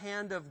right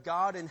hand of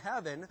God in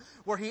heaven,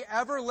 where He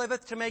ever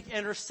liveth to make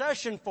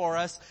intercession for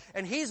us,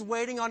 and He's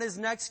waiting on His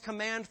next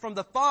command from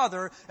the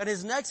Father, and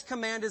His next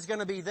command is going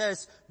to be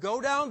this: go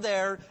down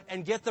there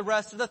and get the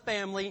rest of the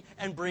family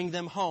and bring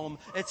them home.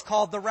 It's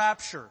called the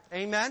rapture.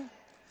 Amen?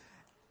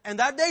 And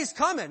that day's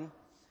coming,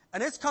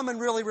 and it's coming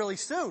really, really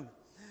soon.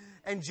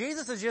 And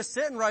Jesus is just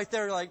sitting right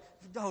there like,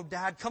 oh,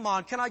 Dad, come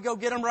on, can I go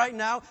get him right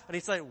now? And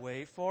He's like,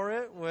 wait for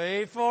it.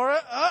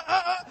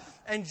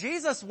 And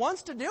Jesus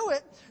wants to do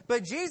it,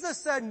 but Jesus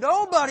said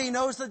nobody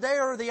knows the day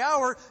or the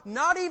hour,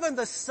 not even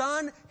the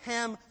Son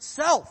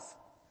Himself.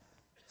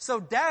 So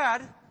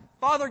Dad,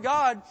 Father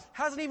God,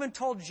 hasn't even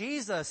told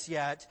Jesus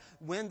yet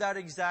when that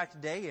exact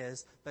day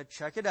is, but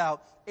check it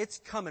out. It's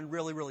coming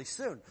really, really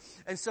soon.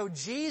 And so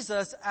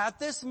Jesus, at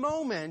this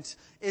moment,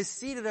 is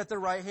seated at the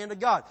right hand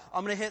of God.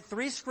 I'm going to hit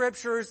 3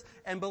 scriptures,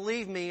 and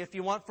believe me, if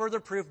you want further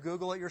proof,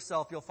 Google it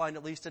yourself. You'll find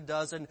at least a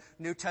dozen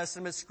New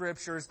Testament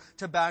scriptures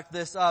to back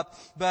this up.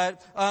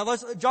 But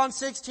John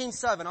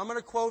 16:7. I'm going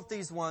to quote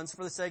these ones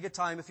for the sake of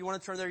time. If you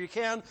want to turn there, you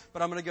can,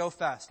 but I'm going to go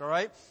fast, all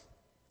right?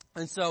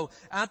 And so,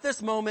 at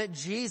this moment,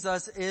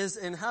 Jesus is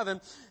in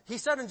heaven. He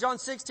said in John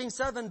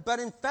 16:7, but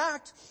in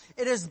fact,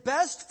 it is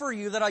best for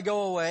you that I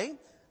go away.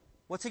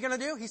 What's He going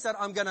to do? He said,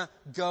 I'm going to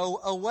go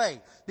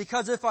away.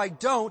 Because if I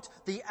don't,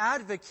 the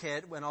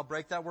advocate, and I'll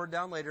break that word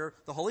down later,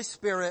 the Holy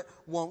Spirit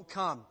won't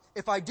come.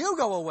 If I do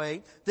go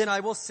away, then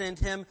I will send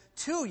Him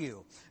to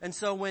you. And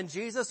so when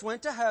Jesus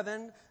went to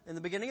heaven, in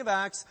the beginning of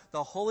Acts,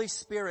 the Holy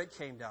Spirit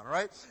came down, all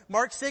right?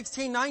 Mark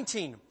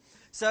 16:19.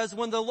 Says,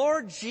 when the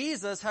Lord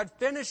Jesus had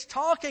finished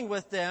talking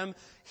with them,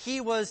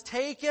 He was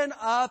taken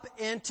up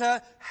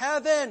into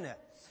heaven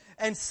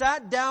and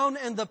sat down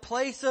in the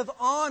place of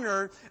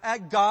honor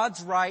at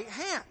God's right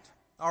hand.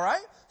 All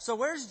right? So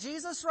where's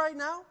Jesus right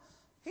now?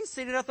 He's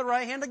seated at the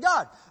right hand of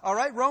God. All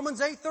right? Romans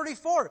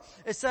 8:34.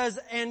 It says,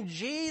 and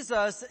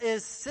Jesus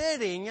is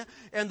sitting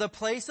in the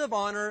place of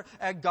honor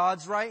at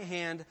God's right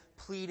hand,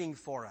 pleading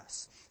for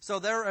us. So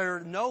there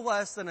are no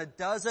less than a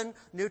dozen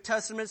New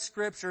Testament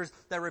scriptures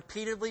that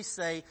repeatedly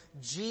say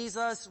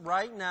Jesus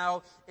right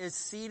now is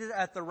seated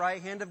at the right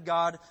hand of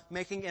God,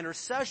 making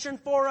intercession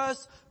for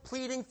us,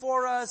 pleading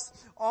for us,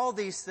 all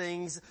these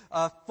things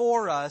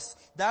for us.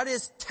 That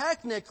is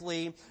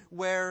technically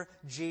where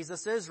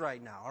Jesus is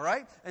right now, all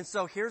right? And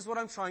so here's what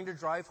I'm trying to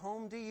drive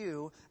home to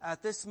you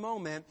at this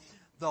moment.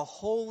 The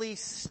Holy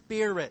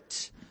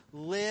Spirit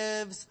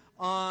lives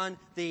on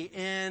the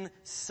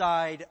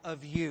inside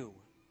of you.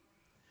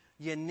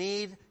 You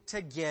need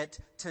to get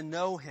to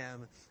know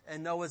Him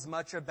and know as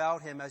much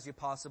about Him as you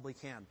possibly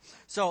can.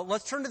 So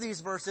let's turn to these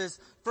verses.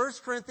 1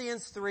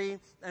 Corinthians 3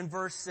 and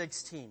verse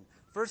 16.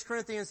 1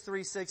 Corinthians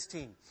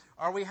 3:16.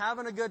 Are we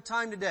having a good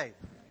time today?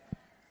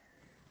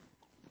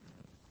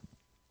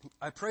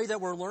 I pray that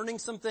we're learning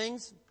some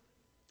things.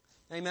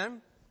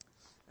 Amen.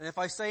 And if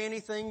I say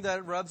anything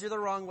that rubs you the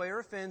wrong way or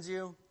offends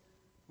you,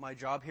 my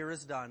job here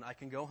is done. I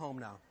can go home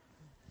now.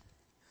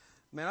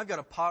 Man, I've got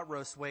a pot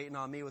roast waiting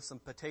on me with some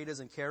potatoes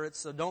and carrots,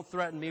 so don't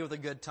threaten me with a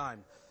good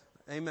time.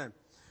 Amen.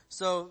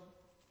 So,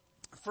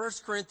 1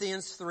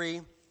 Corinthians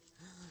 3,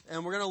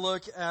 and we're going to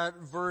look at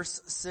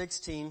verse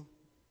 16.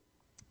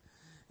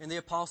 And the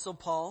Apostle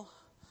Paul,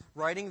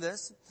 writing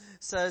this,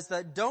 says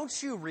that, don't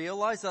you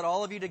realize that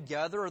all of you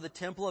together are the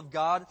temple of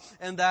God,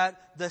 and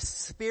that the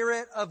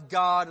Spirit of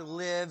God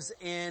lives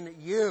in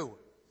you?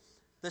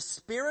 The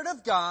Spirit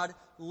of God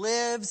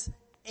lives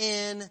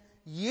in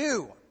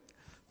you.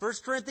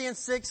 1 Corinthians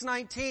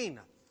 6:19.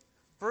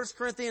 1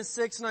 Corinthians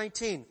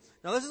 6:19.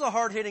 Now this is a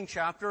hard-hitting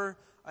chapter.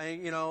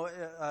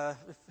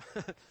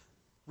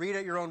 Read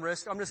at your own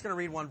risk. I'm just going to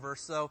read one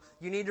verse. So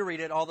you need to read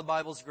it. All the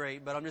Bible's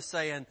great, but I'm just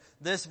saying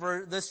this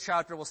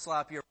chapter will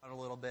slap you around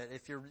a little bit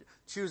if you're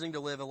choosing to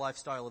live a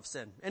lifestyle of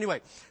sin.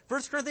 Anyway,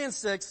 1 Corinthians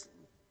 6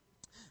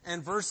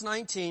 and verse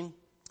 19.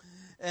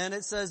 And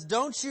it says,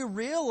 don't you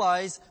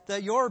realize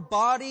that your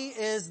body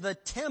is the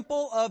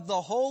temple of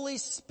the Holy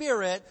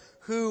Spirit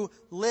who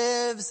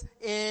lives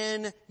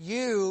in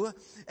you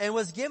and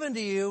was given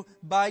to you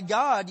by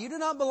God? You do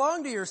not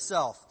belong to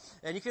yourself.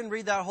 And you can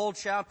read that whole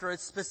chapter.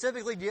 It's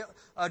specifically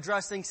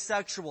addressing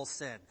sexual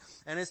sin.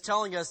 And it's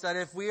telling us that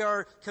if we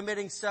are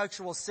committing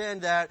sexual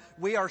sin, that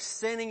we are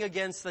sinning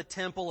against the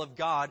temple of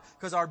God,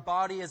 because our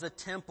body is a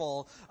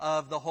temple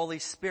of the Holy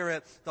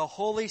Spirit. The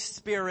Holy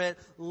Spirit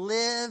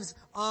lives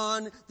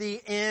on the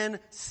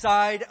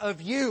inside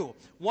of you.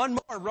 One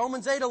more,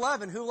 Romans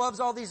 8:11. Who loves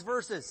all these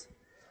verses?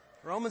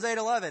 Romans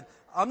 8:11.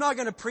 I'm not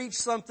going to preach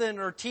something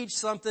or teach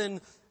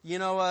something,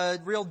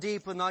 real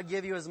deep and not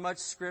give you as much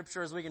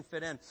scripture as we can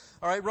fit in.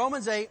 All right,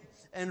 Romans 8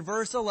 and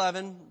verse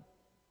 11.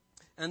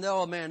 And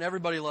oh man,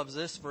 everybody loves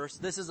this verse.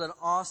 This is an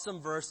awesome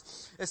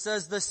verse. It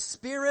says, the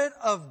Spirit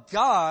of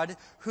God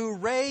who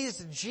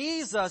raised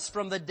Jesus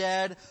from the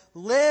dead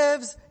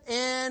lives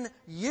in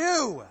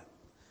you.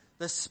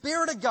 The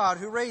Spirit of God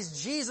who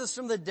raised Jesus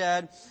from the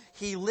dead,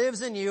 He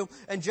lives in you.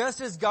 And just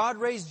as God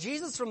raised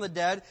Jesus from the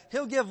dead,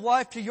 He'll give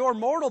life to your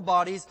mortal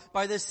bodies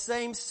by this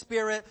same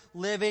Spirit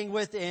living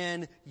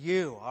within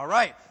you. All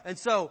right. And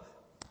so,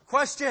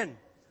 question,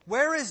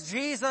 where is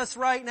Jesus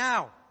right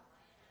now?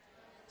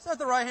 He's at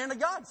the right hand of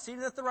God,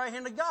 seated at the right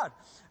hand of God.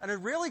 And a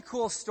really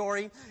cool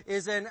story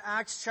is in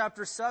Acts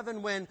chapter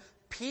 7 when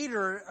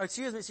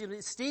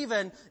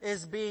Stephen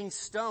is being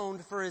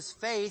stoned for his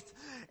faith,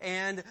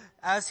 and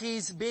as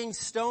he's being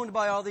stoned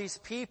by all these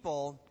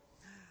people,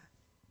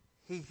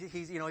 he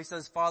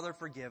says, Father,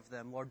 forgive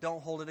them. Lord,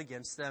 don't hold it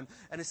against them.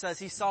 And it says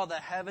he saw the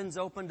heavens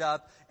opened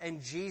up,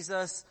 and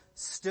Jesus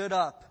stood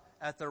up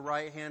at the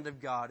right hand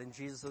of God. And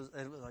Jesus was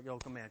like,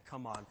 oh, man,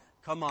 come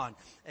on.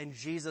 And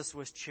Jesus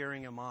was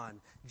cheering him on.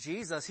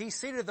 Jesus, He's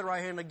seated at the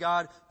right hand of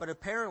God, but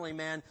apparently,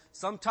 man,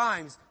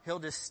 sometimes He'll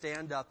just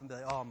stand up and be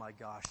like, oh my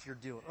gosh,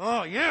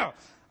 oh yeah.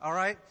 All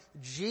right.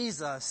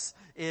 Jesus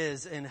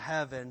is in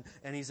heaven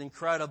and He's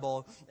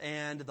incredible,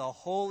 and the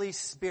Holy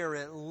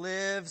Spirit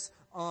lives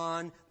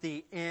on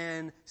the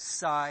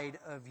inside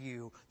of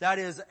you. That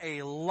is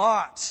a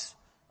lot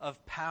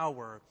of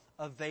power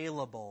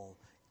available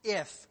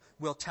if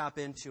we'll tap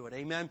into it.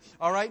 Amen.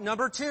 All right.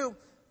 Number two.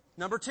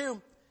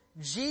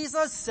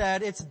 Jesus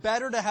said it's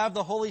better to have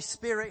the Holy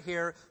Spirit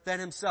here than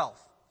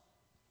Himself.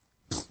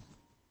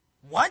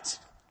 What?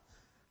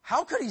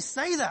 How could He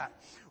say that?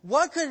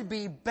 What could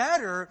be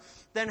better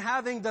than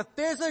having the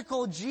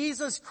physical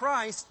Jesus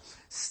Christ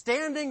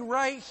standing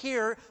right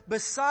here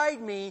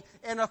beside me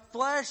in a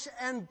flesh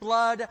and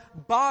blood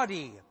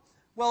body?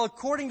 Well,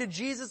 according to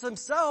Jesus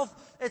Himself,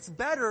 it's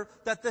better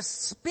that the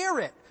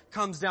Spirit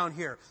comes down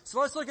here.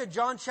 So let's look at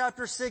John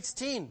chapter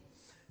 16.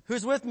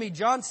 Who's with me?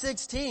 John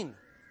 16.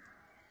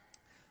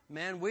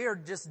 Man, we are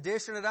just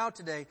dishing it out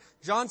today.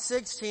 John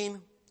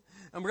 16,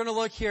 and we're going to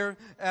look here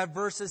at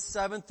verses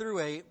 7 through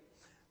 8.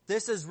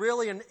 This is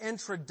really an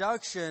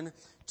introduction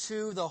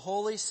to the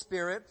Holy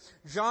Spirit.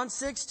 John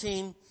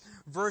 16,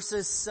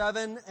 verses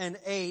 7 and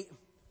 8.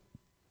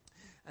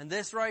 And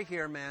this right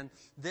here, man,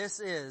 this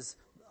is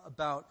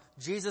about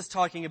Jesus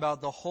talking about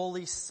the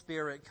Holy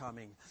Spirit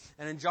coming.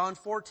 And in John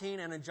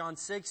 14 and in John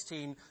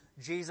 16,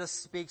 Jesus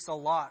speaks a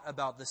lot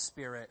about the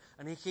Spirit.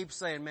 And He keeps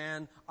saying,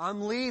 man,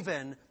 I'm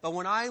leaving, but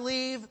when I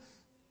leave,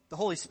 the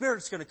Holy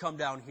Spirit's going to come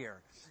down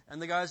here.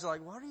 And the guys are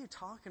like, what are you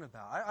talking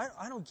about?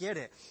 I don't get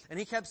it. And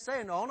He kept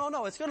saying,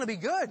 no, it's going to be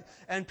good.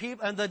 And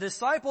the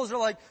disciples are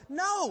like,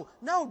 no,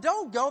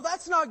 don't go.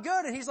 That's not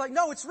good. And He's like,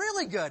 no, it's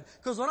really good.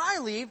 Because when I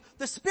leave,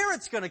 the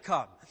Spirit's going to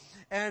come.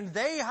 And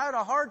they had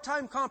a hard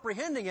time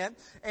comprehending it,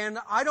 and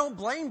I don't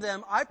blame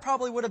them. I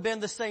probably would have been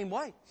the same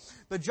way.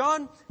 But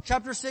John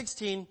chapter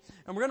 16,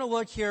 and we're going to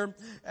look here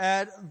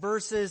at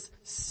verses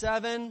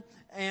 7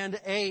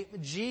 and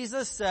 8.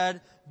 Jesus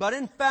said, but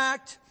in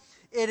fact,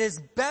 it is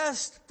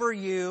best for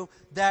you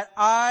that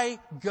I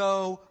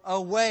go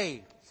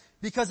away.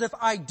 Because if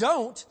I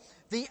don't,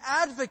 the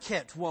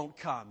advocate won't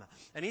come.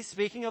 And He's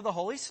speaking of the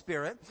Holy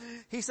Spirit.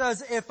 He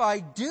says, if I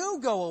do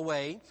go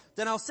away,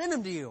 then I'll send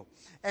Him to you.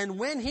 And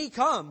when He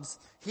comes,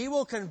 He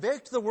will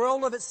convict the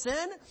world of its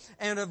sin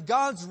and of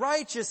God's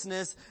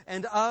righteousness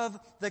and of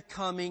the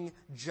coming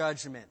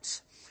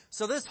judgment.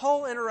 So this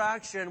whole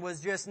interaction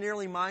was just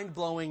nearly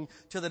mind-blowing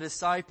to the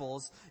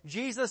disciples.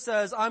 Jesus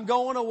says, I'm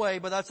going away,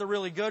 but that's a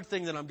really good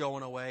thing that I'm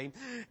going away.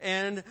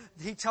 And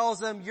He tells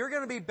them, you're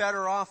going to be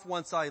better off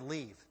once I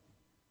leave.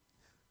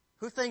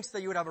 Who thinks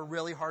that you would have a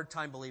really hard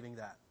time believing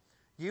that?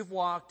 You've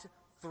walked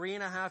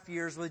 3.5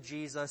 years with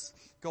Jesus,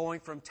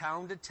 going from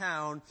town to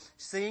town,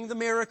 seeing the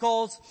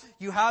miracles.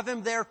 You have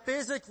Him there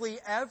physically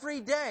every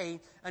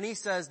day, and He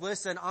says,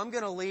 listen, I'm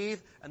going to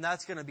leave, and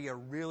that's going to be a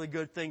really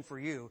good thing for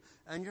you.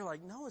 And you're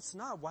like, no, it's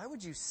not. Why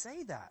would you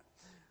say that?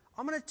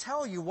 I'm going to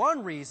tell you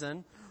one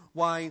reason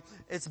why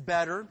it's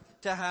better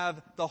to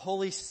have the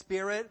Holy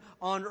Spirit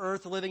on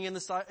earth living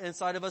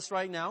inside of us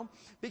right now.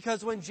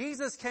 Because when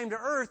Jesus came to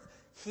earth,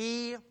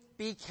 He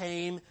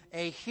became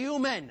a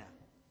human.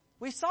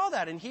 We saw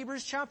that in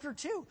Hebrews chapter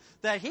 2,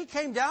 that He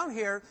came down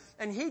here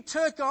and He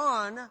took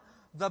on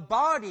the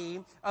body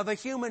of a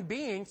human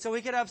being so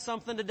He could have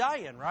something to die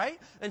in, right?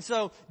 And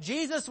so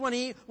Jesus, when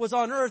He was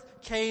on earth,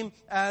 came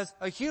as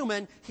a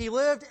human. He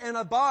lived in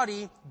a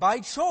body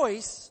by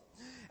choice,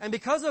 and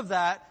because of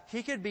that,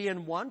 He could be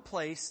in one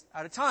place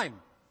at a time.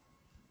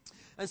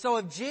 And so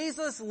if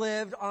Jesus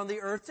lived on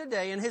the earth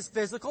today in His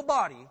physical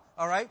body,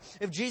 alright?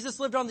 If Jesus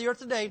lived on the earth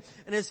today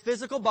in His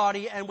physical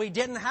body and we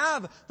didn't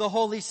have the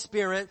Holy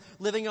Spirit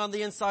living on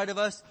the inside of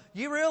us,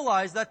 you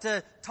realize that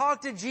to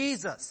talk to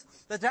Jesus,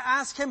 that to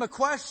ask Him a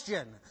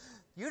question,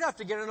 you'd have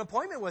to get an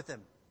appointment with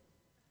Him.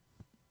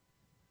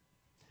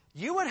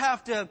 You would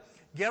have to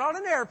get on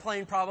an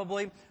airplane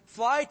probably,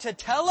 fly to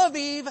Tel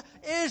Aviv,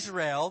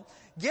 Israel,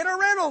 get a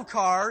rental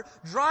car,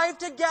 drive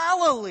to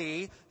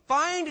Galilee,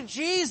 find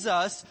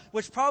Jesus,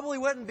 which probably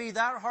wouldn't be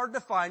that hard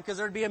to find because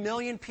there'd be 1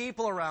 million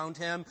people around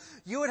Him.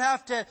 You would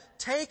have to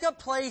take a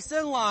place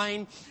in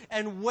line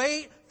and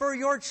wait for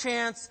your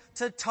chance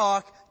to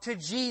talk to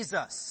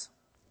Jesus.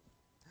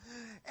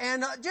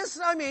 And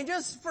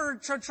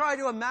to try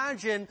to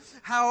imagine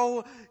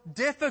how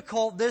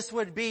difficult this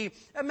would be.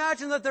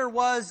 Imagine that there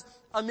was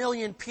 1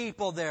 million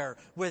people there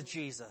with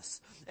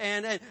Jesus.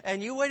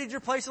 And you waited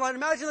your place in line.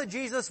 Imagine that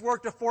Jesus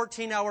worked a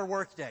 14-hour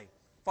workday.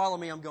 Follow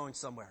me, I'm going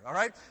somewhere,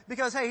 alright?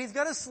 Because, hey, He's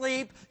gotta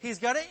sleep, He's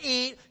gotta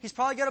eat, He's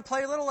probably gotta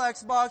play a little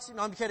Xbox.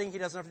 No, I'm kidding, He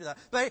doesn't have to do that.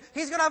 But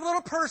He's gonna have a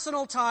little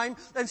personal time.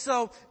 And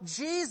so,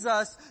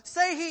 Jesus,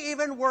 say He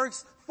even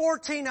works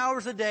 14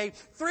 hours a day,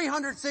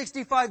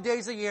 365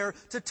 days a year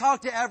to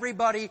talk to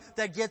everybody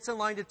that gets in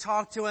line to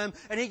talk to Him.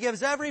 And He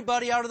gives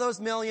everybody out of those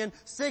 1 million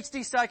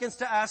 60 seconds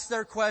to ask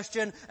their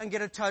question and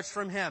get a touch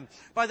from Him.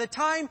 By the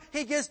time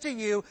He gets to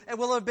you, it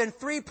will have been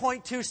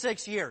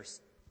 3.26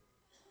 years.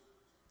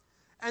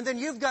 And then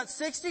you've got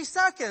 60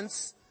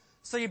 seconds,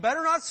 so you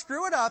better not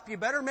screw it up. You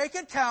better make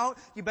it count.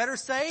 You better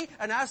say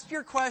and ask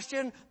your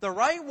question the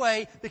right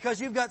way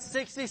because you've got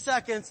 60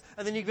 seconds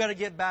and then you've got to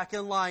get back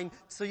in line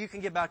so you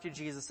can get back to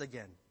Jesus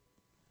again.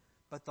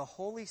 But the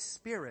Holy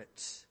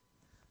Spirit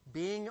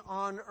being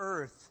on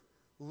earth,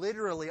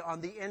 literally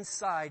on the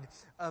inside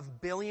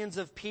of billions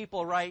of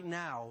people right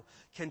now,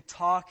 can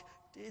talk.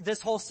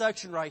 This whole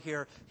section right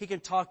here, He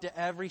can talk to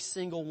every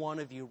single one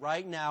of you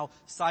right now,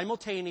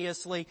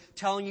 simultaneously,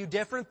 telling you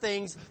different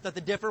things that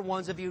the different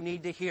ones of you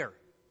need to hear.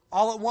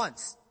 All at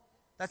once.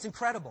 That's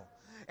incredible.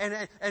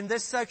 And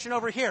this section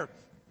over here.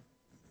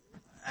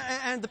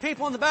 And the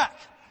people in the back.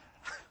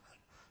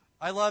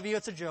 I love you.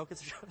 It's a joke.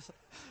 It's a joke.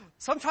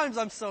 Sometimes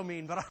I'm so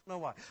mean, but I don't know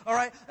why.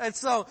 Alright? And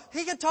so,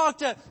 He can talk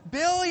to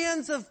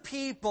billions of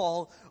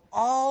people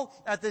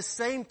all at the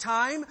same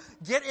time,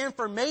 get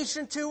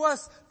information to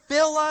us,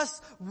 fill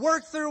us,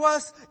 work through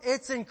us.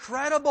 It's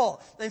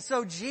incredible. And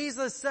so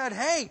Jesus said,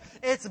 hey,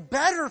 it's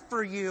better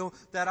for you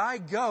that I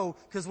go,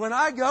 because when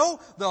I go,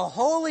 the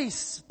Holy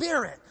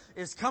Spirit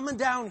is coming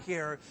down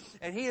here,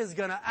 and He is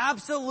going to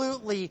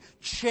absolutely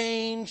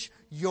change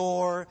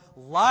your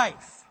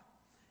life.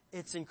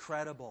 It's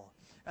incredible.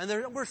 And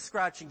we're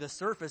scratching the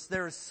surface.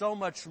 There is so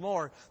much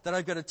more that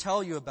I've got to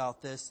tell you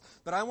about this.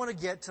 But I want to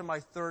get to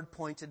my third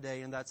point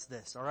today, and that's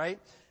this, all right?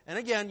 And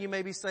again, you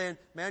may be saying,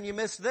 man, you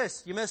missed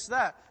this, you missed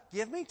that.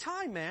 Give me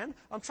time, man.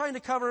 I'm trying to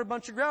cover a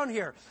bunch of ground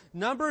here.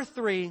 Number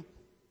 3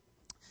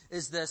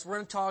 is this. We're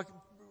going to talk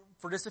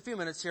for just a few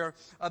minutes here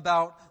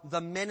about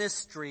the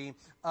ministry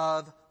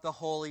of the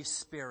Holy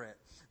Spirit.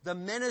 The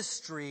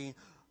ministry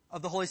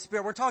of the Holy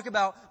Spirit. We're talking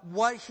about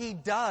what He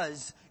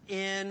does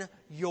in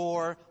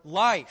your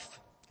life.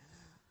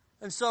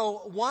 And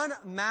so one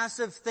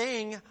massive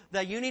thing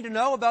that you need to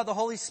know about the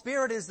Holy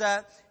Spirit is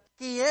that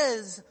He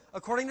is,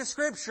 according to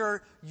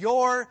Scripture,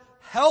 your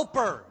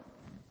helper.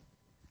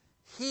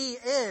 He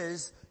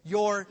is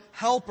your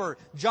helper.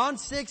 John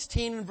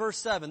 16 and verse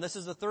 7. This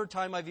is the third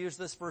time I've used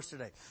this verse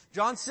today.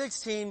 John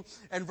 16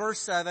 and verse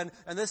 7.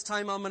 And this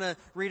time I'm going to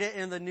read it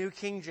in the New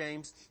King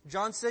James.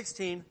 John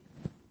 16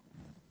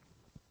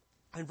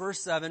 and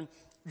verse 7.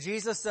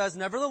 Jesus says,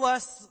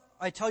 nevertheless,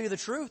 I tell you the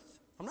truth.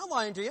 I'm not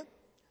lying to you.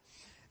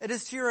 It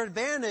is to your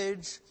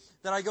advantage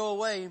that I go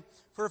away.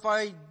 For if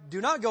I do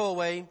not go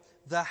away,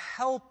 the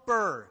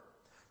helper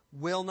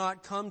will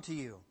not come to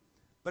you.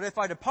 But if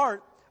I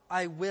depart,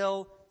 I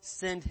will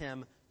send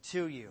Him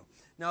to you.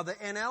 Now the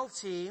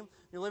NLT,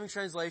 New Living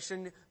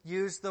Translation,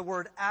 used the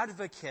word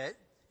advocate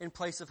in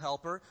place of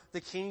helper.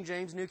 The King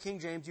James, New King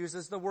James,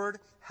 uses the word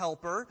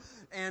helper.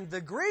 And the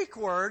Greek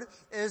word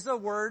is a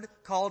word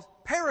called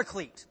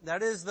paraclete.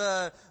 That is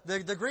the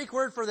Greek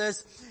word for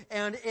this,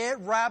 and it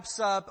wraps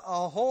up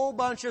a whole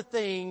bunch of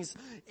things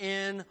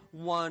in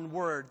one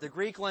word. The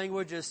Greek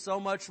language is so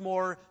much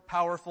more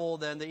powerful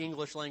than the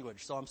English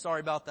language, so I'm sorry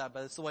about that,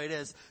 but it's the way it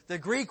is. The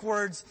Greek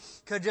words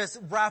could just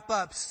wrap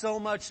up so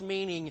much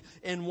meaning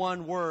in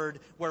one word,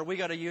 where we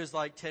got to use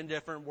like 10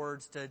 different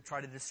words to try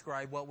to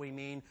describe what we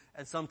mean,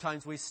 and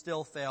sometimes we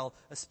still fail,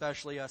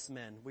 especially us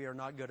men. We are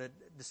not good at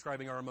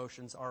describing our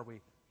emotions, are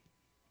we?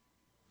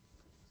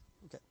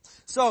 Okay.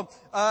 So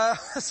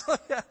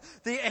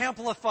the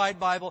Amplified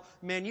Bible,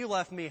 man, you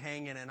left me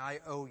hanging and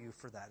I owe you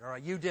for that. All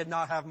right. You did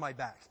not have my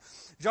back.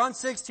 John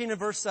 16 and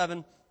verse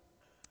 7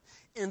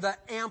 in the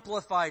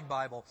Amplified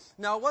Bible.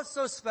 Now, what's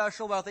so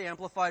special about the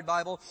Amplified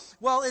Bible?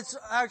 Well, it's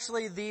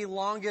actually the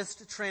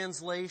longest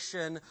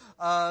translation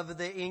of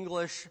the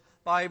English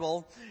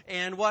Bible.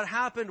 And what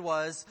happened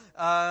was,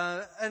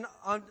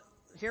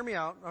 hear me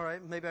out. All right.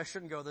 Maybe I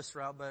shouldn't go this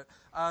route,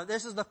 but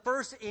this is the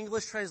first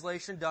English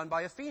translation done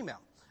by a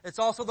female. It's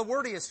also the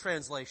wordiest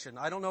translation.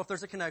 I don't know if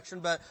there's a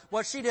connection, but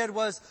what she did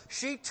was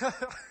she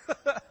took,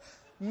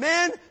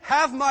 men,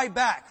 have my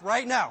back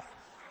right now.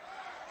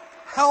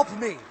 Help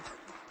me.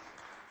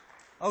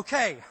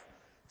 Okay.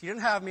 If you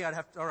didn't have me, I'd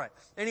have to, all right.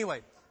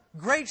 Anyway,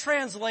 great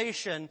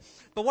translation,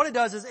 but what it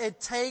does is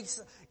it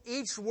takes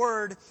each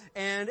word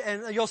and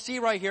you'll see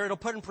right here, it'll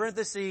put in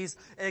parentheses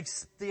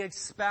the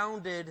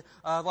expounded,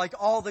 like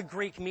all the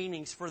Greek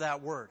meanings for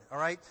that word,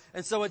 alright?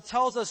 And so it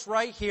tells us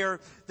right here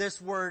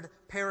this word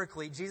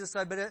paraclete. Jesus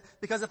said,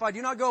 because if I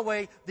do not go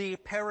away, the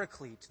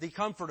paraclete, the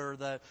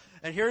comforter,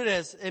 and here it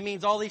is, it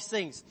means all these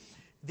things.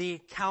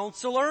 The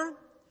counselor,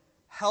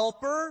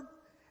 helper,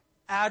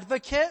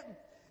 advocate,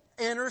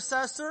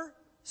 intercessor,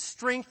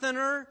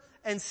 strengthener,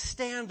 and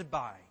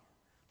standby.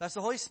 That's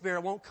the Holy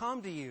Spirit won't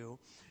come to you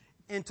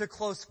into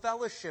close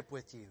fellowship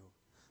with you.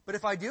 But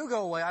if I do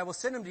go away, I will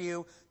send him to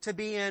you to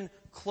be in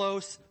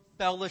close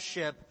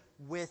fellowship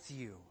with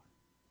you.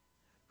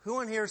 Who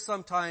in here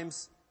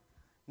sometimes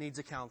needs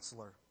a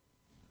counselor?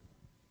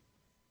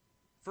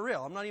 For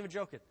real, I'm not even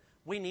joking.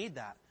 We need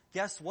that.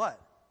 Guess what?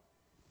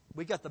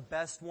 We got the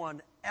best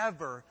one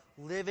ever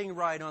living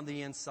right on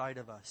the inside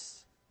of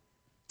us.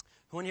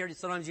 Who in here,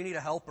 sometimes you need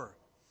a helper.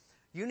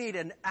 You need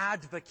an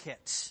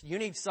advocate. You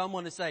need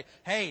someone to say,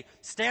 hey,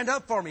 stand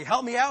up for me.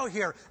 Help me out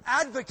here.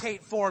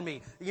 Advocate for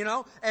me. You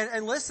know?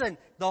 And listen,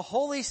 the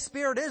Holy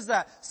Spirit is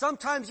that.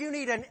 Sometimes you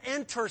need an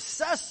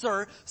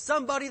intercessor,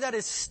 somebody that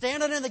is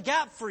standing in the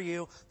gap for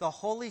you. The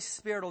Holy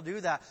Spirit will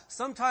do that.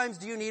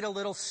 Sometimes you need a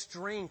little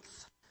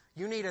strength.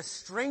 You need a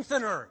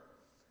strengthener.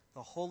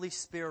 The Holy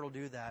Spirit will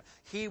do that.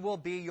 He will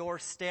be your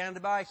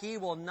standby. He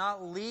will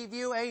not leave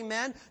you.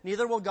 Amen.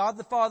 Neither will God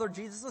the Father,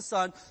 Jesus the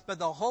Son. But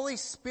the Holy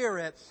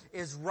Spirit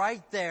is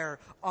right there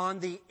on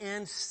the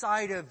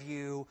inside of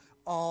you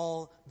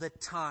all the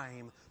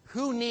time.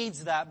 Who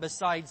needs that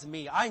besides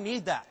me? I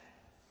need that.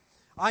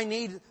 I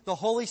need the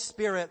Holy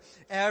Spirit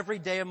every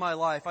day of my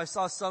life. I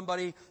saw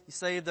somebody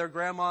say they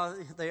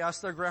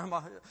asked their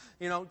grandma,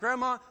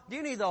 Grandma, do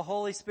you need the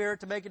Holy Spirit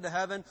to make it to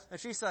heaven? And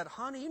she said,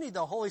 honey, you need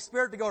the Holy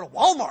Spirit to go to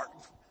Walmart.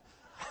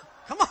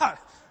 Come on.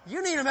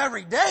 You need him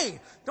every day.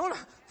 Don't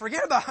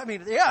forget about,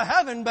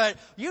 heaven, but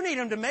you need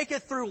him to make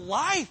it through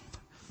life.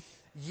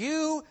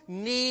 You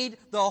need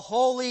the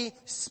Holy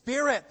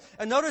Spirit.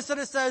 And notice that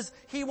it says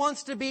he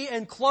wants to be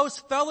in close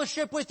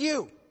fellowship with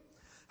you.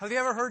 Have you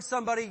ever heard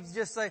somebody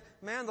just say,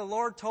 man, the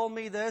Lord told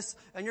me this,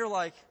 and you're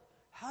like,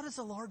 how does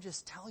the Lord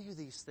just tell you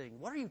these things?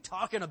 What are you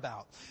talking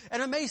about?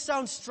 And it may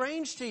sound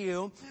strange to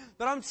you,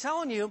 but I'm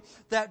telling you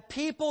that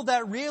people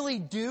that really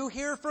do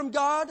hear from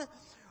God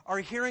are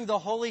hearing the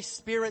Holy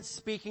Spirit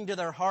speaking to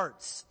their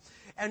hearts.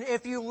 And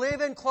if you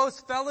live in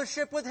close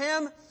fellowship with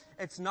Him,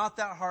 it's not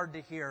that hard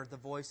to hear the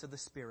voice of the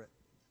Spirit.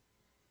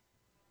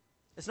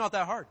 It's not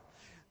that hard.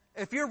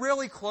 If you're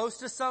really close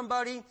to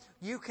somebody,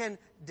 you can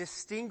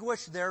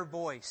distinguish their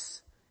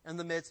voice in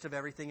the midst of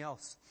everything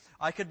else.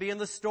 I could be in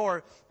the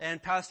store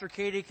and Pastor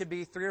Katie could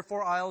be 3 or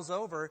 4 aisles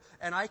over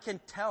and I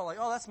can tell, like,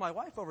 oh, that's my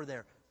wife over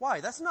there.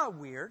 Why? That's not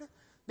weird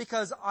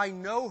because I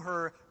know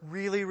her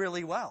really,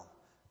 really well.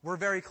 We're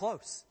very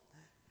close.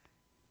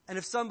 And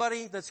if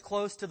somebody that's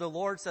close to the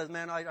Lord says,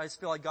 man, I just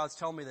feel like God's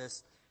telling me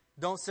this,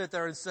 don't sit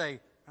there and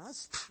say,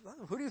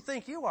 who do you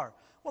think you are?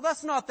 Well,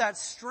 that's not that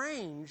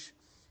strange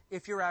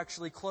if you're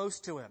actually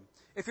close to Him.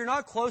 If you're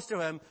not close to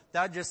Him,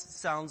 that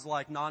just sounds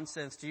like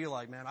nonsense to you,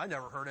 like, man, I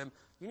never heard Him.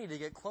 You need to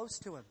get close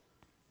to Him.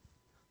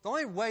 The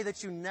only way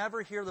that you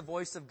never hear the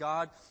voice of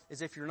God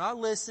is if you're not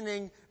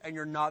listening and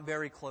you're not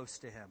very close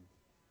to Him.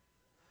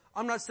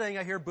 I'm not saying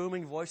I hear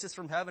booming voices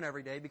from heaven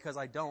every day because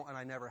I don't and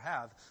I never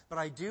have, but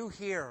I do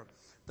hear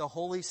the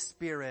Holy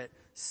Spirit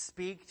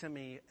speak to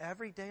me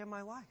every day of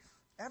my life.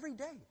 Every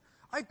day.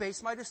 I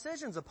base my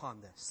decisions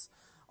upon this.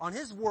 On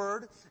His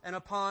Word and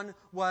upon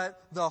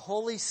what the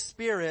Holy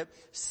Spirit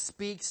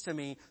speaks to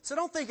me. So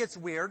don't think it's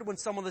weird when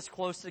someone that's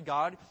close to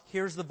God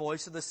hears the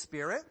voice of the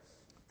Spirit.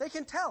 They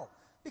can tell.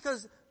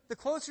 Because the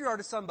closer you are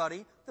to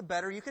somebody, the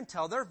better you can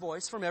tell their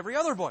voice from every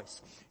other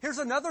voice. Here's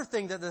another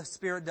thing that the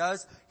Spirit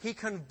does. He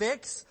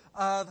convicts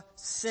of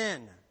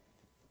sin.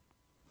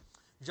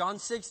 John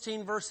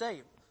 16 verse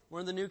 8. We're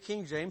in the New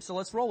King James, so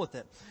let's roll with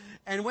it.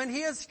 And when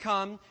he has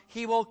come,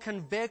 he will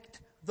convict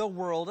the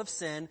world of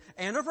sin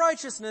and of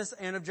righteousness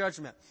and of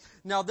judgment.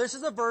 Now, this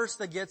is a verse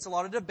that gets a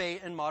lot of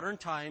debate in modern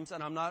times,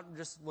 and I'm not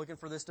just looking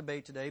for this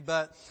debate today,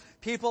 but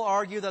people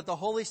argue that the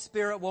Holy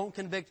Spirit won't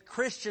convict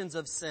Christians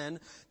of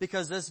sin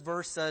because this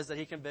verse says that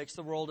he convicts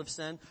the world of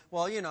sin.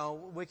 Well,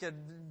 we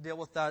could deal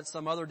with that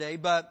some other day,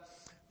 but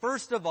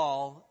first of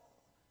all,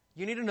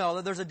 you need to know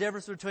that there's a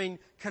difference between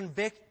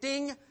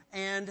convicting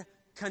and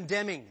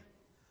condemning.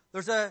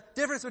 There's a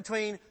difference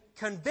between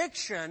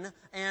conviction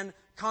and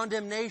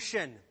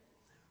condemnation.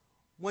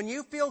 When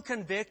you feel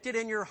convicted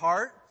in your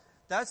heart,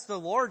 that's the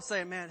Lord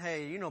saying, man,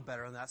 hey, you know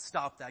better than that.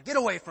 Stop that. Get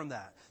away from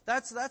that.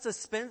 That's a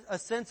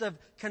sense of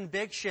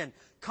conviction.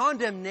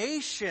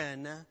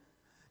 Condemnation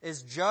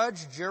is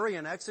judge, jury,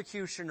 and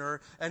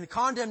executioner. And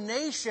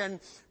condemnation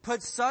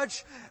puts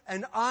such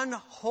an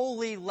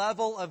unholy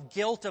level of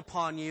guilt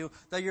upon you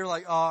that you're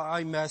like, oh,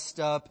 I messed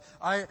up.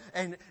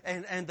 And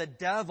the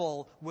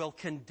devil will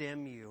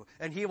condemn you.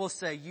 And he will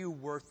say, you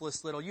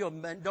worthless little,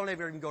 don't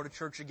even go to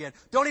church again.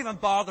 Don't even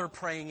bother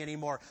praying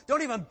anymore.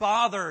 Don't even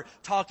bother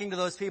talking to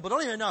those people.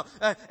 Don't even know.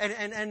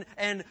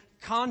 And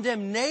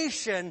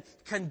condemnation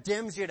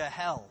condemns you to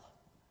hell.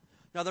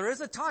 Now, there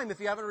is a time, if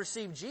you haven't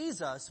received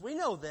Jesus, we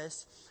know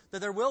this, that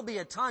there will be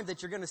a time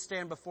that you're going to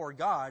stand before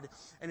God.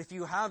 And if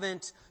you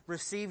haven't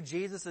received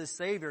Jesus as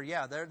Savior,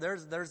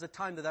 there's a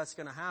time that that's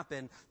going to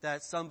happen,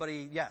 that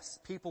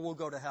people will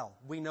go to hell.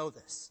 We know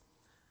this.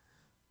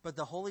 But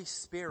the Holy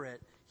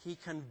Spirit, He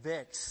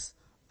convicts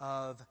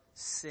of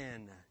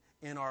sin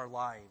in our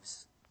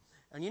lives.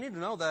 And you need to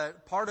know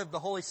that part of the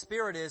Holy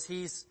Spirit is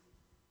He's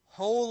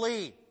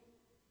holy.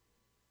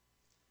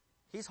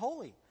 He's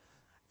holy.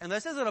 And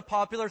this isn't a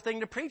popular thing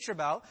to preach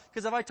about,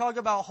 because if I talk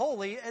about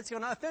holy, it's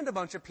going to offend a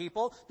bunch of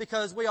people,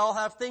 because we all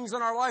have things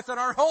in our life that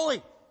aren't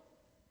holy.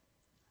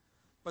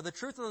 But the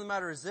truth of the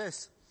matter is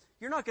this: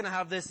 you're not going to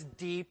have this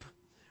deep,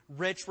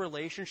 rich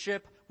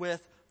relationship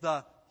with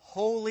the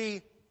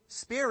Holy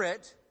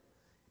Spirit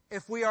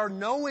if we are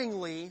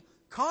knowingly,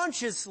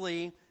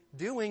 consciously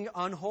doing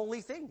unholy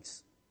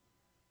things.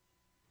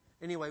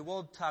 Anyway,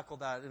 we'll tackle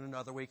that in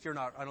another week.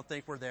 I don't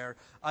think we're there.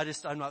 We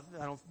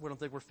don't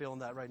think we're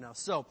feeling that right now.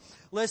 So,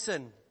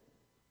 listen.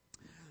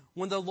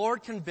 When the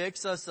Lord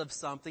convicts us of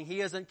something,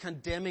 He isn't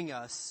condemning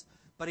us,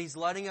 but He's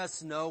letting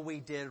us know we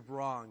did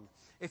wrong.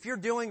 If you're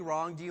doing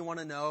wrong, do you want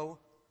to know?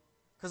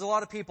 Because a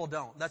lot of people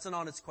don't. That's an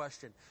honest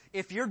question.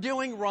 If you're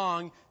doing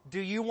wrong, do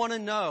you want to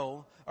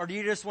know, or do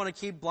you just want to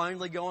keep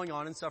blindly going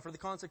on and suffer the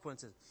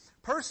consequences?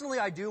 Personally,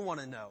 I do want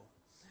to know.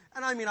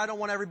 And I don't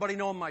want everybody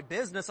knowing my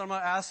business. I'm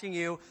not asking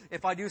you,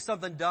 if I do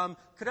something dumb,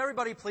 could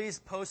everybody please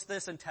post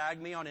this and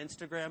tag me on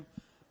Instagram?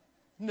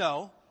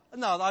 No,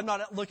 I'm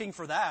not looking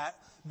for that.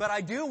 But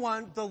I do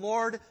want the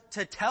Lord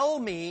to tell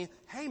me,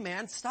 hey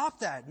man, stop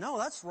that. No,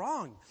 that's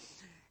wrong.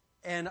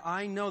 And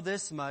I know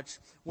this much: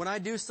 when I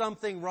do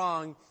something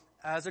wrong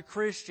as a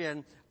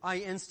Christian, I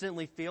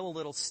instantly feel a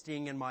little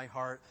sting in my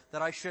heart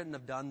that I shouldn't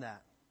have done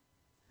that.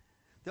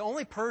 The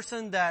only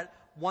person that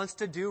wants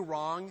to do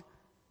wrong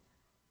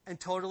and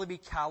totally be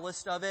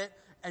calloused of it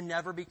and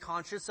never be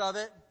conscious of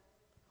it,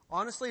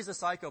 honestly, is a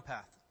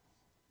psychopath.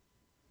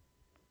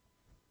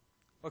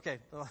 Okay,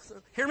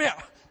 hear me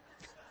out.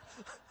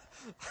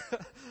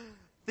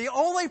 The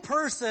only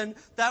person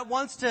that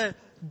wants to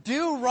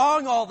do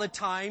wrong all the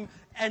time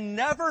and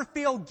never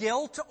feel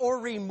guilt or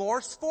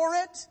remorse for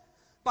it,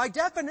 by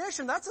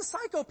definition, that's a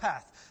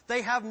psychopath.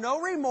 They have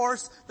no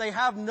remorse, they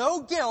have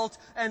no guilt,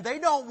 and they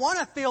don't want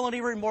to feel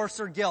any remorse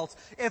or guilt.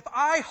 If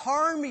I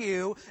harm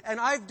you and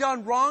I've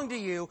done wrong to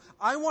you,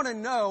 I want to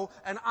know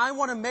and I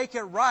want to make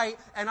it right,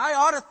 and I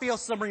ought to feel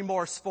some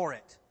remorse for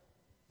it.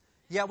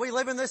 Yet we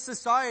live in this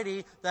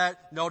society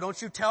that, no,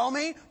 don't you tell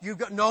me.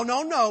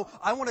 No.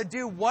 I want to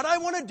do what I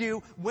want to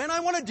do, when I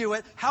want to do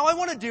it, how I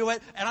want to do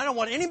it, and I don't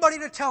want anybody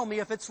to tell me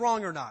if it's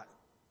wrong or not.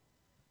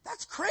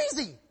 That's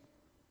crazy.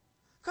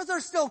 Because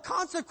there's still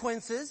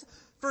consequences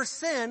for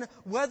sin,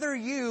 whether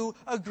you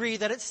agree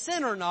that it's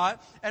sin or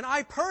not. And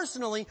I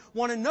personally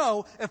want to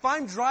know, if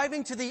I'm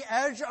driving to the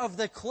edge of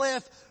the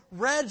cliff,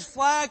 red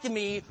flag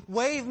me,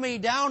 wave me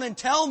down and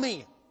tell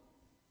me.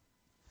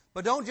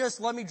 But don't just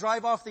let me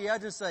drive off the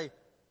edge and say,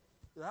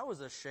 that was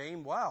a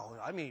shame. Wow.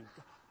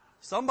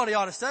 Somebody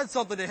ought to have said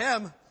something to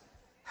him.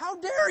 How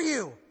dare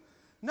you?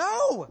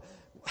 No.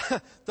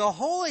 The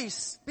Holy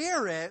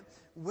Spirit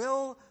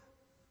will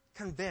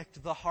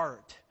convict the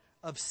heart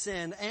of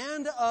sin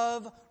and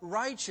of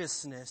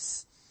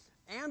righteousness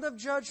and of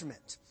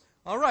judgment.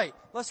 All right,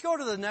 let's go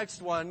to the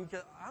next one.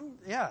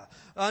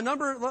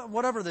 Number,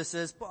 whatever this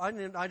is, I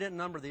didn't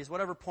number these,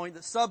 whatever point,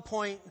 the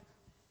sub-point,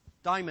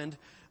 diamond,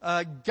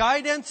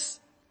 guidance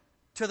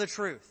to the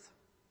truth.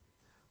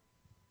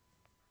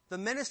 The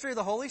ministry of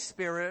the Holy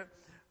Spirit,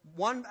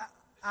 one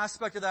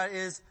aspect of that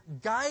is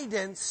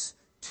guidance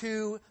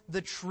to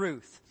the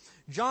truth.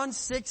 John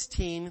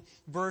 16,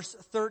 verse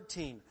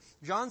 13.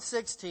 John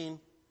 16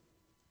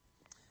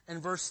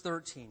 and verse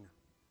 13.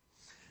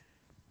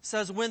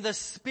 says, when the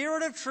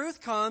Spirit of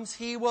truth comes,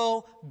 He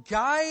will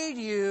guide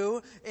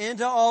you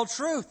into all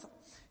truth.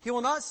 He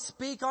will not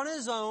speak on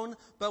His own,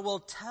 but will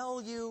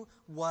tell you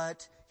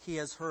what He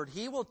has heard.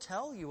 He will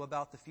tell you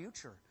about the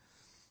future.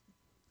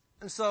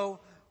 And so,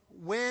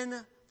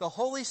 when the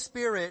Holy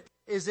Spirit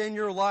is in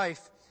your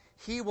life,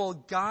 He will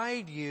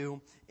guide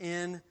you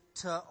into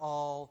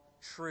all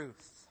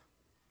truth.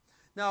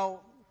 Now,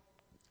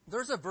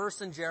 there's a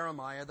verse in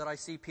Jeremiah that I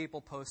see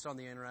people post on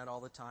the internet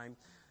all the time,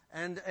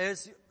 and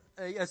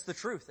it's the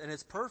truth, and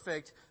it's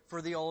perfect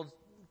for the Old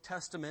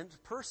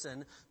Testament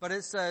person, but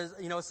it says,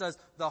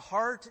 the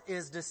heart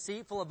is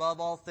deceitful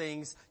above all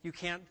things. You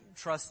can't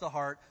trust the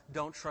heart.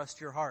 Don't trust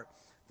your heart.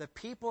 The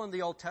people in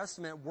the Old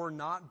Testament were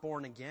not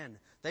born again.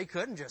 They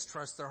couldn't just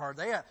trust their heart.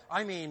 They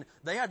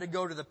had to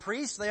go to the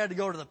priest, they had to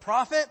go to the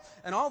prophet,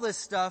 and all this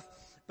stuff.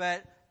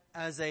 But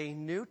as a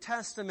New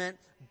Testament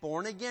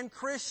born again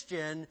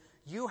Christian,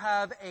 you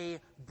have a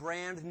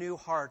brand new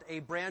heart, a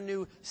brand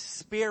new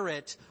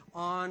spirit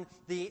on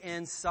the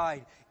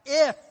inside.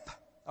 If,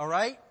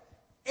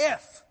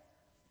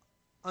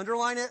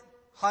 underline it,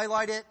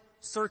 highlight it,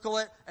 circle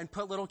it, and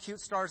put little cute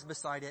stars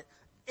beside it.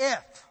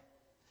 If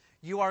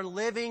you are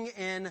living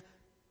in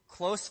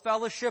close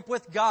fellowship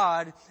with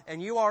God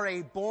and you are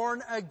a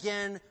born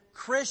again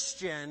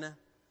Christian,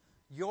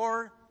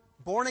 your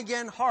born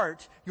again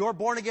heart, your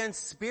born again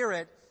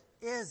spirit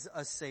is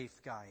a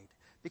safe guide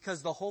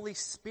because the Holy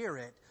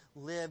Spirit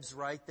lives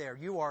right there.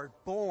 You are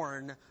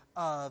born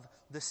of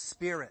the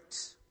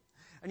Spirit.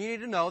 And you need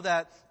to know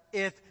that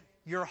if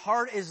your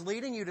heart is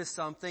leading you to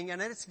something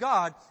and it's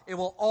God, it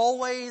will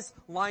always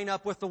line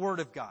up with the Word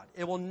of God.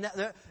 It will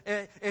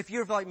if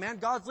you're like, man,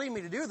 God's leading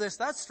me to do this,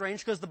 that's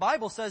strange because the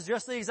Bible says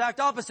just the exact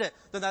opposite,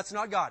 then that's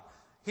not God.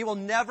 He will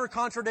never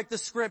contradict the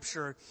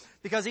Scripture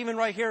because even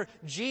right here,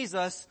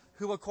 Jesus,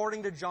 who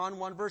according to John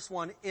 1 verse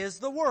 1 is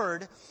the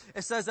Word,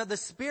 it says that the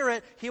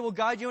Spirit, He will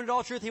guide you into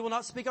all truth. He will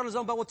not speak on His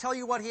own, but will tell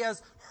you what He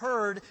has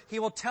heard. He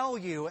will tell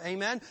you.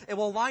 Amen? It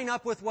will line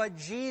up with what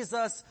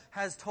Jesus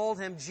has told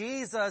him.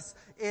 Jesus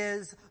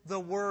is the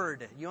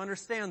Word. You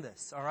understand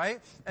this,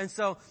 alright? And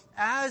so,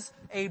 as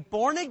a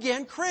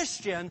born-again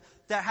Christian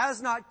that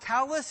has not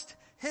calloused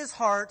his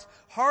heart,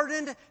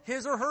 hardened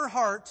his or her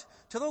heart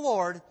to the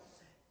Lord,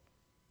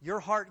 your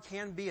heart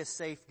can be a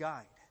safe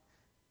guide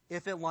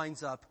if it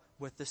lines up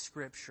with the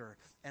Scripture.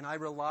 And I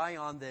rely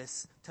on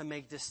this to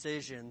make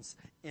decisions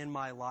in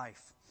my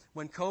life.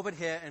 When COVID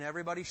hit and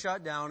everybody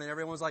shut down and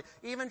everyone was like,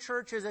 even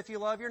churches, if you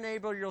love your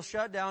neighbor, you'll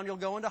shut down, you'll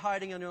go into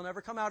hiding and you'll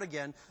never come out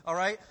again. All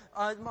right?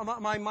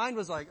 My mind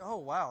was like, oh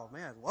wow,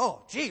 man,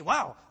 whoa, gee,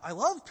 wow, I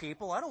love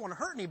people. I don't want to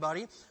hurt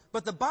anybody.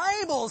 But the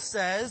Bible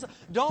says,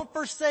 don't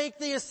forsake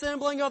the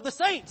assembling of the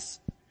saints.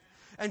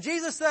 And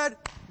Jesus said,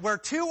 where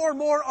two or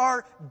more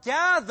are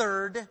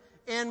gathered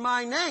in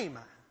my name,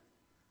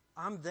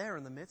 I'm there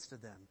in the midst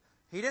of them.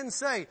 He didn't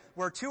say,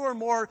 where two or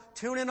more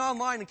tune in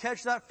online and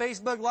catch that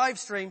Facebook live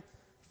stream.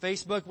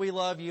 Facebook, we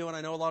love you, and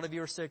I know a lot of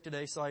you are sick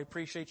today, so I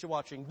appreciate you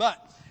watching.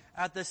 But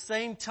at the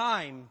same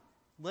time,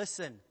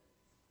 listen,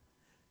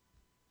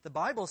 the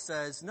Bible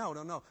says,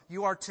 no.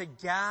 You are to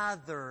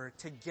gather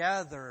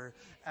together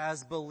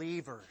as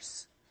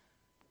believers.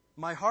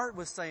 My heart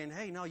was saying,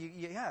 hey, no, you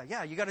got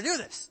to do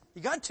this.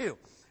 You got to.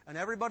 And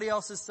everybody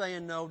else is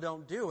saying, no,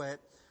 don't do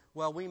it.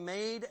 Well, we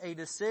made a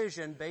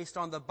decision based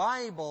on the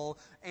Bible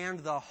and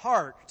the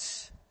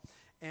heart,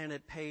 and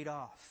it paid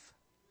off.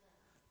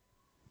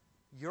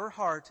 Your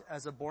heart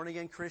as a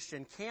born-again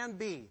Christian can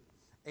be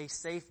a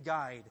safe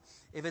guide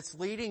if it's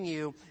leading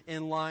you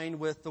in line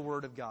with the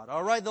Word of God.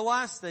 All right, the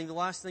last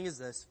thing is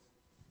this.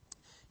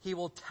 He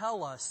will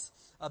tell us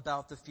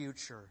about the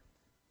future.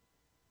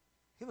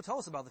 He will tell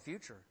us about the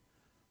future.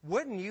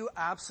 Wouldn't you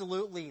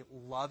absolutely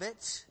love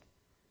it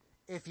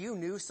if you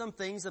knew some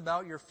things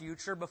about your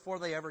future before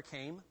they ever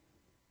came?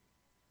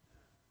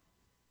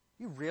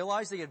 You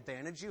realize the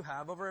advantage you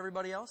have over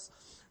everybody else?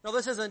 Now,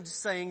 this isn't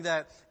saying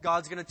that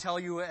God's going to tell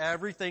you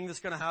everything that's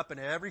going to happen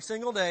every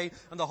single day,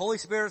 and the Holy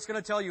Spirit's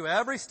going to tell you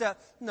every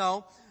step.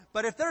 No.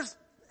 But if there's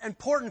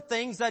important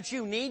things that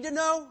you need to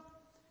know,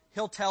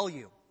 He'll tell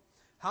you.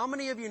 How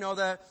many of you know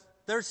that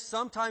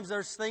sometimes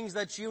there's things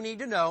that you need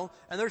to know,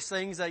 and there's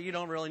things that you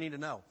don't really need to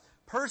know?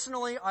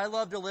 Personally, I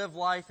love to live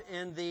life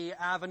in the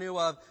avenue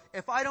of,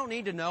 if I don't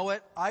need to know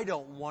it, I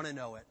don't want to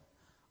know it.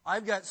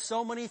 I've got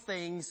so many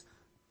things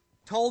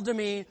told to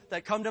me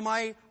that come to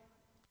my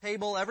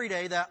table every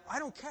day that I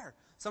don't care.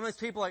 Sometimes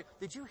people are like,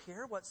 did you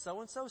hear what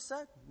so-and-so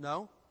said?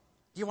 No.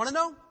 Do you want to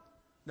know?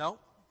 No.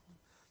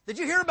 Did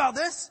you hear about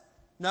this?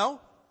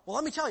 No. Well,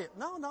 let me tell you.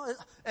 No.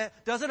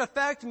 Does it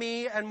affect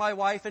me and my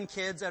wife and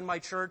kids and my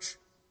church?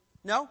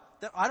 No.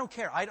 I don't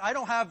care. I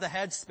don't have the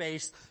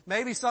headspace.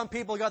 Maybe some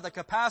people got the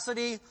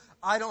capacity.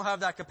 I don't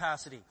have that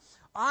capacity.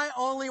 I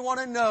only want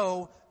to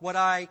know what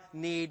I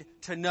need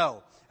to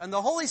know. And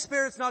the Holy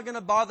Spirit's not going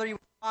to bother you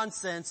with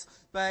nonsense,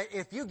 but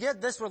if you get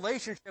this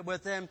relationship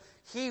with Him,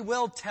 He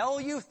will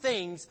tell you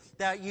things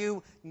that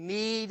you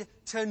need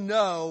to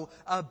know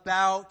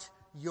about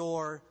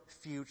your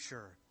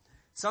future.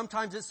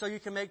 Sometimes it's so you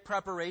can make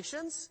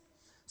preparations.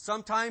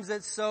 Sometimes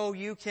it's so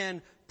you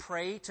can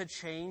pray to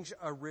change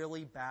a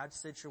really bad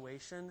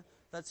situation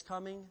that's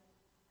coming.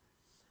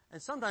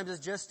 And sometimes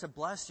it's just to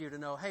bless you to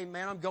know, hey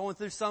man, I'm going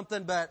through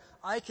something, but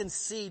I can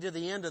see to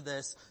the end of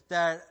this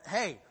that,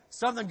 hey,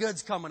 something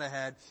good's coming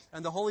ahead.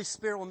 And the Holy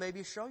Spirit will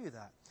maybe show you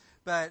that.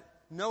 But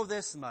know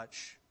this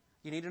much.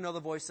 You need to know the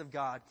voice of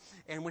God.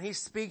 And when He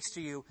speaks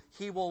to you,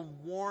 He will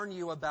warn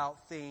you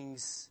about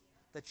things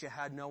that you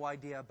had no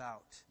idea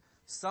about.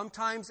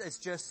 Sometimes it's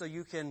just so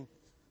you can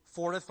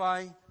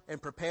fortify and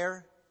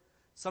prepare.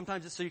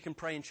 Sometimes it's so you can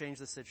pray and change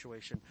the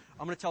situation.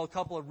 I'm going to tell a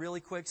couple of really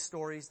quick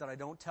stories that I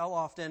don't tell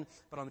often,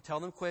 but I'm going to tell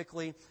them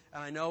quickly.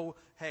 And I know,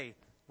 hey,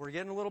 we're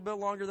getting a little bit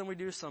longer than we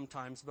do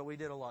sometimes, but we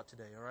did a lot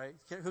today, all right?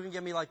 Who can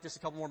give me like just a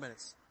couple more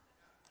minutes?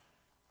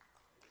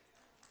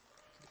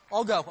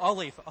 I'll go. I'll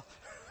leave.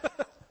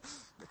 A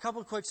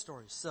couple of quick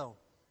stories. So,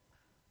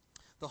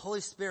 the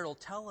Holy Spirit will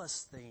tell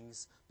us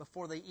things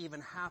before they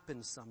even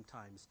happen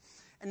sometimes.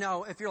 And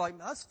now, if you're like,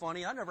 that's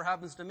funny, that never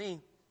happens to me.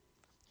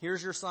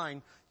 Here's your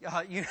sign.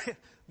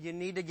 You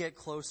need to get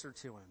closer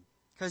to Him.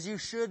 Because you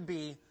should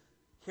be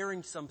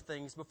hearing some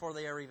things before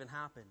they ever even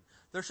happen.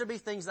 There should be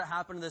things that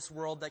happen in this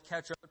world that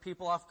catch other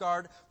people off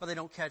guard, but they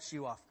don't catch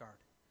you off guard.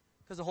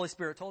 Because the Holy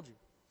Spirit told you.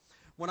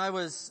 When I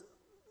was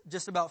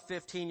just about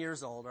 15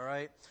 years old, all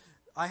right,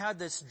 I had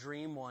this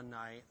dream one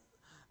night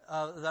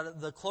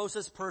that the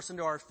closest person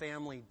to our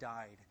family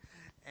died.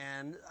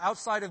 And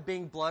outside of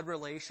being blood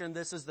relation,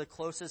 this is the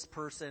closest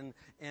person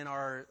in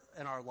our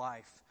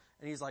life.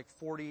 And he's like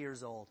 40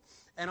 years old.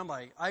 And I'm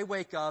like, I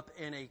wake up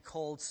in a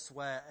cold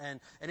sweat. And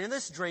in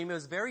this dream, it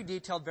was very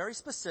detailed, very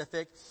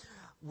specific.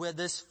 With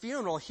this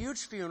funeral,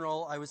 huge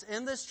funeral, I was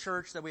in this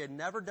church that we had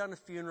never done a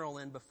funeral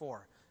in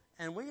before.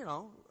 And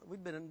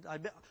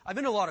I've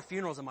been to a lot of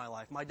funerals in my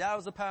life. My dad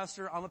was a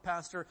pastor, I'm a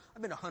pastor,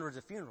 I've been to hundreds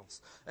of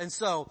funerals. And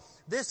so,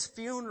 this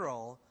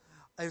funeral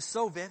is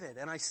so vivid.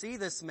 And I see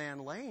this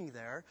man laying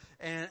there,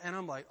 and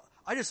I'm like,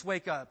 I just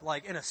wake up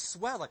like in a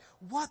sweat, like,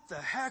 what the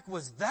heck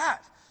was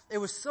that? It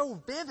was so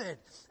vivid,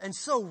 and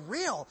so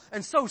real,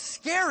 and so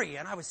scary,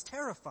 and I was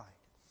terrified.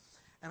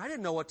 And I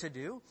didn't know what to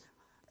do.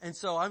 And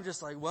so I'm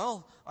just like,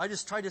 well, I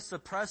just tried to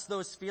suppress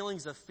those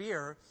feelings of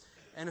fear.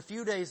 And a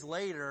few days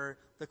later,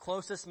 the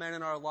closest man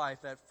in our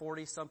life at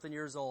 40-something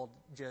years old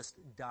just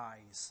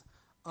dies.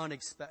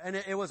 Unexpected. And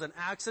it was an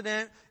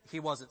accident.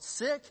 He wasn't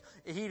sick.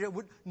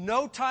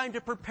 No time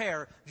to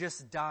prepare,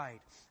 just died.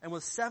 And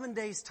with 7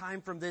 days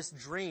time from this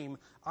dream,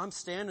 I'm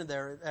standing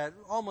there at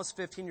almost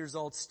 15 years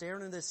old,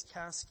 staring at this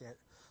casket,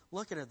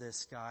 looking at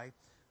this guy,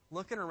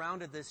 looking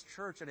around at this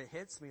church, and it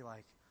hits me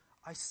like,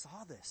 I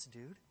saw this,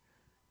 dude.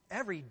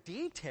 Every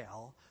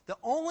detail. The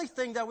only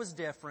thing that was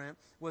different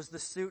was the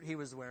suit he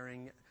was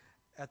wearing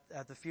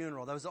at the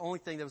funeral. That was the only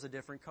thing that was a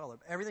different color.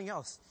 Everything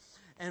else.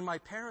 And my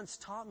parents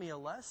taught me a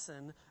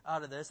lesson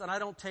out of this, and I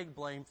don't take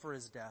blame for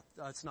his death.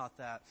 It's not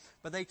that.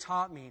 But they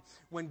taught me,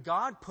 when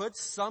God puts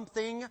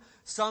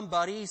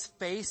somebody's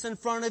face in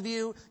front of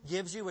you,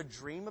 gives you a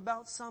dream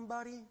about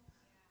somebody,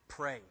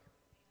 pray.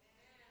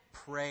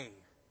 Pray.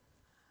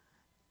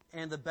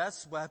 And the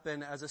best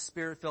weapon as a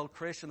Spirit-filled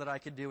Christian that I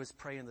could do is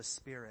pray in the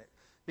Spirit.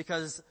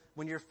 Because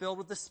when you're filled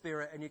with the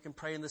Spirit and you can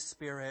pray in the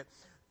Spirit,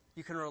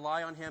 you can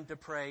rely on Him to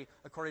pray,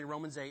 according to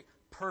Romans 8,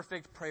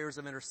 perfect prayers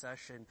of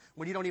intercession.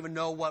 When you don't even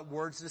know what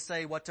words to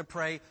say, what to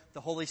pray,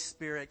 the Holy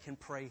Spirit can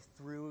pray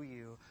through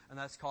you. And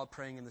that's called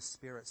praying in the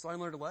Spirit. So I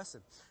learned a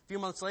lesson. A few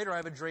months later, I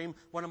have a dream.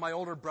 One of my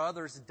older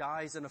brothers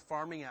dies in a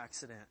farming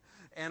accident.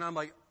 And I'm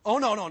like, oh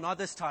no, not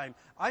this time.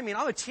 I'm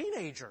a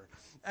teenager.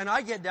 And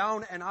I get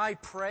down and I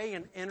pray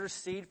and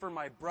intercede for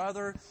my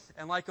brother.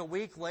 And like a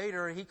week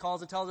later, he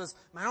calls and tells us,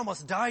 man, I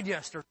almost died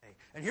yesterday.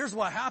 And here's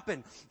what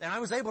happened. And I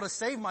was able to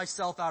save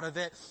myself out of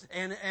it.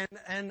 And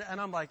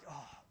I'm like,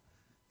 oh,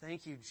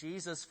 thank you,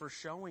 Jesus, for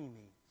showing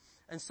me.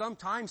 And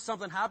sometimes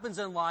something happens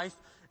in life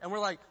and we're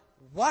like,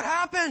 what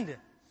happened?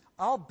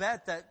 I'll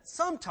bet that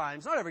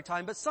sometimes, not every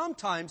time, but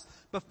sometimes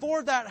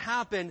before that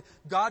happened,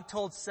 God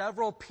told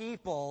several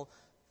people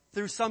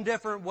through some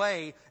different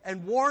way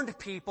and warned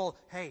people,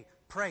 hey,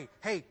 pray,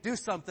 hey, do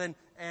something.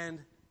 And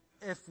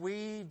if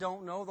we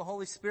don't know the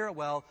Holy Spirit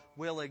well,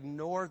 we'll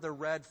ignore the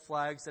red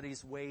flags that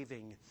He's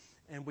waving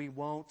and we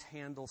won't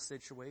handle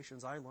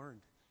situations. I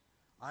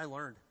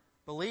learned.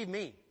 Believe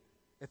me,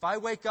 if I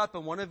wake up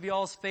and one of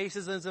y'all's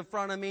faces is in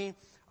front of me,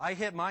 I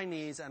hit my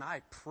knees and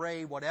I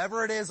pray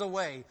whatever it is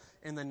away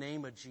in the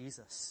name of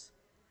Jesus.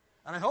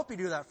 And I hope you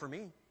do that for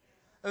me.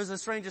 It was the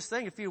strangest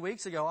thing a few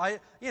weeks ago.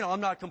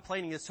 I'm not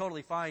complaining. It's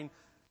totally fine.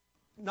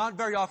 Not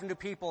very often do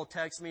people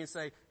text me and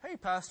say, hey,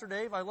 Pastor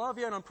Dave, I love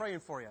you and I'm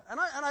praying for you. And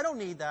I don't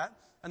need that.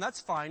 And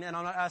that's fine. And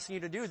I'm not asking you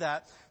to do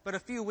that. But a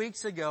few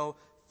weeks ago,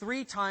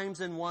 3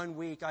 times in 1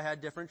 week, I had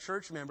different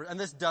church members. And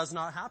this does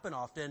not happen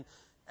often.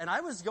 And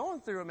I was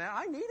going through it, man.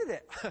 I needed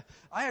it.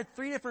 I had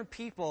 3 different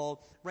people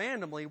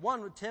randomly.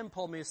 One, Tim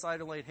pulled me aside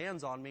and laid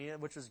hands on me,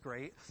 which is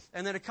great.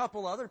 And then a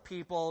couple other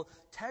people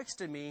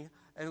texted me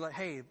and like,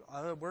 hey,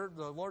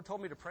 the Lord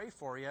told me to pray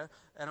for you.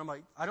 And I'm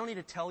like, I don't need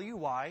to tell you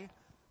why.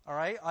 All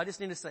right? I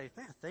just need to say,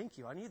 man, thank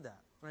you. I need that.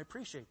 And I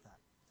appreciate that.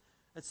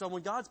 And so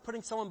when God's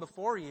putting someone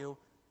before you,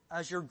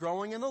 as you're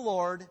growing in the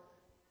Lord,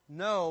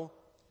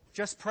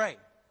 just pray.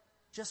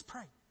 Just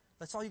pray.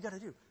 That's all you got to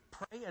do.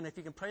 Pray, and if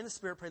you can pray in the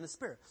Spirit, pray in the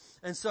Spirit.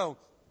 And so,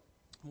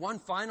 one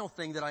final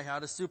thing that I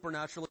had, a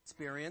supernatural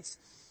experience.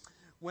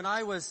 When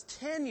I was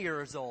 10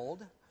 years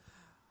old,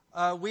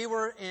 we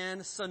were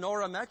in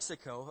Sonora,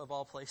 Mexico, of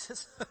all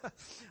places,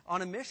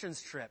 on a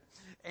missions trip.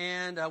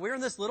 And we were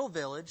in this little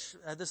village,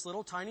 at this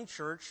little tiny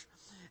church.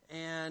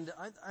 And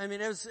I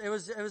mean, it was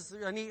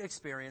a neat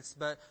experience.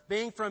 But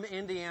being from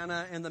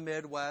Indiana in the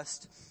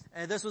Midwest,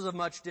 and this was a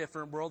much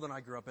different world than I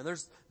grew up in.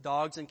 There's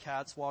dogs and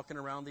cats walking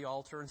around the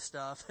altar and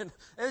stuff, and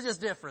it was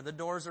just different. The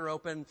doors are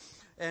open,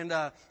 and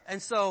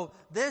so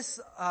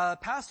this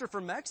pastor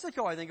from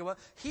Mexico, I think it was,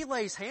 he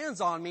lays hands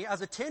on me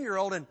as a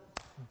 10-year-old, and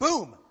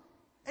boom,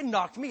 it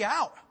knocked me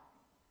out.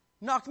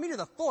 Knocked me to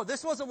the floor.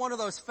 This wasn't one of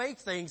those fake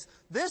things.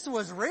 This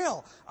was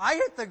real. I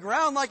hit the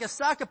ground like a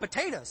sack of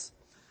potatoes.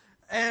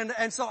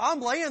 And so I'm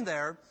laying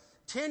there,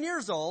 10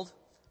 years old,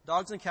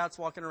 dogs and cats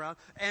walking around,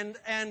 and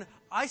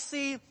I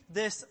see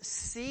this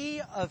sea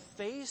of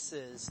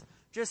faces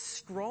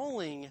just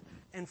scrolling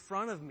in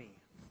front of me.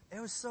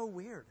 It was so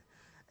weird.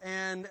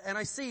 And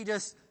I see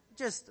just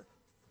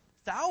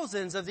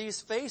thousands of these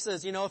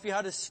faces, if you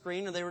had a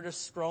screen and they were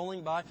just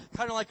scrolling by,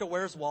 kind of like a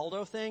Where's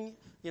Waldo thing,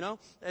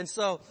 And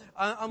so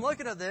I'm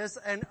looking at this,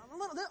 and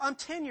I'm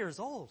 10 years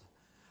old.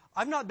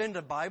 I've not been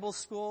to Bible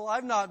school.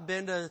 I've not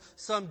been to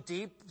some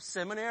deep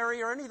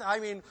seminary or anything. I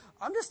mean,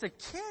 I'm just a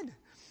kid.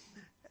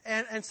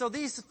 And so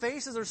these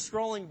faces are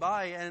scrolling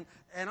by,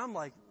 and I'm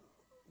like,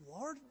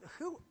 Lord,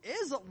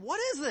 what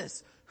is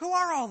this? Who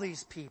are all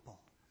these people?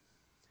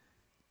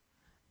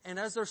 And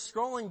as they're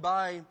scrolling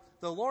by,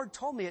 the Lord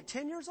told me at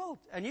 10 years old,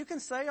 and you can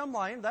say I'm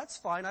lying, that's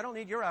fine. I don't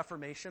need your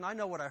affirmation. I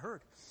know what I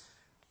heard.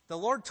 The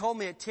Lord told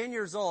me at 10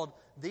 years old,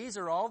 these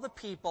are all the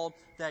people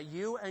that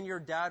you and your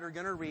dad are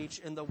going to reach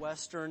in the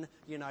western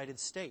United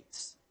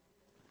States.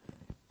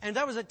 And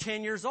that was at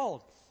 10 years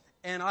old.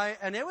 And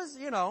it was,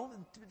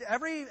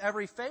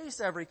 every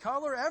face, every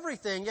color,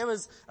 everything. It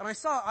was, and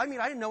I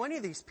didn't know any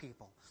of these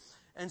people.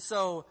 And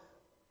so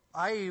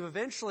I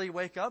eventually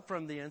wake up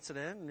from the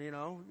incident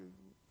and,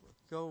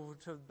 go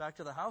back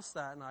to the house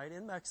that night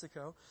in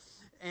Mexico.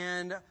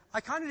 And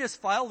I kind of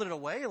just filed it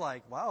away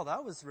like, wow,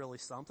 that was really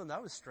something.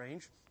 That was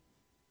strange.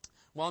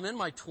 Well, I'm in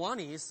my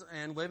 20s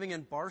and living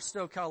in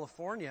Barstow,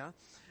 California,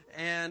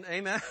 and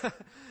amen.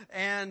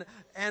 and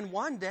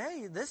one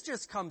day this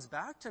just comes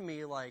back to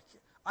me like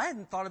I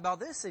hadn't thought about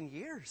this in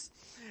years.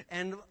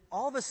 And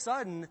all of a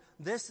sudden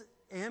this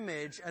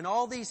image and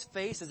all these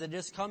faces, it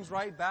just comes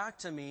right back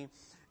to me.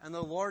 And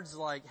the Lord's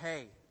like,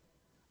 hey,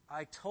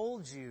 I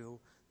told you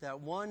that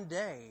one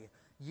day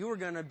you were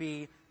going to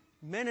be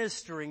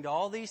ministering to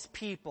all these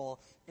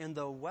people in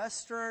the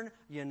western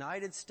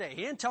United States.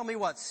 He didn't tell me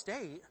what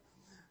state,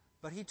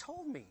 but he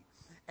told me.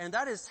 And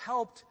that has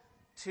helped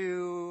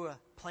to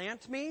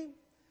plant me,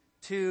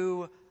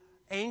 to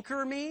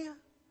anchor me,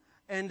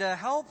 and to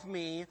help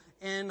me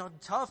in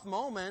tough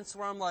moments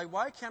where I'm like,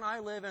 why can't I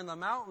live in the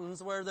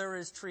mountains where there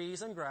is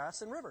trees and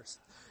grass and rivers?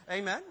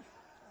 Amen?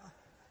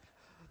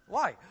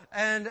 Why?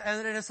 And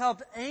it has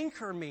helped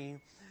anchor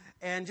me.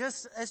 And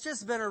it's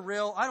just been a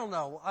real, I don't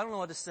know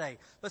what to say.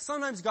 But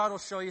sometimes God will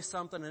show you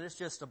something and it's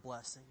just a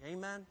blessing.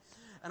 Amen?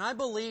 And I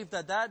believe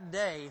that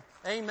day,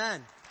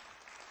 amen,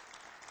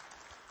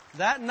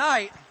 that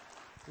night,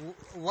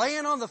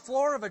 laying on the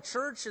floor of a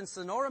church in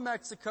Sonora,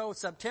 Mexico,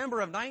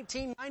 September of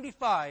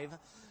 1995,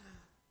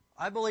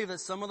 I believe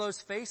that some of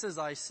those faces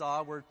I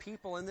saw were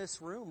people in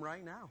this room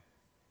right now.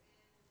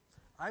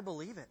 I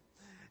believe it.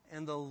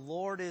 And the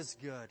Lord is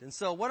good. And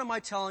so what am I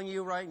telling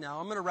you right now?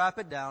 I'm going to wrap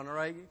it down, all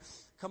right?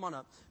 Come on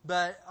up.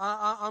 But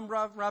I'm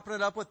wrapping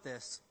it up with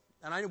this.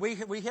 And we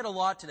hit a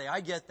lot today.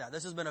 I get that.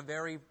 This has been a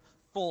very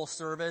full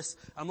service.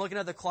 I'm looking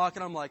at the clock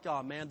and I'm like,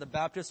 oh man, the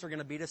Baptists are going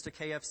to beat us to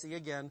KFC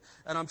again.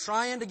 And I'm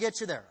trying to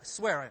get you there. I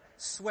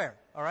swear.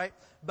 All right?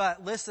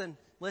 But listen.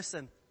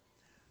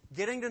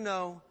 Getting to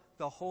know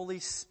the Holy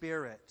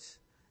Spirit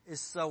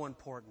is so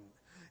important.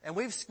 And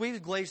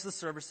we've glazed the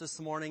service this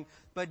morning,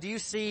 but do you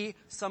see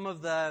some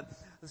of the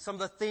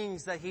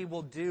things that He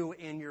will do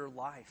in your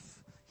life?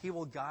 He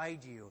will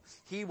guide you.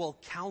 He will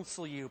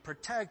counsel you,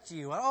 protect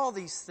you, all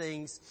these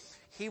things.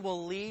 He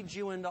will lead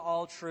you into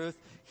all truth.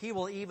 He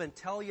will even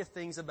tell you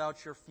things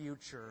about your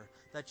future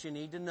that you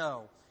need to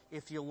know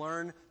if you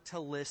learn to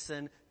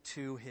listen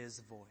to His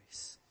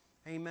voice.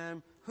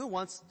 Amen. You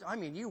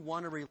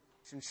want a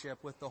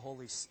relationship with the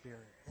Holy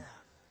Spirit. Yeah.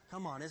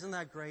 Come on, isn't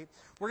that great?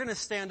 We're going to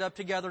stand up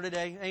together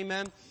today.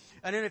 Amen.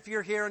 And then if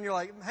you're here and you're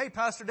like, hey,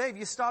 Pastor Dave,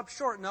 you stopped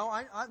short. No,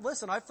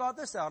 listen, I've thought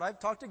this out. I've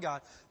talked to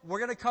God. We're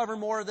going to cover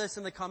more of this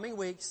in the coming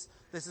weeks.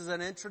 This is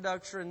an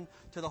introduction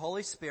to the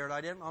Holy Spirit.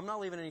 I'm not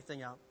leaving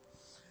anything out.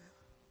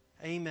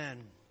 Amen.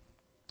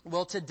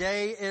 Well,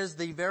 today is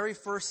the very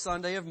first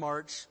Sunday of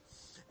March.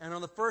 And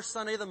on the first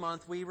Sunday of the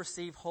month, we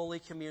receive Holy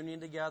Communion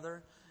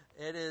together.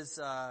 It is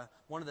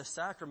one of the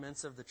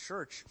sacraments of the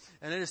church.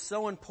 And it is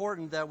so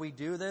important that we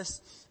do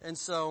this. And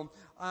so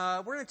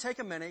we're going to take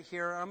a minute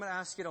here. I'm going to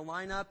ask you to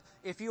line up.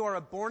 If you are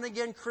a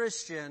born-again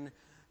Christian,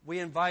 we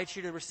invite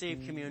you to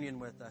receive communion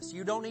with us.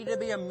 You don't need to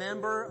be a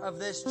member of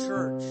this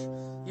church.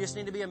 You just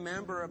need to be a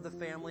member of the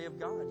family of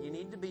God. You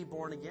need to be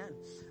born again.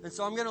 And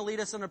so I'm going to lead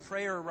us in a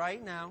prayer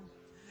right now.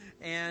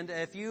 And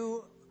if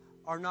you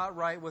are not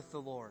right with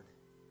the Lord,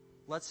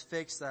 let's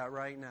fix that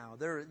right now.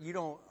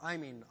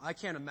 I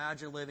can't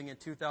imagine living in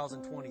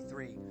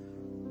 2023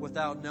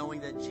 without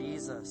knowing that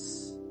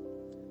Jesus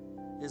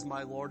is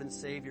my Lord and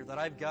Savior, that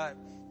I've got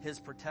His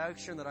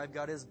protection, that I've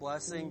got His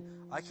blessing.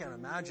 I can't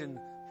imagine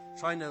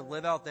trying to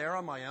live out there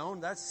on my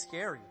own. That's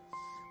scary.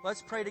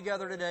 Let's pray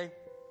together today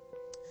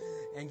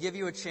and give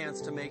you a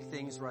chance to make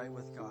things right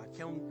with God.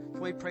 Can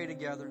we pray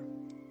together?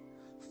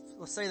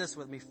 Let's say this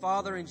with me.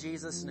 Father, in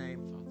Jesus' name,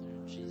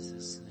 Father, in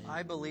Jesus' name,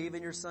 I believe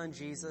in your Son,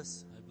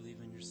 Jesus. I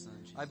believe in your Son,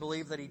 Jesus. I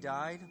believe that He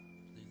died, I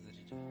believe that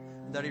He died,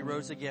 and that He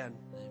rose again.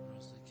 that He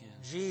rose again.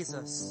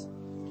 Jesus,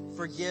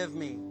 forgive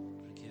me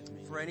Forgive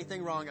me for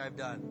anything wrong I've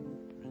done. for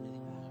anything wrong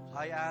I've done.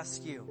 I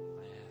ask you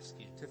I ask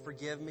you to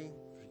forgive me,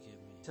 forgive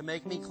me, to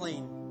make me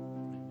clean.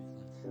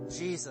 make me clean.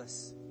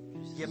 Jesus,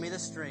 give me the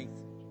strength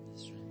Give me the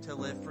strength to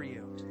live for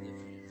you. to live for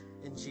you.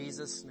 In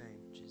Jesus' name,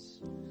 In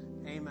Jesus'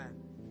 amen.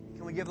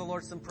 Can we give the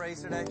Lord some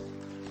praise today?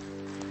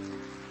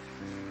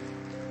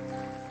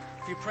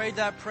 If you prayed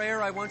that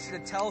prayer, I want you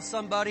to tell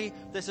somebody.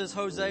 This is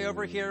Jose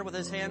over here with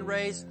his hand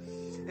raised.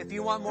 If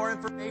you want more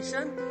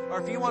information,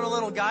 or if you want a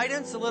little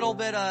guidance, a little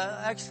bit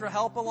extra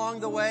help along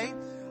the way,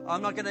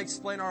 I'm not going to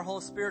explain our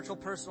whole spiritual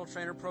personal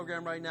trainer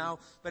program right now,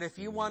 but if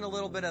you want a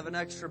little bit of an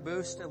extra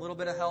boost, a little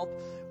bit of help,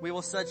 we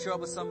will set you up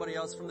with somebody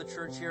else from the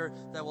church here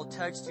that will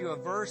text you a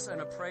verse and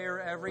a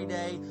prayer every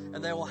day,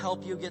 and they will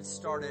help you get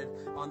started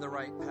on the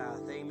right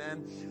path.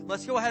 Amen.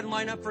 Let's go ahead and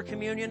line up for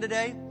communion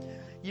today.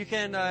 You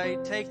can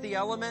take the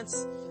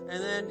elements,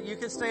 and then you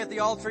can stay at the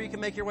altar. You can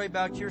make your way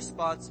back to your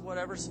spots.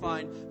 Whatever's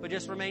fine. But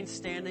just remain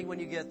standing when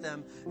you get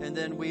them, and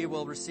then we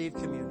will receive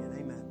communion.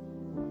 Amen.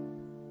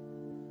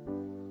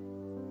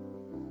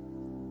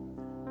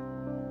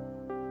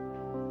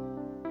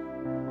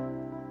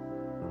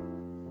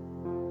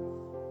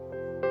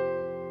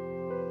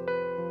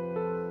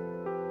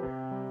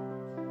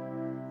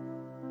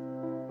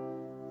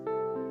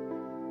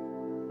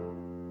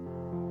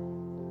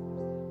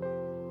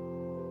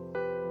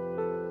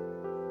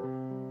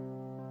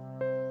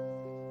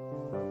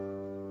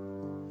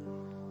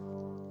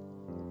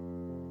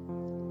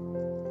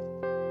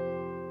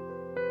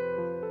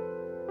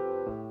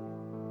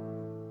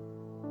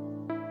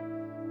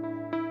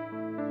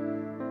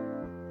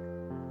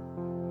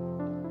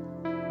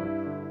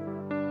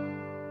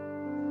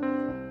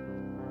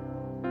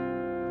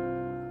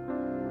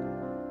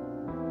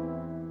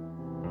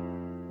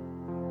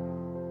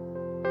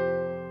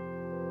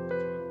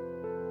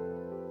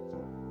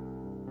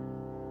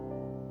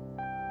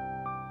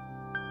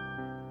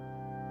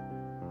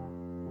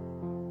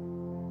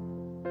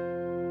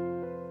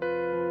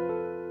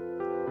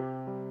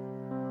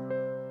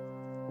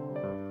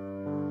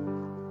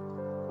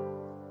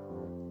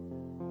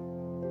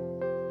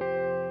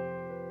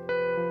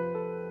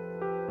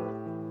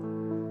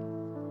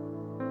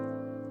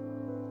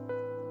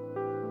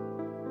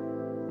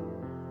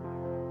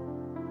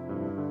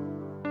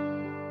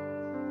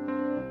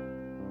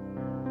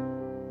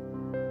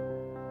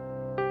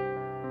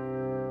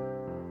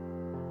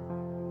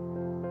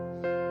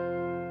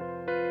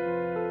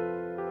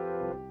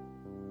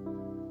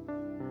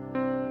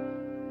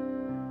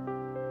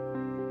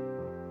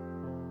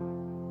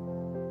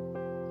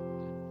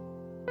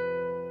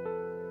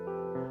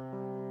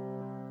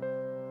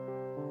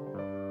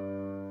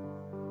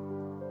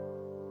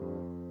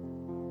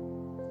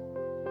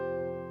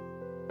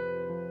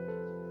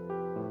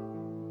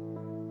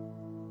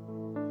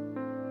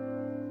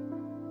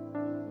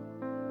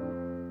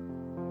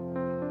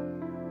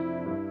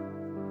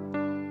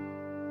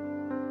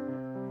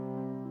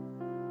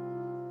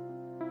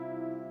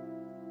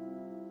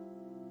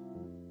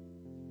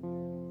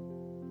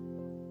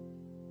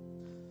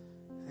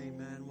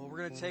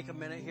 going to take a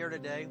minute here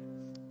today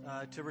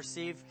to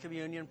receive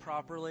communion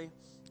properly.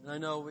 And I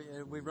know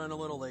we run a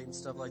little late and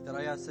stuff like that.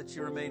 I ask that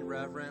you remain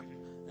reverent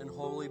and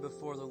holy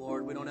before the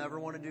Lord. We don't ever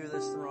want to do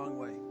this the wrong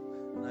way.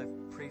 And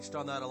I've preached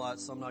on that a lot,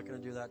 so I'm not going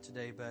to do that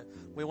today. But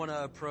we want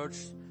to approach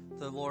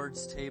the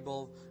Lord's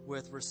table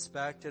with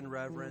respect and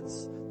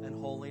reverence and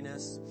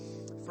holiness.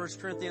 1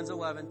 Corinthians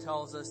 11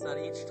 tells us that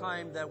each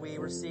time that we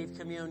receive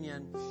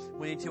communion,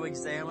 we need to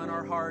examine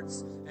our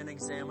hearts and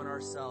examine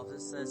ourselves.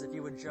 It says, if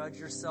you would judge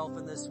yourself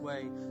in this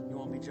way, you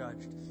won't be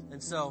judged.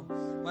 And so,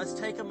 let's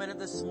take a minute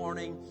this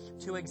morning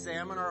to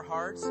examine our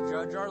hearts,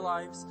 judge our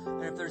lives,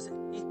 and if there's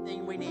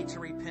anything we need to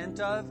repent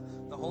of,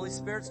 the Holy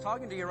Spirit's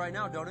talking to you right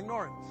now. Don't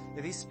ignore Him.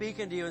 If He's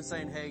speaking to you and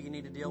saying, hey, you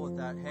need to deal with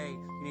that. Hey,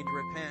 you need to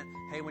repent.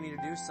 Hey, we need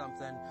to do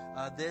something.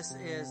 This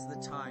is the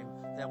time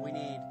that we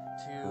need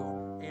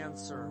to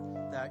answer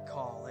that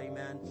call.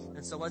 Amen.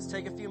 And so let's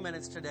take a few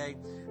minutes today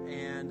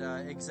and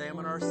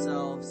examine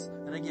ourselves.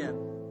 And again,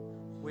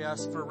 we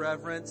ask for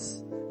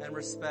reverence and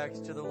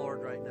respect to the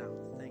Lord right now.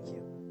 Thank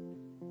you.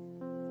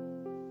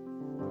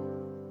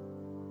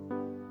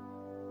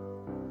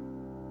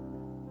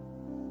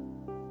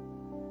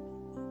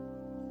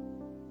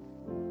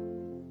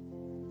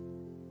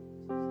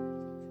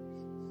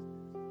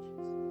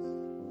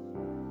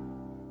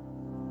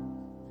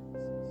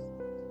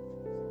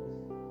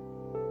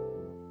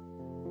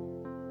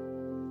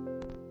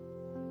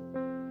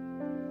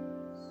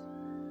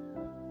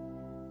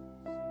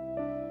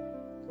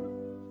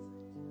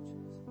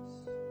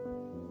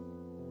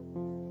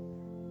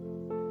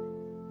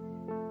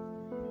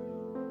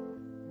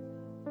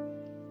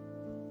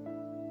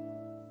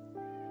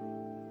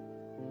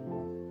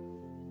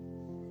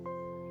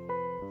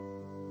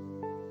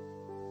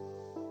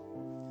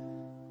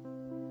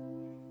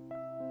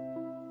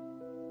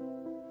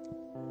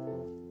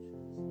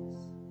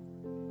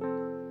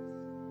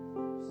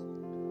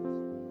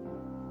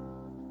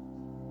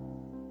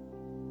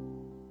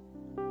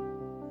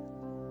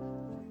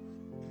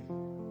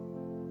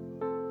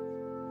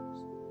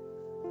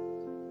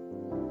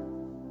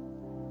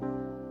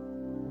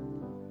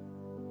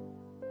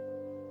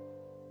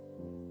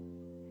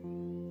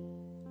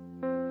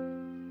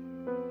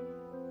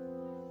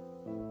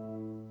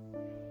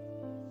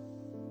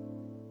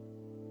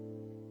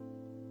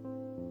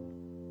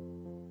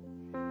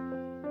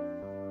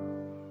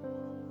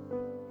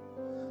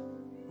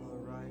 All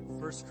right,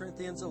 1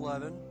 Corinthians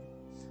 11,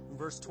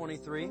 verse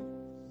 23.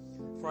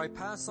 For I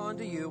pass on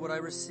to you what I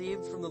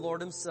received from the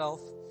Lord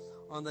himself.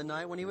 On the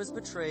night when he was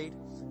betrayed,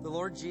 the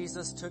Lord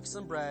Jesus took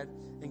some bread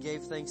and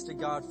gave thanks to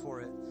God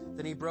for it.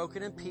 Then he broke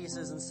it in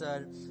pieces and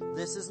said,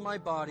 "This is my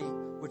body,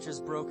 which is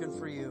broken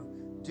for you.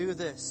 Do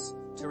this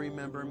to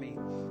remember me."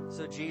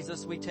 So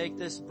Jesus, we take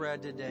this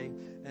bread today,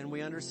 and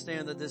we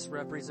understand that this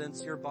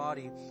represents your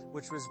body,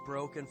 which was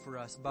broken for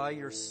us. By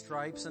your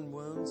stripes and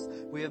wounds,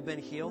 we have been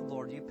healed,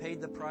 Lord. You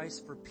paid the price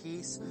for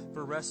peace,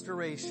 for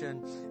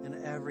restoration, and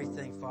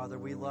everything, Father.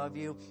 We love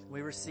you.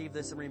 We receive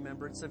this in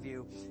remembrance of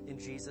you. In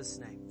Jesus'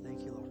 name,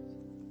 thank you, Lord.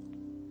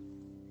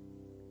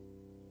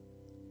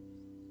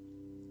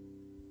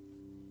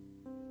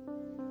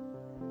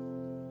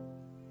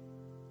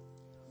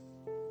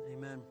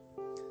 Amen.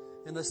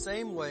 In the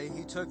same way,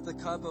 he took the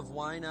cup of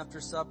wine after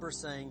supper,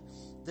 saying,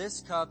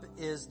 "This cup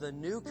is the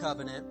new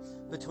covenant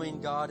between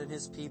God and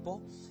his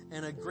people,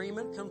 an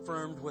agreement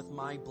confirmed with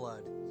my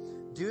blood.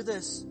 Do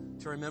this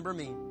to remember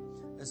me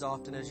as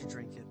often as you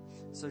drink it."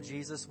 So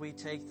Jesus, we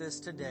take this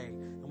today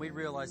and we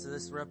realize that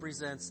this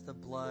represents the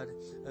blood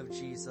of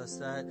Jesus,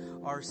 that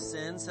our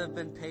sins have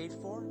been paid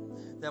for,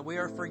 that we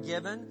are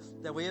forgiven,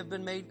 that we have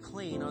been made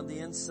clean on the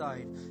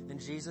inside. And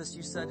Jesus,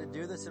 you said to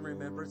do this in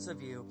remembrance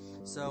of you.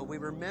 So we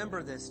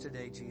remember this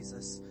today,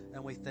 Jesus,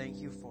 and we thank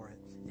you for it.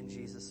 In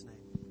Jesus' name.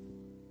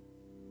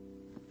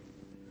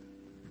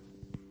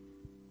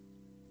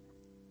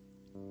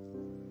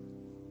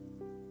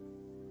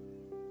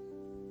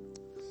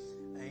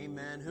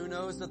 Amen. Who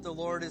knows that the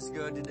Lord is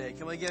good today?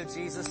 Can we give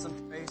Jesus some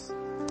praise?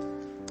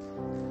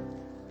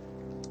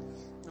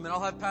 I'll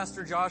have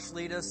Pastor Josh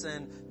lead us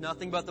in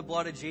Nothing But the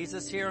Blood of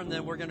Jesus here, and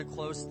then we're going to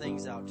close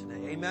things out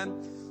today.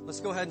 Amen. Let's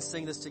go ahead and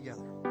sing this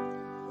together.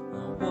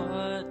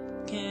 What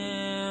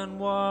can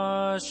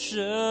wash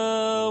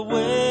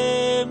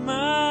away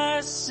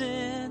my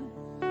sin?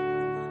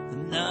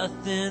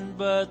 Nothing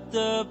but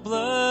the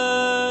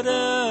blood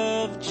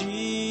of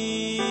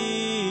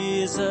Jesus.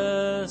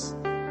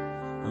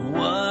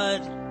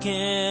 What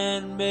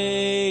can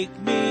make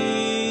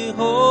me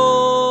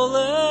whole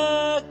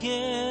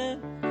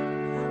again?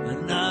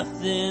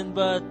 Nothing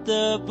but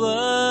the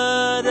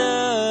blood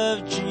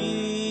of Jesus.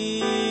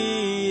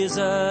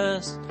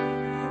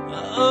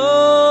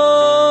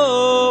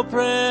 Oh,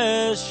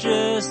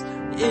 precious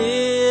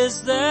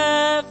is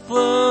that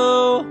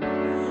flow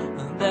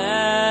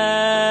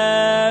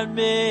that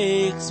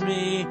makes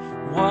me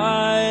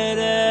white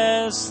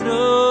as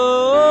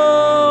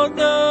snow.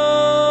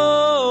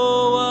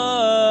 No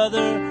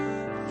other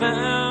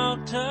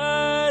fount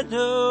I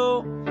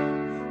know,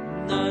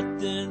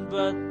 nothing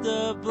but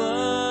the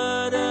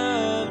blood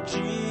of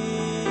Jesus.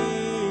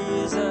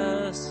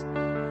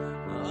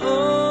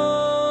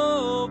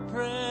 Oh,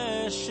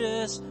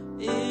 precious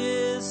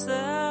is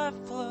that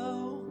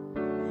flow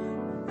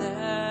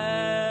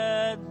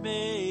that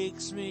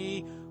makes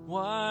me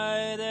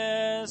white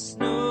as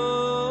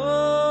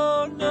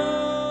snow.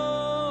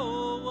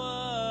 No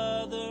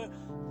other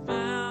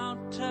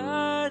fount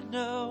I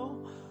know,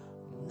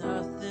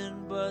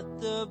 nothing but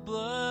the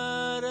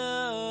blood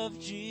of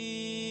Jesus.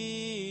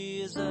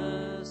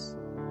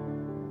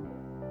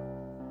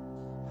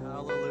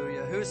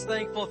 Hallelujah. Who's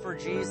thankful for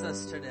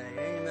Jesus today?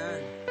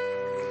 Amen.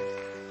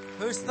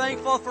 Who's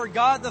thankful for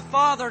God the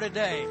Father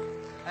today?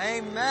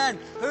 Amen.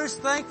 Who's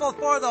thankful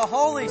for the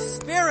Holy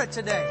Spirit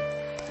today?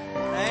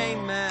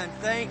 Amen.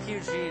 Thank you,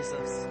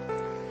 Jesus.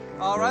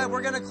 All right,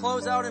 we're going to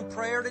close out in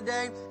prayer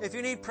today. If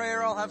you need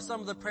prayer, I'll have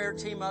some of the prayer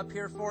team up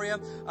here for you.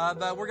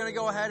 But we're going to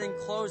go ahead and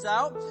close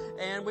out.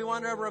 And we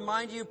want to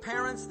remind you,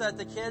 parents, that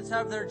the kids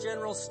have their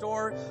general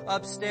store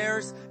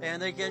upstairs,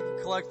 and they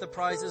collect the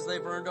prizes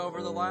they've earned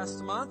over the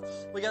last month.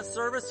 We got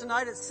service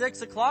tonight at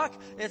 6 o'clock.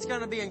 It's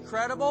going to be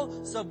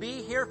incredible. So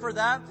be here for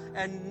that.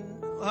 And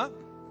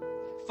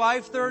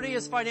 5:30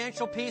 is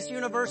Financial Peace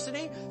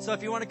University. So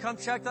if you want to come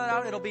check that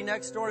out, it'll be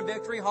next door in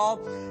Victory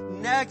Hall.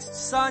 Next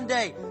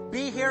Sunday.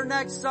 Be here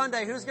next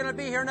Sunday. Who's going to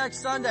be here next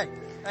Sunday?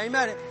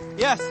 Amen.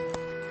 Yes.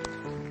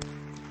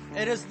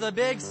 It is the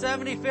big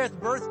 75th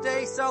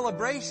birthday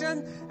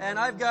celebration, and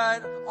I've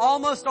got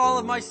almost all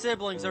of my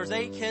siblings. There's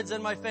 8 kids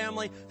in my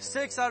family.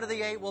 6 out of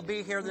the 8 will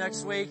be here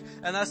next week,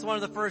 and that's one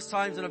of the first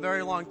times in a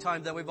very long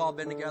time that we've all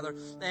been together.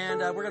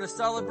 And we're going to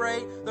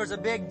celebrate. There's a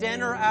big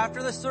dinner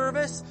after the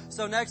service,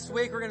 so next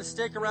week we're going to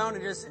stick around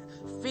and just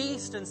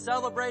feast and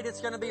celebrate. It's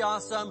going to be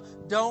awesome.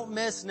 Don't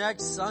miss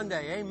next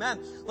Sunday.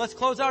 Amen. Let's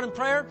close out in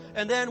prayer,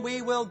 and then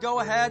we will go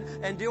ahead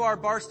and do our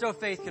Barstow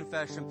Faith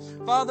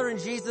Confession. Father, in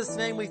Jesus'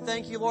 name, we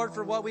thank you, Lord,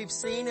 for what we've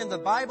seen in the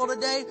Bible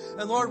today.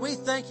 And Lord, we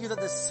thank you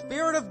that the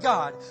Spirit of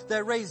God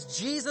that raised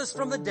Jesus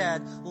from the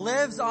dead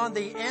lives on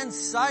the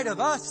inside of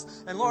us.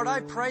 And Lord, I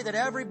pray that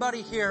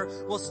everybody here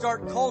will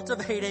start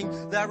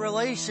cultivating that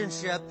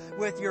relationship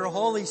with your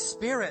Holy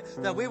Spirit,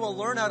 that we will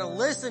learn how to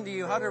listen to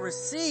you, how to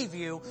receive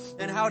you,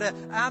 and how to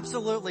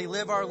absolutely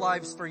live our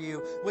lives for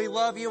you. We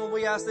love you, and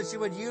we ask that you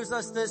would use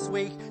us this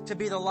week to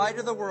be the light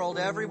of the world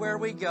everywhere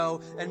we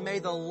go. And may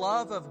the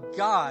love of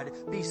God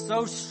be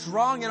so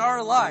strong in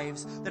our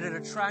lives that it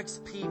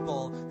attracts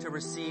people to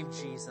receive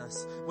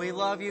Jesus. We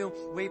love you.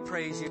 We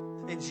praise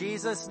you. In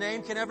Jesus'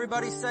 name, can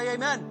everybody say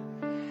amen?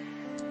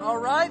 All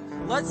right,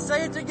 let's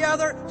say it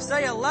together.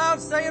 Say it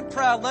loud, say it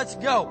proud. Let's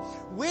go.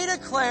 We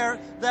declare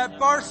that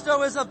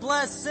Barstow is a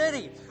blessed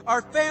city.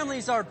 Our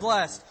families are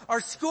blessed. Our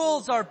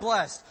schools are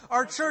blessed.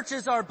 Our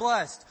churches are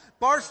blessed.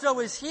 Barstow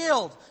is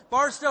healed.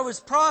 Barstow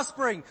is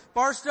prospering.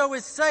 Barstow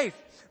is safe.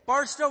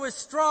 Barstow is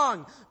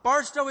strong.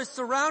 Barstow is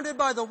surrounded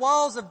by the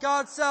walls of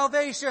God's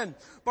salvation.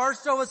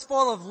 Barstow is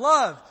full of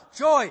love,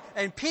 joy,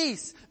 and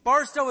peace.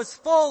 Barstow is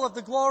full of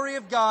the glory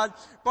of God.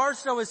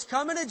 Barstow is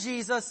coming to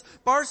Jesus.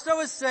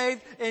 Barstow is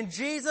saved. In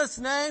Jesus'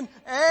 name,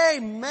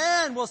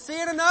 amen. We'll see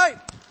you tonight.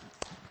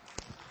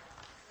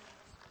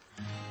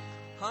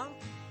 Huh?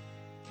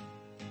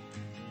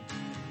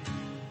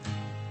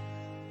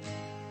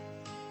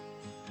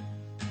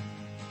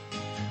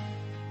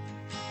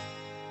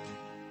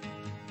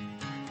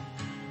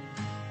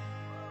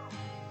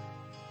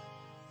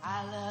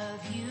 I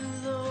love you,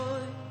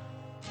 Lord.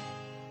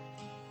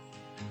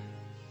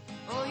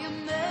 Oh, your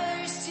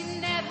mercy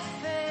never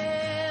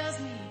fails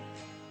me.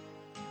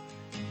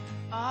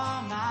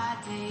 All my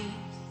days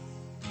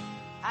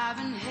I've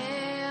been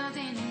held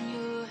in your